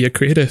brilliant way to be a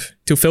creative,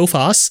 to fail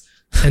fast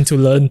and to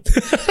learn.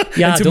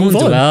 Yeah, to don't move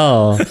on.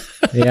 dwell.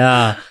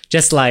 Yeah,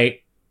 just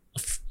like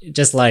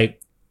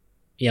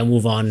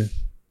move on.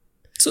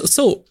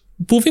 So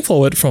moving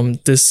forward from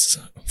this,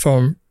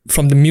 from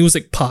the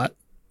music part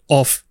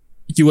of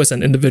you as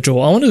an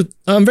individual,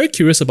 I'm very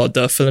curious about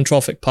the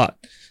philanthropic part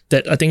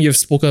that I think you've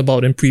spoken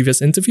about in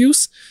previous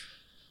interviews.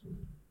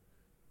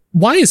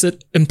 Why is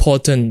it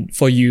important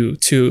for you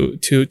to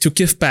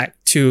give back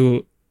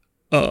to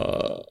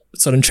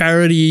certain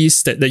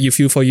charities that you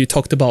feel for. You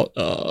talked about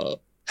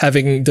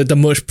having the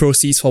merch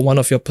proceeds for one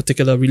of your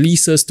particular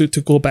releases to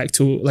go back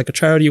to like a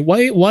charity.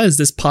 Why is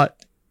this part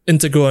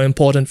integral and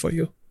important for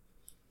you?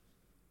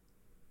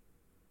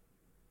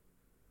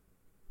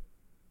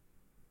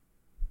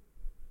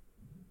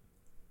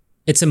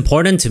 It's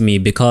important to me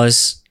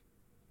because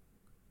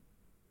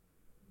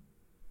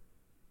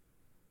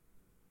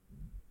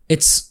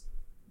it's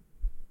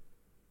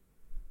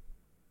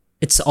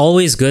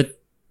always good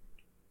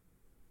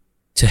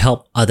to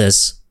help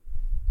others.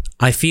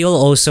 I feel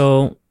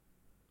also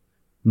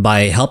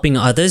by helping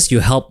others, you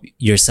help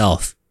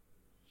yourself.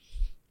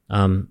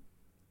 It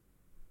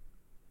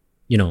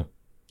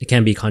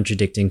can be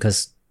contradicting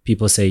because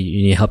people say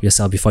you need to help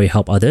yourself before you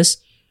help others,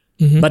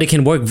 but it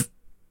can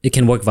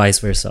work vice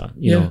versa,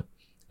 you know,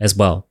 as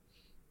well.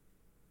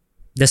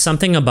 There's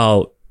something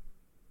about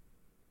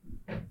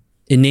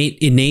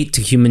innate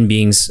to human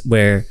beings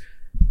where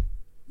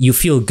you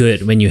feel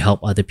good when you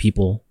help other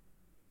people.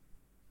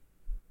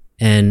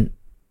 And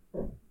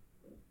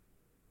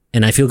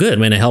I feel good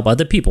when I help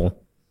other people.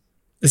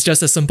 It's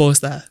just as simple as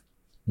that.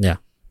 Yeah.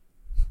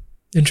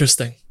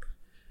 Interesting.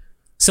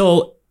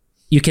 So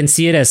you can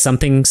see it as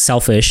something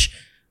selfish.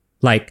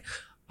 Like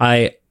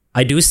I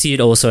do see it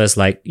also as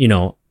like, you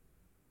know,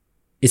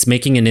 it's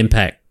making an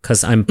impact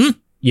because I'm,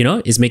 you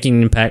know, it's making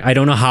an impact. I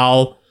don't know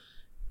how.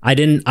 I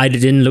didn't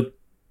look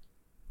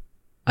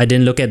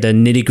at the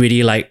nitty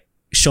gritty, like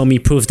show me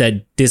proof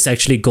that this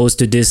actually goes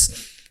to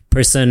this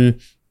person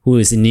who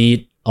is in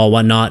need or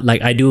whatnot.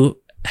 Like I do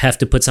have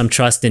to put some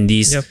trust in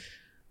these,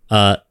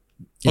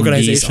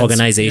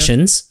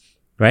 organizations,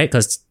 right?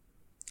 Because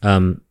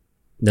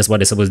that's what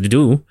they're supposed to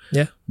do.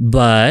 Yeah.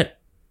 But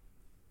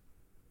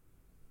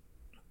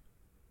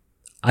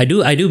I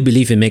do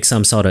believe it makes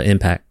some sort of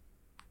impact.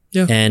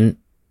 Yeah. And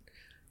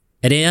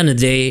at the end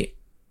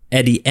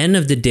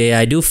of the day,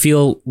 I do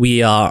feel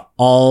we are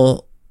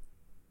all,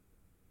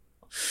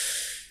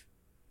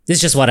 this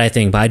is just what I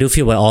think, but I do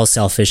feel we're all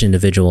selfish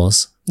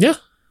individuals. Yeah.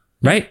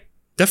 Right?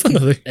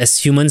 Definitely. As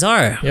humans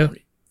are. Yeah.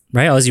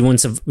 Right? Or else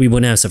we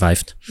wouldn't have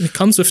survived. It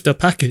comes with the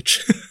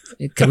package.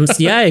 It comes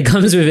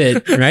with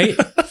it, right?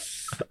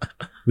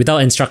 Without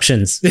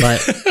instructions,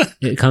 but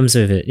it comes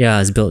with it.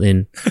 Yeah, it's built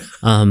in.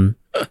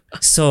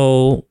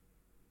 So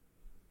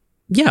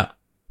yeah,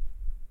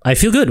 I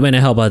feel good when I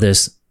help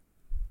others.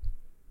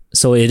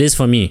 So it is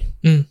for me.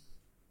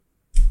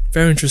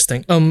 Very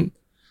interesting. I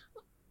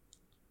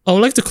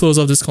would like to close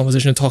off this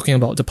conversation talking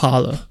about the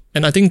parlor.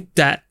 And I think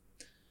that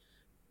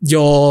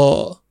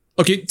so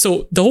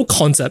the whole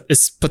concept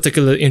is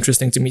particularly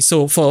interesting to me.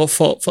 So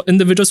for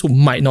individuals who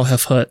might not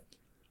have heard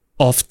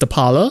of the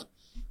parlor,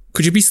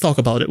 could you please talk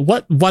about it?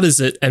 What is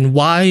it and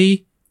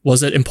why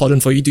was it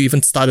important for you to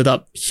even start it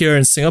up here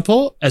in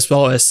Singapore as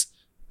well as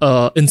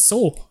in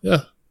Seoul?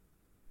 Yeah.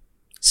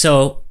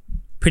 So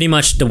pretty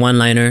much the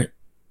one-liner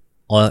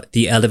or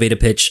the elevator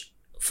pitch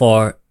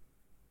for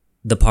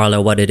the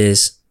parlor, what it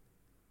is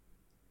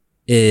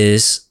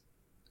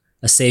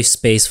a safe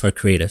space for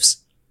creatives.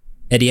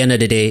 At the end of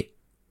the day,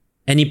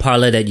 any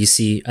parlor that you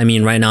see, I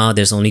mean, right now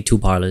there's only 2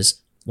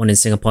 parlors, one in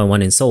Singapore and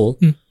one in Seoul.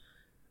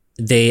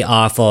 They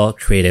are for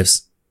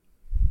creatives,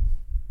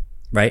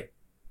 right?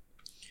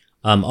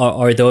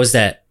 Or those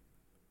that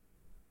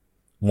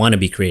want to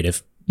be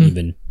creative,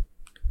 even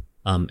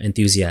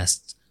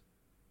enthusiasts.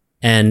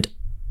 And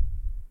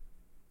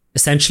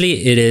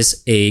essentially, it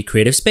is a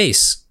creative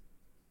space.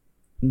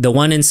 The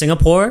one in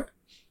Singapore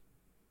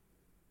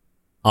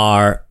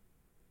are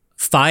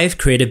 5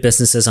 creative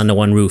businesses under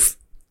one roof.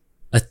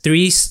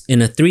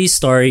 In a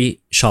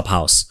 3-story shop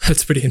house.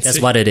 That's pretty insane. That's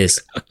what it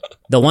is.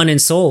 The one in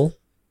Seoul,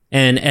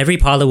 and every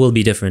parlor will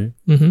be different,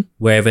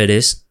 wherever it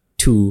is,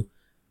 to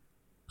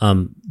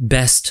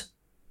best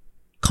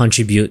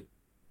contribute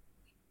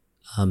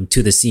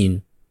to the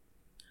scene.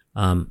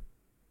 The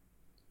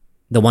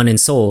one in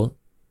Seoul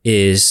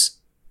is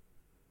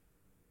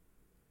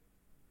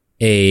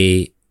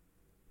a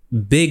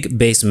big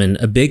basement,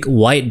 a big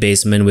white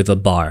basement with a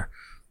bar.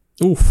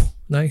 Ooh,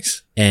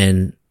 nice.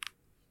 And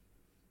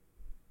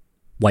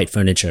white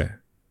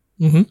furniture,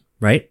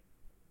 right?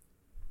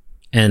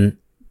 And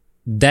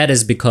that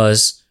is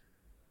because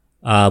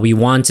we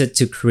wanted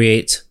to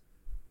create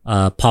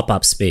a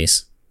pop-up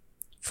space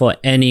for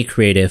any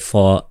creative,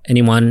 for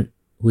anyone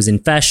who's in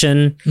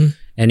fashion,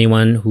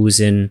 anyone who's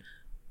in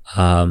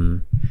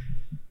the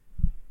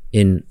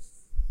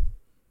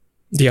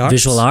arts.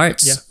 Visual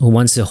arts, who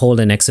wants to hold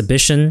an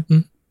exhibition,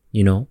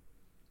 you know.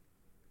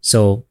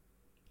 So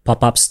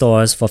pop-up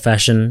stores for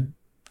fashion,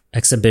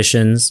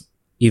 exhibitions,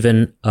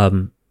 even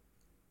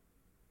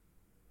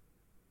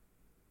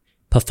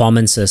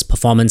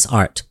performance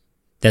art.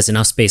 There's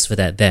enough space for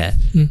that there.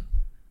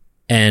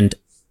 And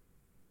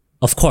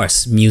of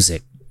course,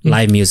 music,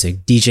 live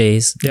music,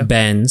 DJs,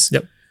 bands,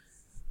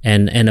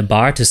 and a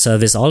bar to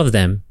service all of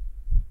them.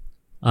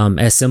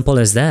 As simple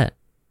as that.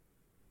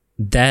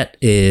 That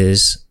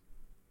is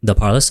the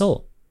Parlor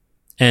Seoul.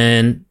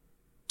 And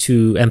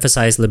to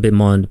emphasize a little bit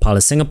more on the Parlor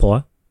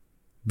Singapore,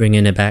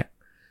 bringing it back,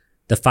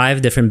 the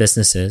 5 different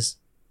businesses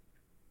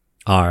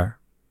are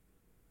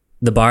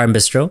the bar and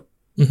bistro.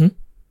 Mm-hmm.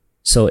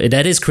 So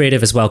that is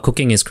creative as well.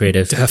 Cooking is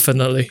creative.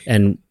 Definitely.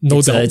 And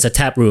no doubt. It's a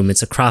tap room.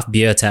 It's a craft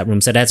beer tap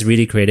room. So that's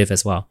really creative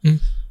as well.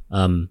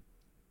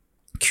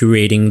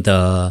 Curating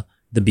the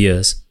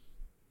beers,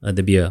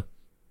 the beer.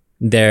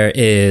 There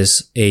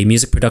is a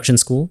music production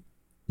school.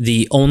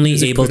 The only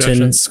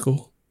Ableton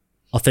school.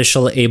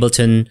 Official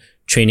Ableton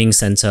training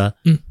center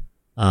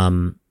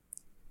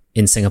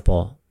in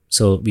Singapore.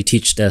 So we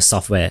teach the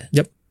software.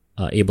 Yep.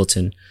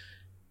 Ableton.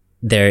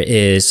 There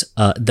is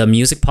the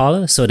Music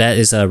Parlor. So that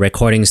is a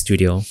recording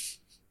studio.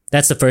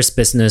 That's the first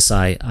business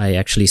I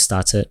actually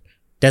started.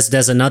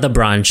 There's another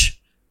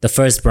branch, the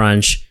first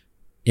branch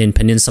in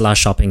Peninsula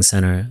Shopping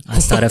Center. I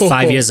started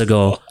 5 years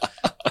ago.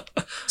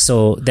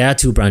 So there are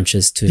two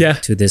branches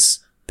to this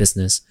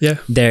business. Yeah.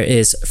 There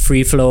is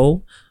Free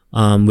Flow,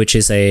 which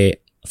is a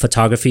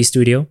photography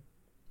studio.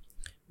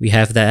 We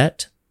have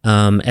that.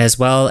 As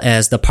well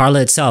as the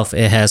parlor itself.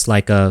 It has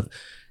like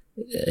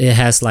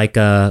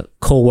a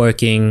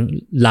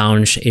co-working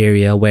lounge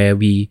area where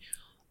we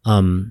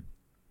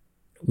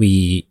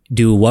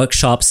do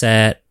workshops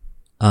at,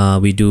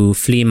 we do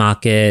flea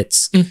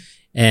markets,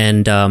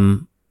 and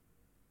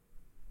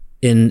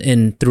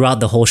in throughout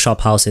the whole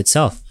shop house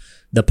itself.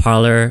 The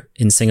parlor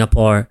in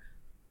Singapore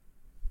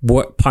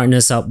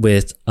partners up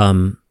with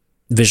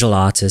visual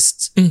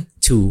artists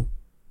to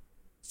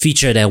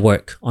feature their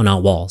work on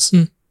our walls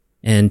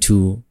and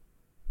to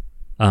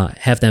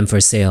have them for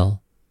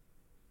sale.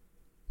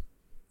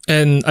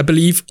 And I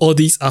believe all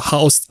these are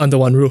housed under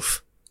one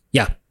roof.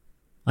 Yeah,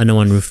 under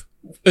one roof.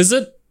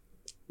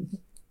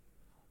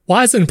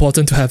 Why is it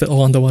important to have it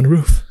all under one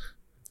roof?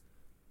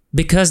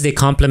 Because they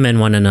complement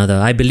one another.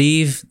 I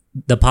believe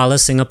the Parlor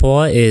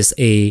Singapore is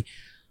a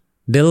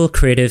little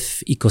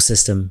creative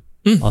ecosystem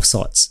of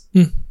sorts.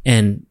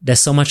 And there's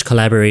so much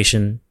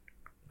collaboration,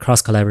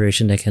 cross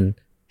collaboration that can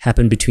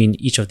happen between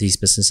each of these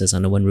businesses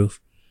under one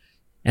roof.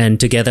 And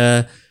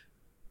together,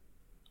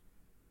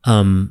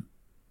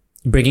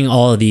 bringing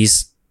all of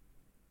these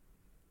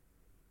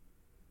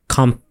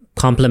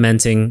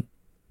complementing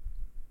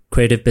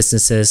creative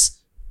businesses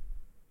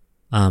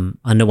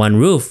under one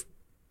roof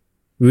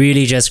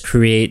really just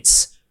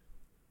creates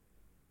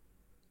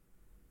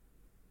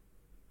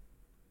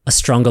a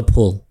stronger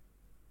pull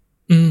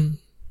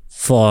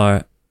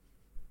for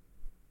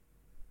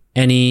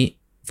any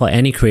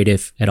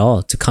creative at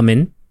all to come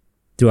in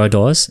through our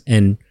doors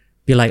and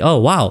be like, oh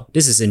wow,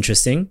 this is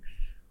interesting,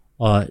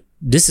 or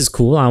this is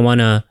cool, I want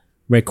to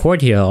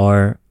record here,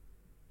 or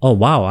oh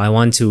wow, I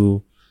want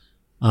to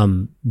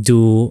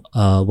do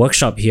a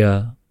workshop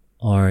here,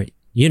 or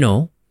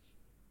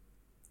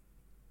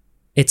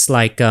it's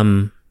like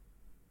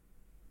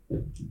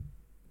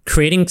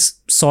creating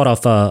sort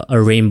of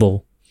a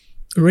rainbow.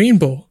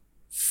 A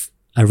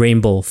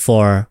rainbow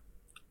for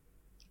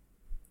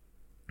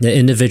the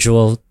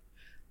individual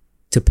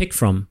to pick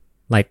from.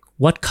 Like,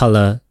 what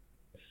color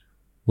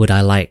would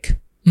I like?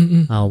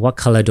 What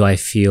color do I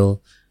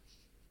feel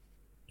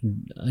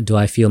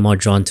more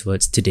drawn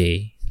towards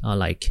today?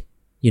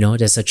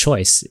 There's a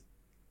choice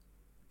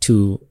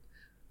to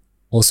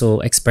also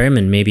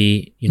experiment.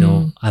 Maybe,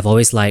 I've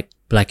always liked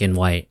black and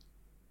white,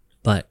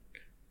 but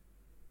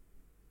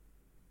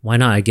why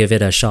not I give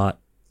it a shot?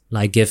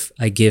 I give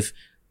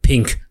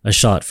pink a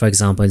shot, for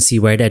example, and see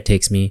where that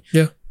takes me.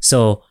 Yeah.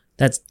 So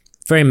that's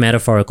very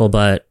metaphorical,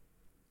 but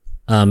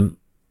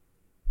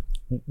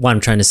what I'm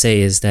trying to say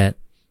is that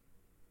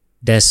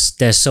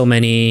there's so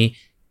many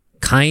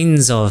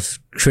kinds of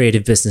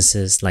creative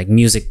businesses, like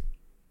music,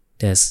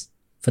 there's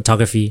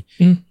photography,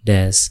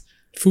 there's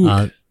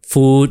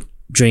food,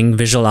 drink,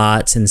 visual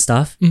arts and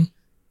stuff.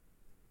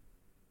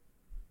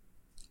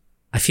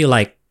 I feel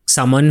like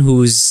someone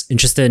who's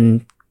interested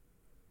in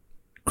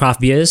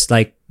craft beers,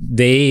 like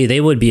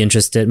they might be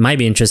interested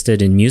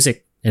in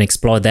music and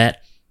explore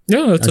that.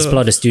 Yeah,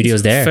 explore the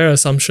studios there. Fair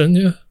assumption,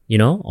 yeah.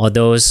 Or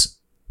those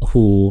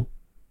who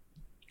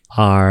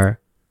are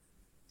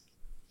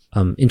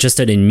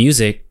interested in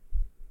music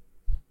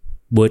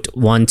would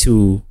want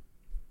to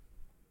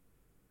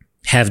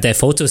have their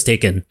photos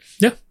taken.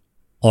 Yeah.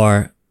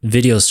 Or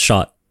videos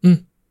shot,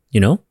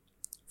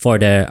 for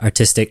their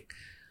artistic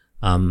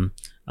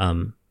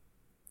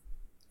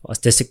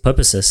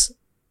purposes.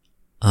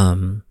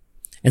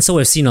 And so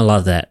we've seen a lot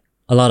of that,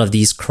 a lot of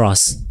these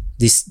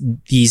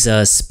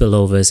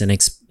spillovers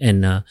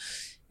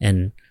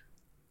and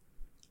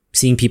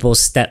seeing people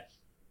step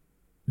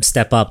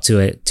up to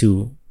it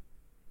to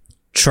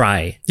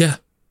try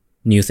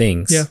new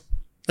things. Yeah.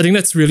 I think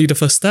that's really the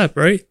first step,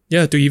 right?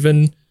 Yeah, to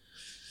even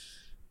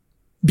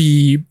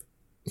be,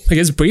 I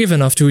guess, brave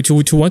enough to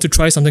want to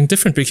try something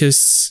different,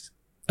 because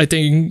I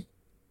think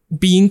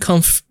being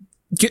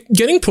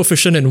getting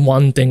proficient in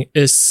one thing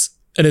is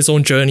in its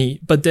own journey,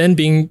 but then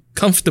being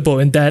comfortable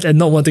in that and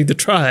not wanting to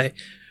try,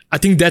 I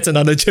think that's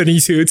another journey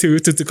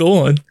to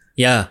go on.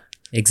 Yeah,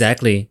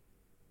 exactly.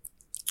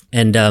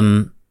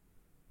 And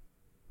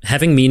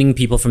meeting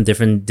people from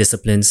different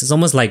disciplines, it's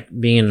almost like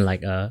being in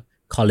like a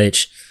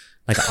college,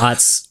 like an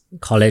arts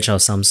college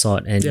of some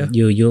sort, and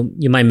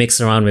you might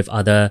mix around with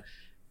other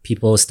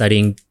people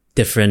studying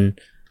different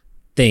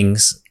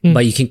things,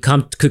 but you could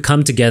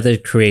come together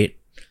to create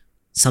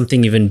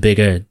something even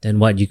bigger than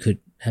what you could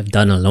have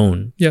done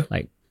alone. Yeah.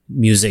 Like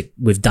music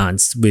with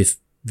dance, with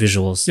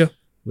visuals,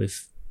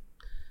 with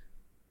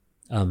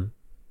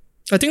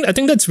I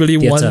think that's really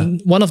theater.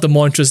 one of the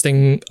more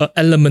interesting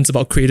elements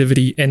about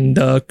creativity and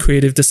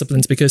creative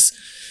disciplines, because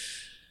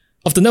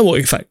of the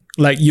network effect.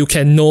 Like, you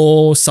can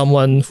know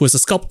someone who is a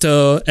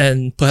sculptor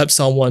and perhaps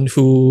someone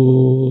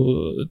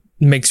who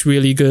makes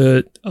really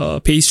good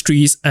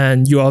pastries,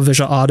 and you are a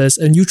visual artist,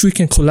 and you three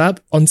can collab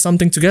on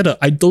something together.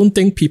 I don't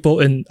think people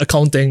in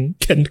accounting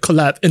can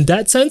collab in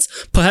that sense.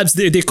 Perhaps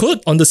they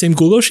could on the same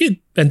Google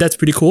sheet, and that's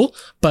pretty cool.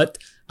 But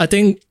I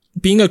think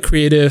being a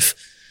creative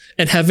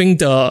and having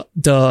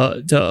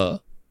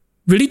the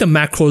really the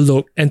macro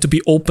look, and to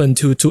be open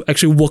to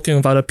actually working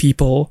with other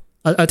people,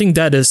 I think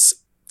that is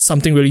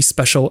something really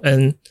special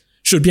and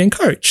should be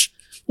encouraged.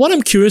 What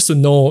I'm curious to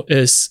know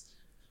is,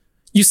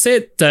 you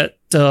said that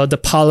the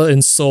parlor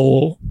in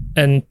Seoul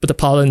and the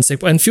parlor in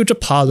Singapore and future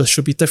parlors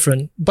should be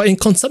different, but in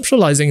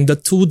conceptualizing the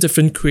two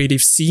different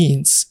creative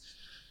scenes,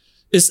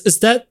 is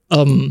that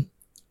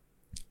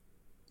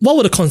what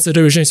were the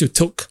considerations you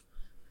took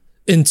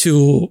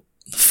into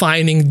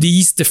finding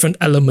these different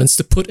elements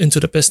to put into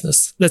the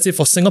business? Let's say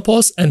for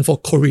Singapore's and for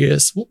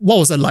Korea's, what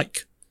was it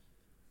like?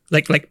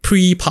 Like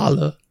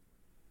pre-parlor?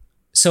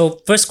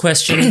 So first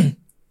question,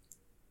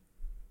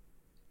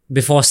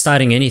 before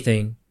starting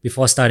anything,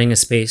 before starting a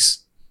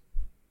space,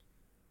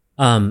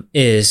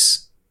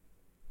 is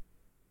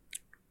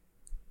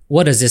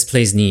what does this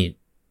place need?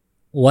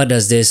 What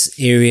does this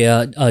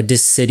area,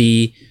 this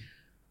city,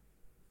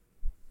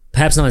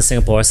 perhaps not in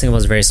Singapore. Singapore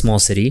is a very small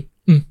city.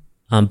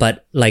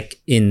 But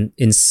like in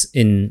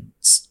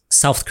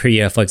South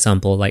Korea, for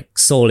example, like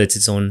Seoul, it's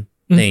its own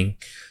thing.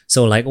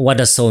 So like, what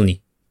does Seoul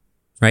need?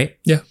 Right?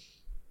 Yeah.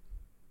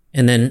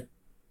 And then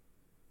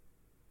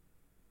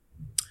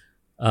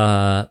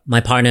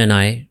my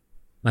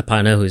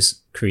partner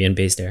who's Korean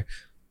based there,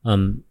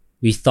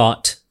 we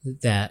thought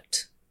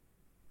that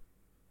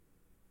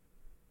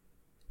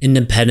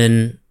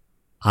independent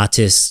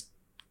artists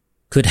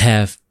could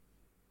have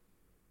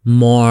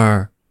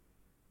more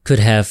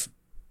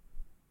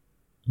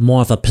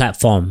of a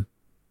platform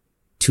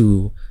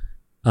to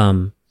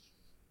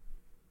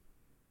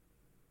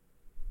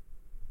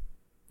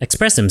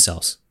express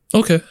themselves.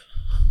 Okay.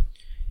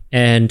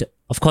 And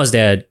of course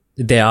there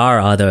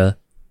are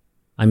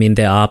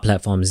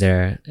platforms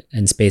there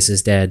and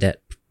spaces there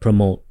that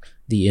promote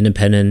the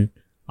independent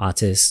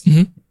artists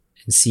and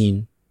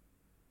scene.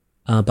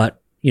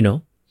 But you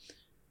know,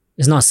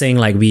 it's not saying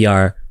like we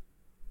are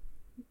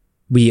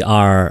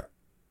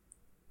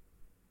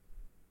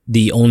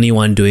the only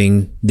one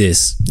doing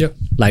this. Yep.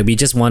 Like, we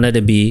just wanted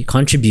to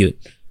contribute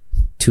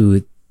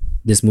to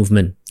this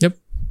movement. Yep.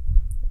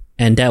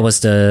 And that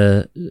was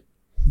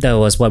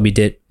what we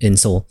did in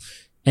Seoul.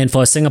 And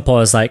for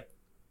Singapore, it's like,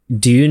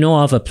 do you know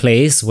of a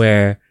place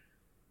where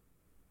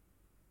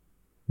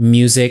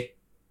music,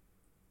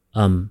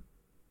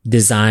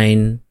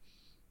 design,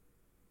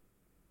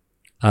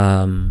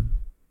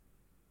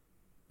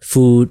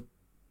 food,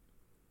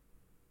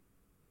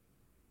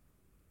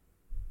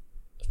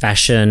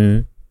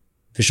 fashion,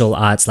 visual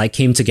arts like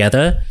came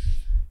together,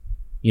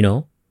 you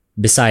know,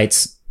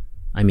 besides,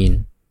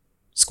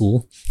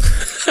 school,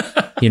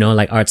 you know,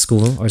 like art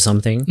school or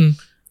something.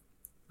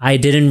 I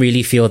didn't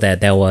really feel that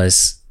there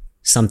was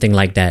something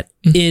like that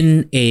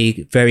in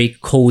a very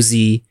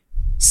cozy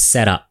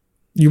setup.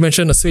 You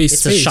mentioned a space.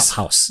 It's a shop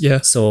house.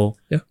 Yeah. So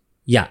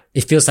yeah,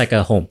 it feels like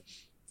a home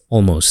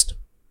almost,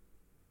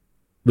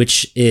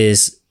 which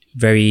is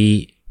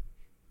very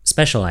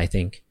special, I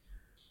think,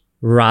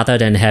 rather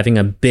than having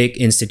a big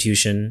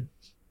institution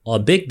or a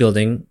big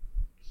building,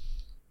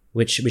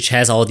 which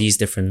has all these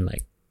different,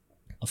 like,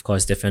 of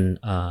course, different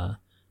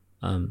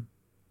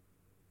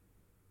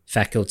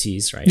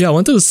faculties, right? Yeah, I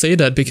wanted to say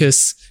that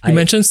because you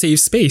mentioned safe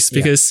space,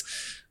 because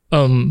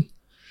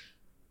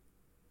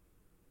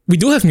we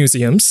do have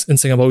museums in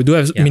Singapore, we do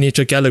have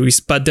miniature galleries,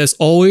 but there's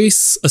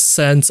always a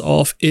sense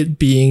of it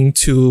being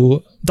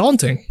too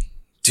daunting.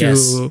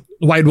 To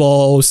white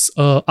walls,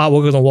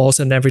 artwork on the walls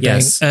and everything.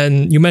 Yes.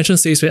 And you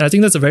mentioned safe space. I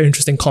think that's a very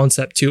interesting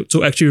concept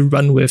to actually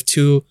run with,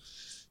 to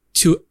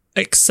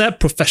accept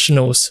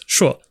professionals,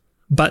 sure,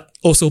 but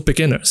also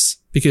beginners,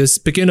 because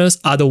beginners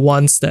are the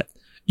ones that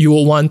you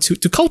will want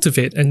to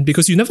cultivate, and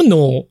because you never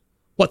know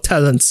what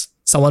talents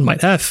someone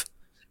might have.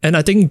 And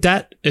I think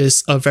that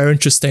is a very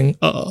interesting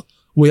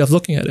way of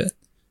looking at it.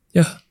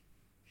 Yeah.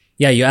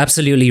 Yeah, you're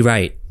absolutely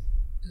right.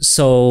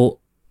 So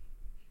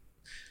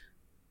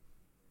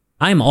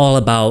I'm all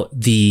about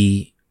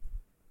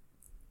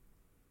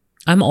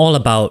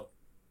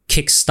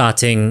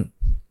kickstarting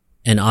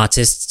an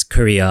artist's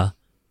career,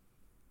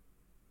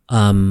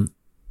 or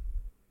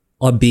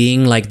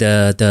being like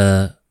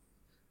the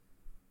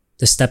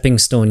stepping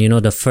stone, you know,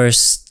 the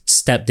first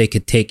step they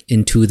could take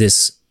into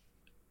this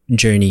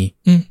journey.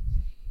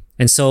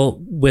 And so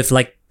with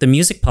like the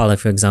music parlor,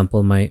 for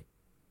example,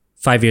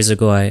 5 years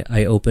ago,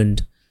 I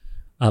opened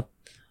up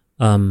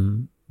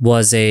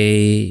was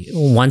a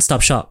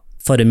one-stop shop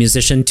for the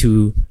musician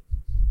to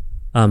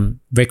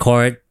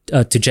record,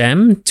 to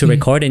jam, to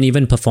record, and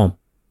even perform.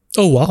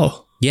 Oh,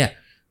 wow. Yeah.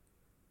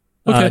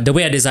 Okay. The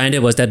way I designed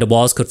it was that the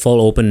walls could fold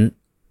open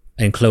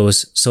and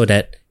close so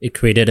that it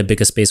created a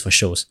bigger space for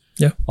shows.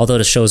 Yeah. Although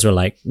the shows were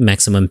like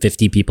maximum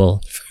 50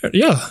 people.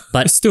 Yeah.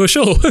 But it's still a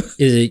show.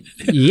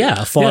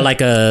 For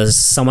like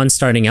someone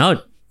starting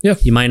out,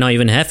 you might not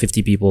even have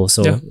 50 people.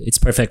 So it's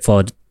perfect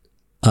for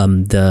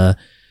the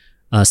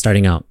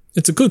starting out.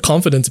 It's a good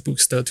confidence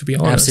booster, to be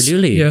honest.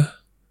 Absolutely. Yeah.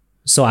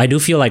 So I do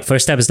feel like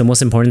first step is the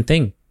most important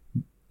thing.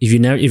 If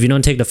you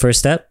don't take the first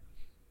step,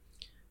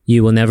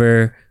 you'll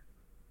never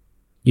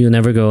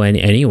go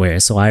anywhere.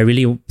 So I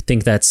really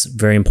think that's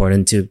very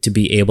important to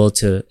be able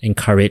to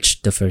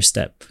encourage the first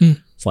step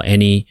for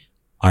any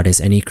artist,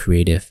 any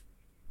creative.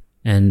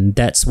 And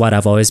that's what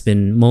I've always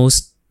been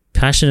most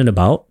passionate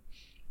about.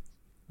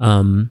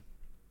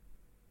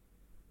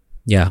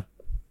 Yeah.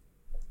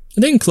 I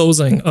think in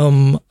closing,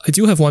 I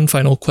do have one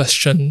final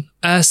question.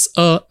 As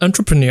an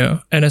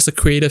entrepreneur and as a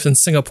creative in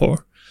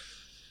Singapore,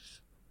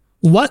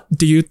 what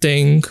do you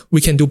think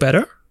we can do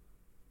better?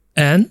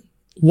 And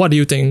what do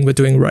you think we're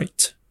doing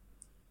right?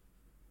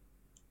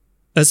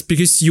 That's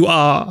because you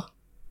are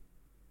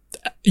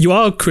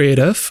a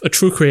creative, a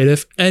true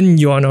creative, and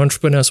you are an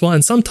entrepreneur as well.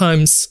 And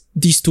sometimes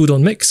these two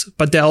don't mix,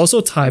 but there are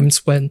also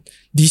times when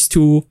these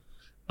two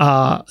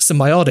are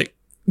symbiotic.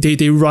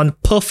 They run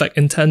perfect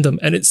in tandem.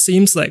 And it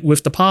seems like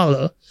with the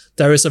parlor,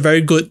 there is a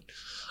very good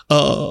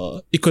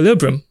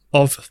equilibrium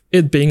of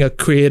it being a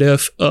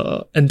creative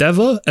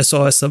endeavor as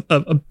well as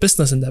a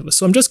business endeavor.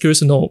 So I'm just curious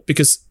to know,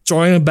 because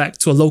drawing it back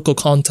to a local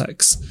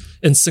context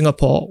in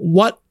Singapore,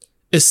 what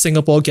is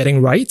Singapore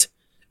getting right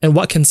and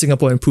what can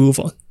Singapore improve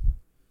on?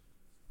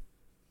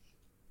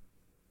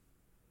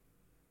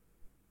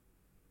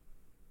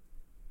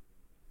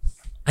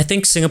 I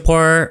think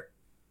Singapore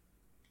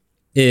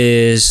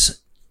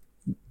is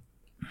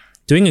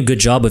doing a good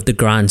job with the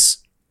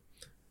grants.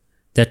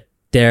 That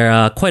there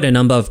are quite a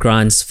number of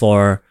grants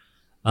for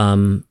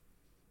the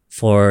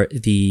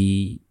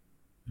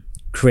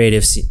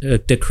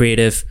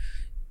creative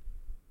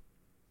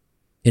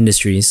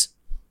industries.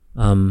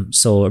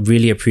 So I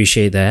really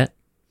appreciate that.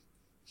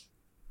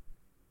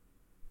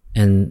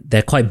 And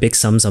they're quite big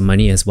sums of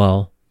money as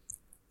well.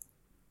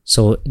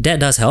 So that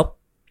does help.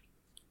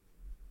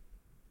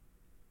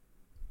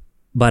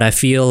 But I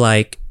feel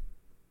like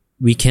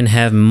we can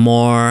have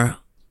more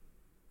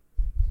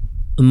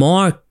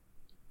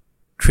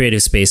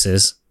creative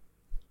spaces.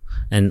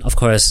 And of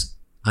course,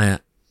 I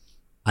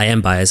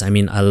am biased. I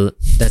mean,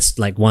 that's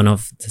like one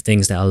of the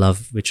things that I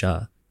love, which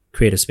are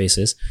creative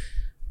spaces.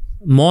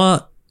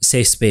 More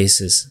safe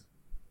spaces,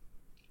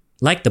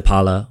 like the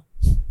parlor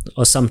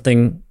or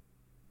something,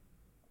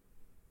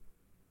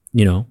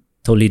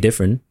 totally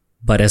different.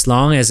 But as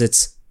long as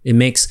it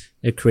makes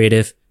a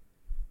creative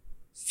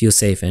feel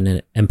safe and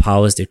it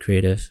empowers the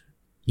creative,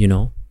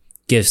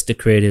 gives the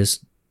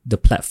creatives the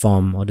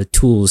platform or the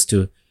tools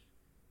to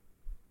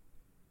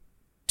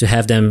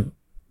have them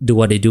do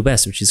what they do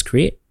best, which is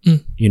create.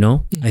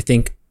 I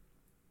think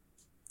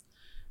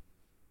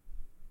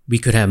we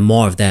could have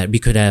more of that. We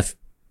could have,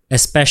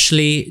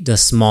 especially the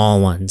small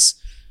ones,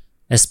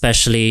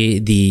 especially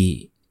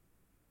the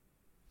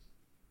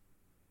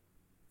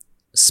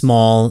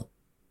small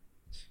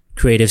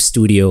creative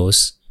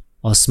studios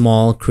or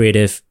small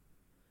creative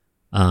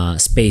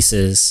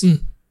spaces.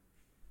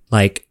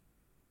 Like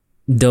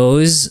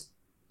those,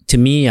 to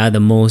me, are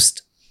the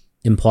most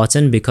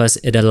important because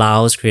it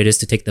allows creators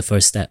to take the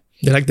first step.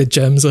 They're like the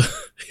gems.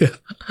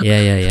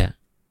 Yeah.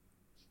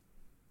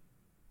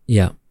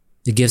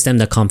 It gives them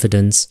the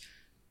confidence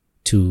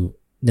to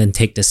then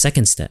take the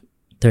second step,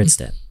 third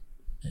step,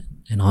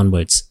 and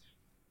onwards.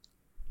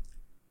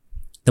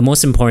 The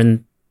most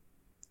important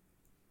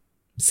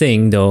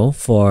thing, though,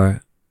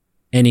 for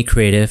any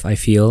creative, I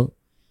feel,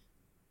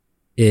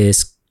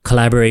 is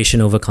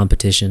collaboration over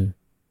competition.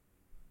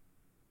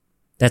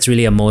 That's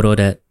really a motto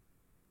that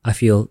I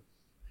feel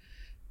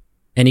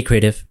any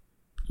creative,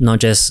 not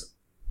just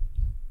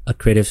a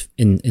creative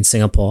in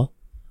Singapore,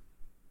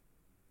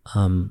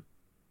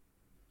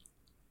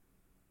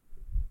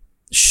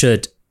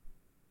 should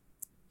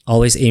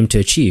always aim to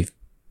achieve.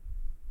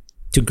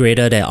 To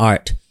greater their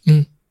art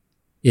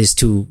is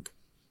to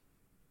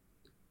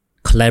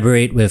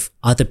collaborate with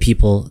other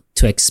people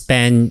to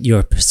expand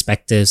your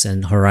perspectives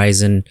and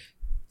horizon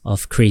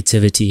of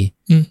creativity.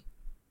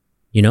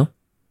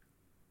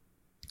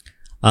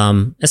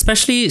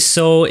 Especially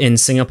so in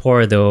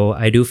Singapore, though,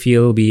 I do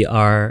feel we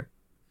are,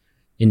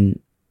 in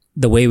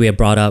the way we are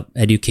brought up,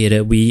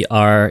 educated, we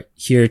are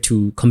here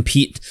to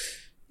compete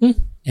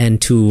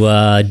and to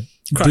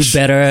do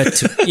better,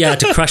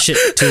 to crush it,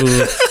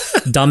 to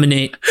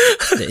dominate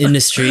the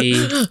industry.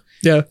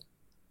 Yeah.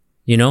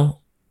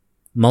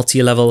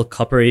 Multi-level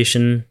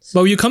corporation.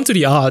 But when you come to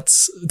the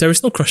arts, there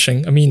is no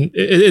crushing. I mean,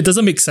 it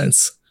doesn't make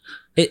sense.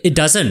 It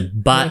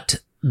doesn't,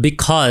 but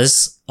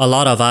because a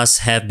lot of us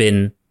have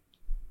been,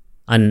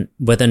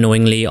 whether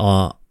knowingly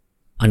or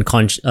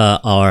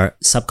or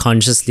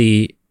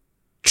subconsciously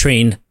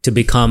trained to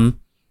become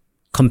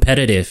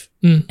competitive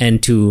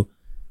and to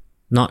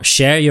not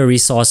share your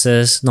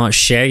resources, not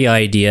share your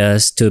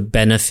ideas to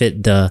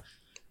benefit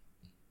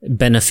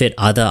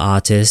other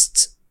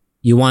artists.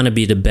 You want to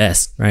be the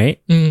best,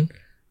 right?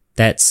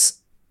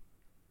 That's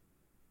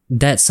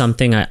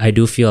something I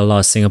do feel a lot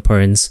of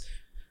Singaporeans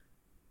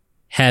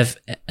have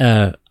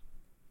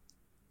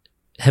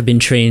been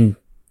trained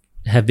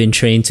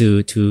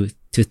to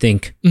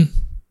think.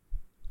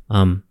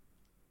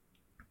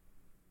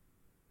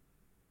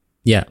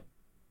 Yeah.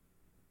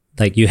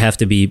 Like you have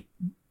to be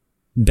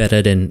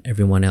better than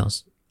everyone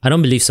else. I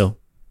don't believe so.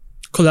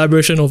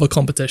 Collaboration over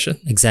competition.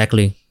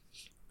 Exactly.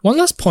 One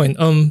last point.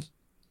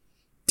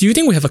 Do you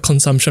think we have a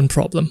consumption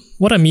problem?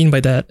 What I mean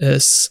by that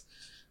is,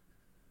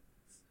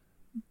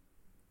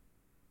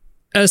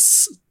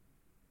 as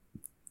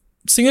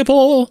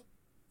Singapore,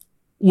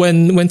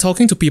 when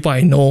talking to people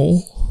I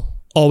know,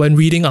 or when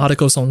reading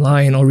articles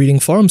online or reading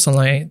forums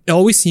online, it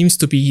always seems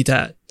to be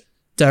that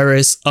there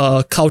is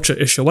a culture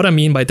issue. What I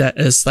mean by that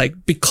is,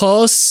 like,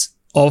 because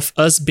of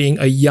us being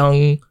a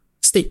young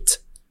state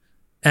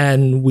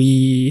and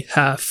we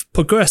have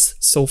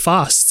progressed so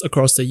fast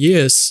across the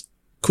years,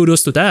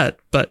 kudos to that.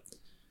 But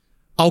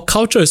our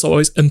culture is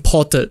always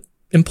imported.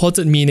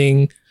 Imported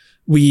meaning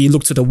we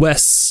look to the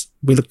West,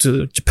 we look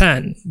to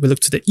Japan, we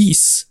look to the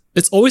East.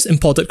 It's always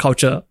imported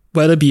culture,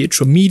 whether be it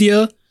through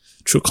media,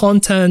 through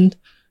content,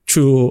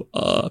 through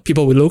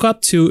people we look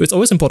up to. It's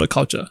always imported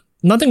culture.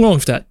 Nothing wrong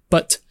with that.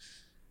 But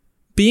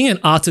being an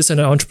artist and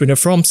an entrepreneur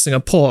from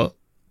Singapore,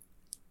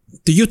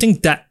 do you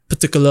think that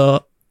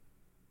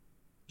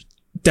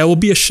there will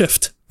be a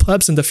shift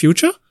perhaps in the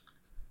future?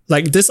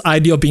 Like, this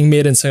idea of being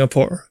made in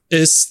Singapore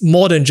is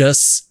more than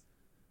just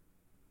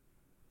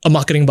a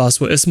marketing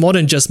buzzword. It's more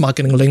than just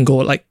marketing lingo.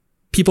 Like,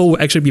 people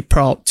will actually be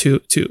proud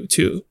to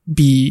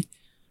be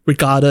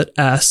regarded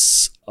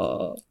as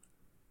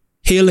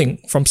hailing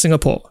from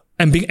Singapore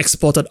and being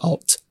exported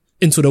out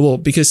into the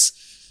world. Because,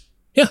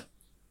 yeah,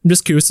 I'm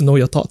just curious to know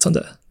your thoughts on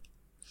that.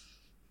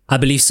 I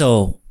believe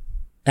so.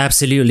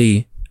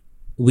 Absolutely.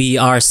 We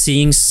are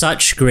seeing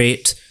such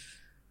great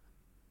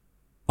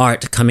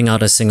art coming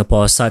out of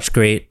Singapore, such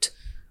great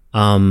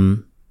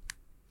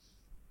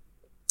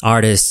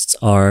artists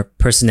or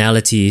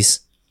personalities,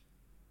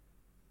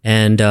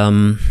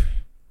 and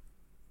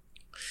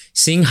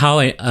seeing how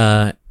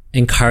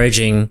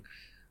encouraging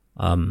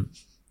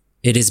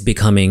it is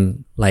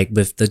becoming, like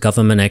with the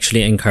government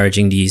actually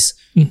encouraging these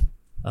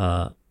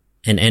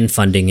and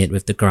funding it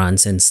with the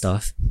grants and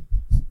stuff,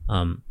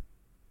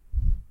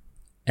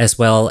 as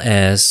well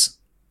as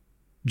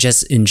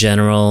just in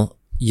general,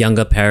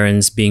 younger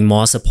parents being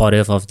more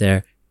supportive of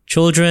their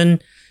children,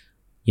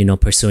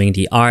 pursuing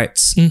the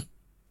arts.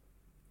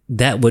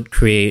 That would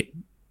create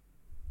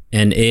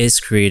and is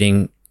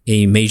creating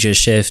a major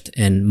shift,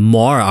 and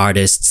more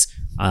artists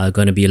are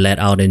going to be let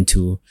out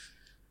into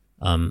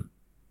the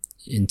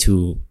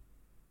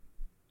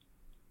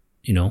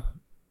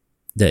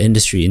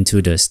industry,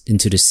 into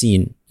the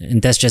scene,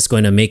 and that's just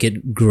going to make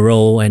it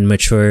grow and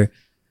mature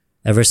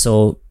ever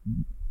so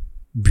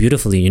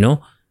beautifully,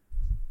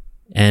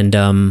 and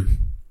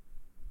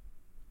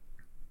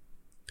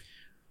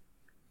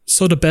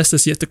so the best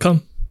is yet to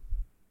come.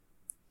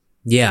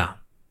 Yeah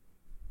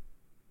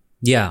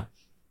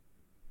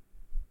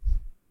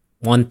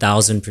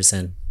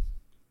 1000%.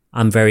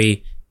 I'm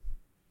very,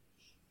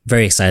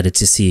 very excited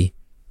to see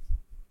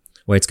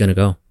where it's going to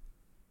go.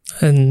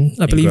 And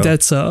I believe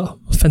that's a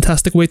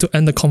fantastic way to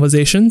end the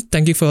conversation.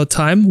 Thank you for your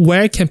time.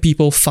 Where can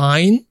people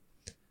find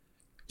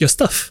your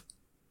stuff?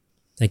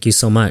 Thank you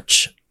so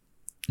much.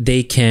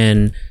 They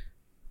can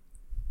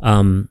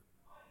follow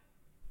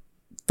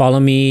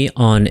me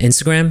on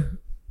Instagram.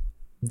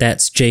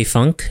 That's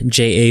Jayfunk,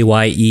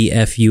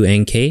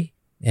 JAYEFUNK,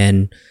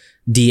 and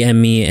DM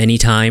me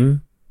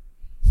anytime.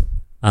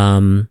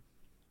 I'm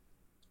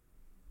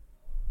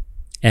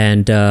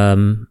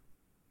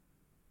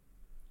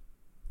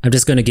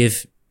just going to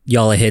give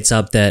y'all a heads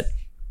up that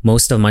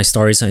most of my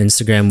stories on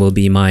Instagram will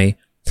be my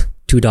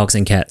 2 dogs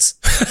and cats.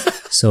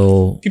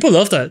 So people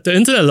love that. The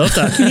internet love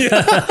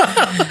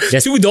that.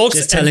 Just 2 dogs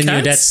just telling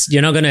and cats? You that's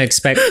you're not going to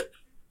expect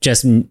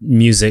just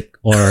music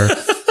or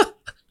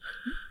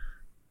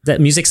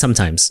that music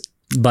sometimes,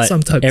 but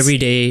every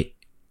day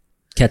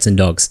cats and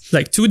dogs.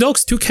 Like 2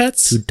 dogs, 2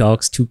 cats? 2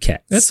 dogs, 2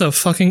 cats. That's a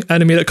fucking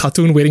animated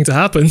cartoon waiting to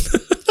happen.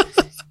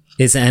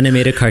 It's an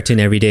animated cartoon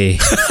every day.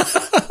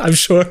 I'm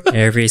sure.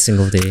 Every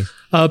single day.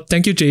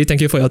 Thank you, Jay.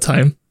 Thank you for your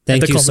time.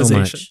 Thank you so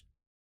much.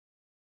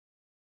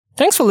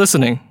 Thanks for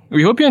listening.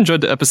 We hope you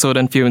enjoyed the episode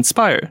and feel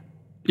inspired.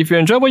 If you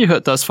enjoyed what you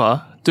heard thus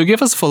far, do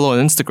give us a follow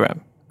on Instagram.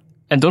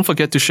 And don't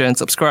forget to share and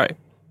subscribe.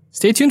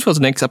 Stay tuned for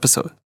the next episode.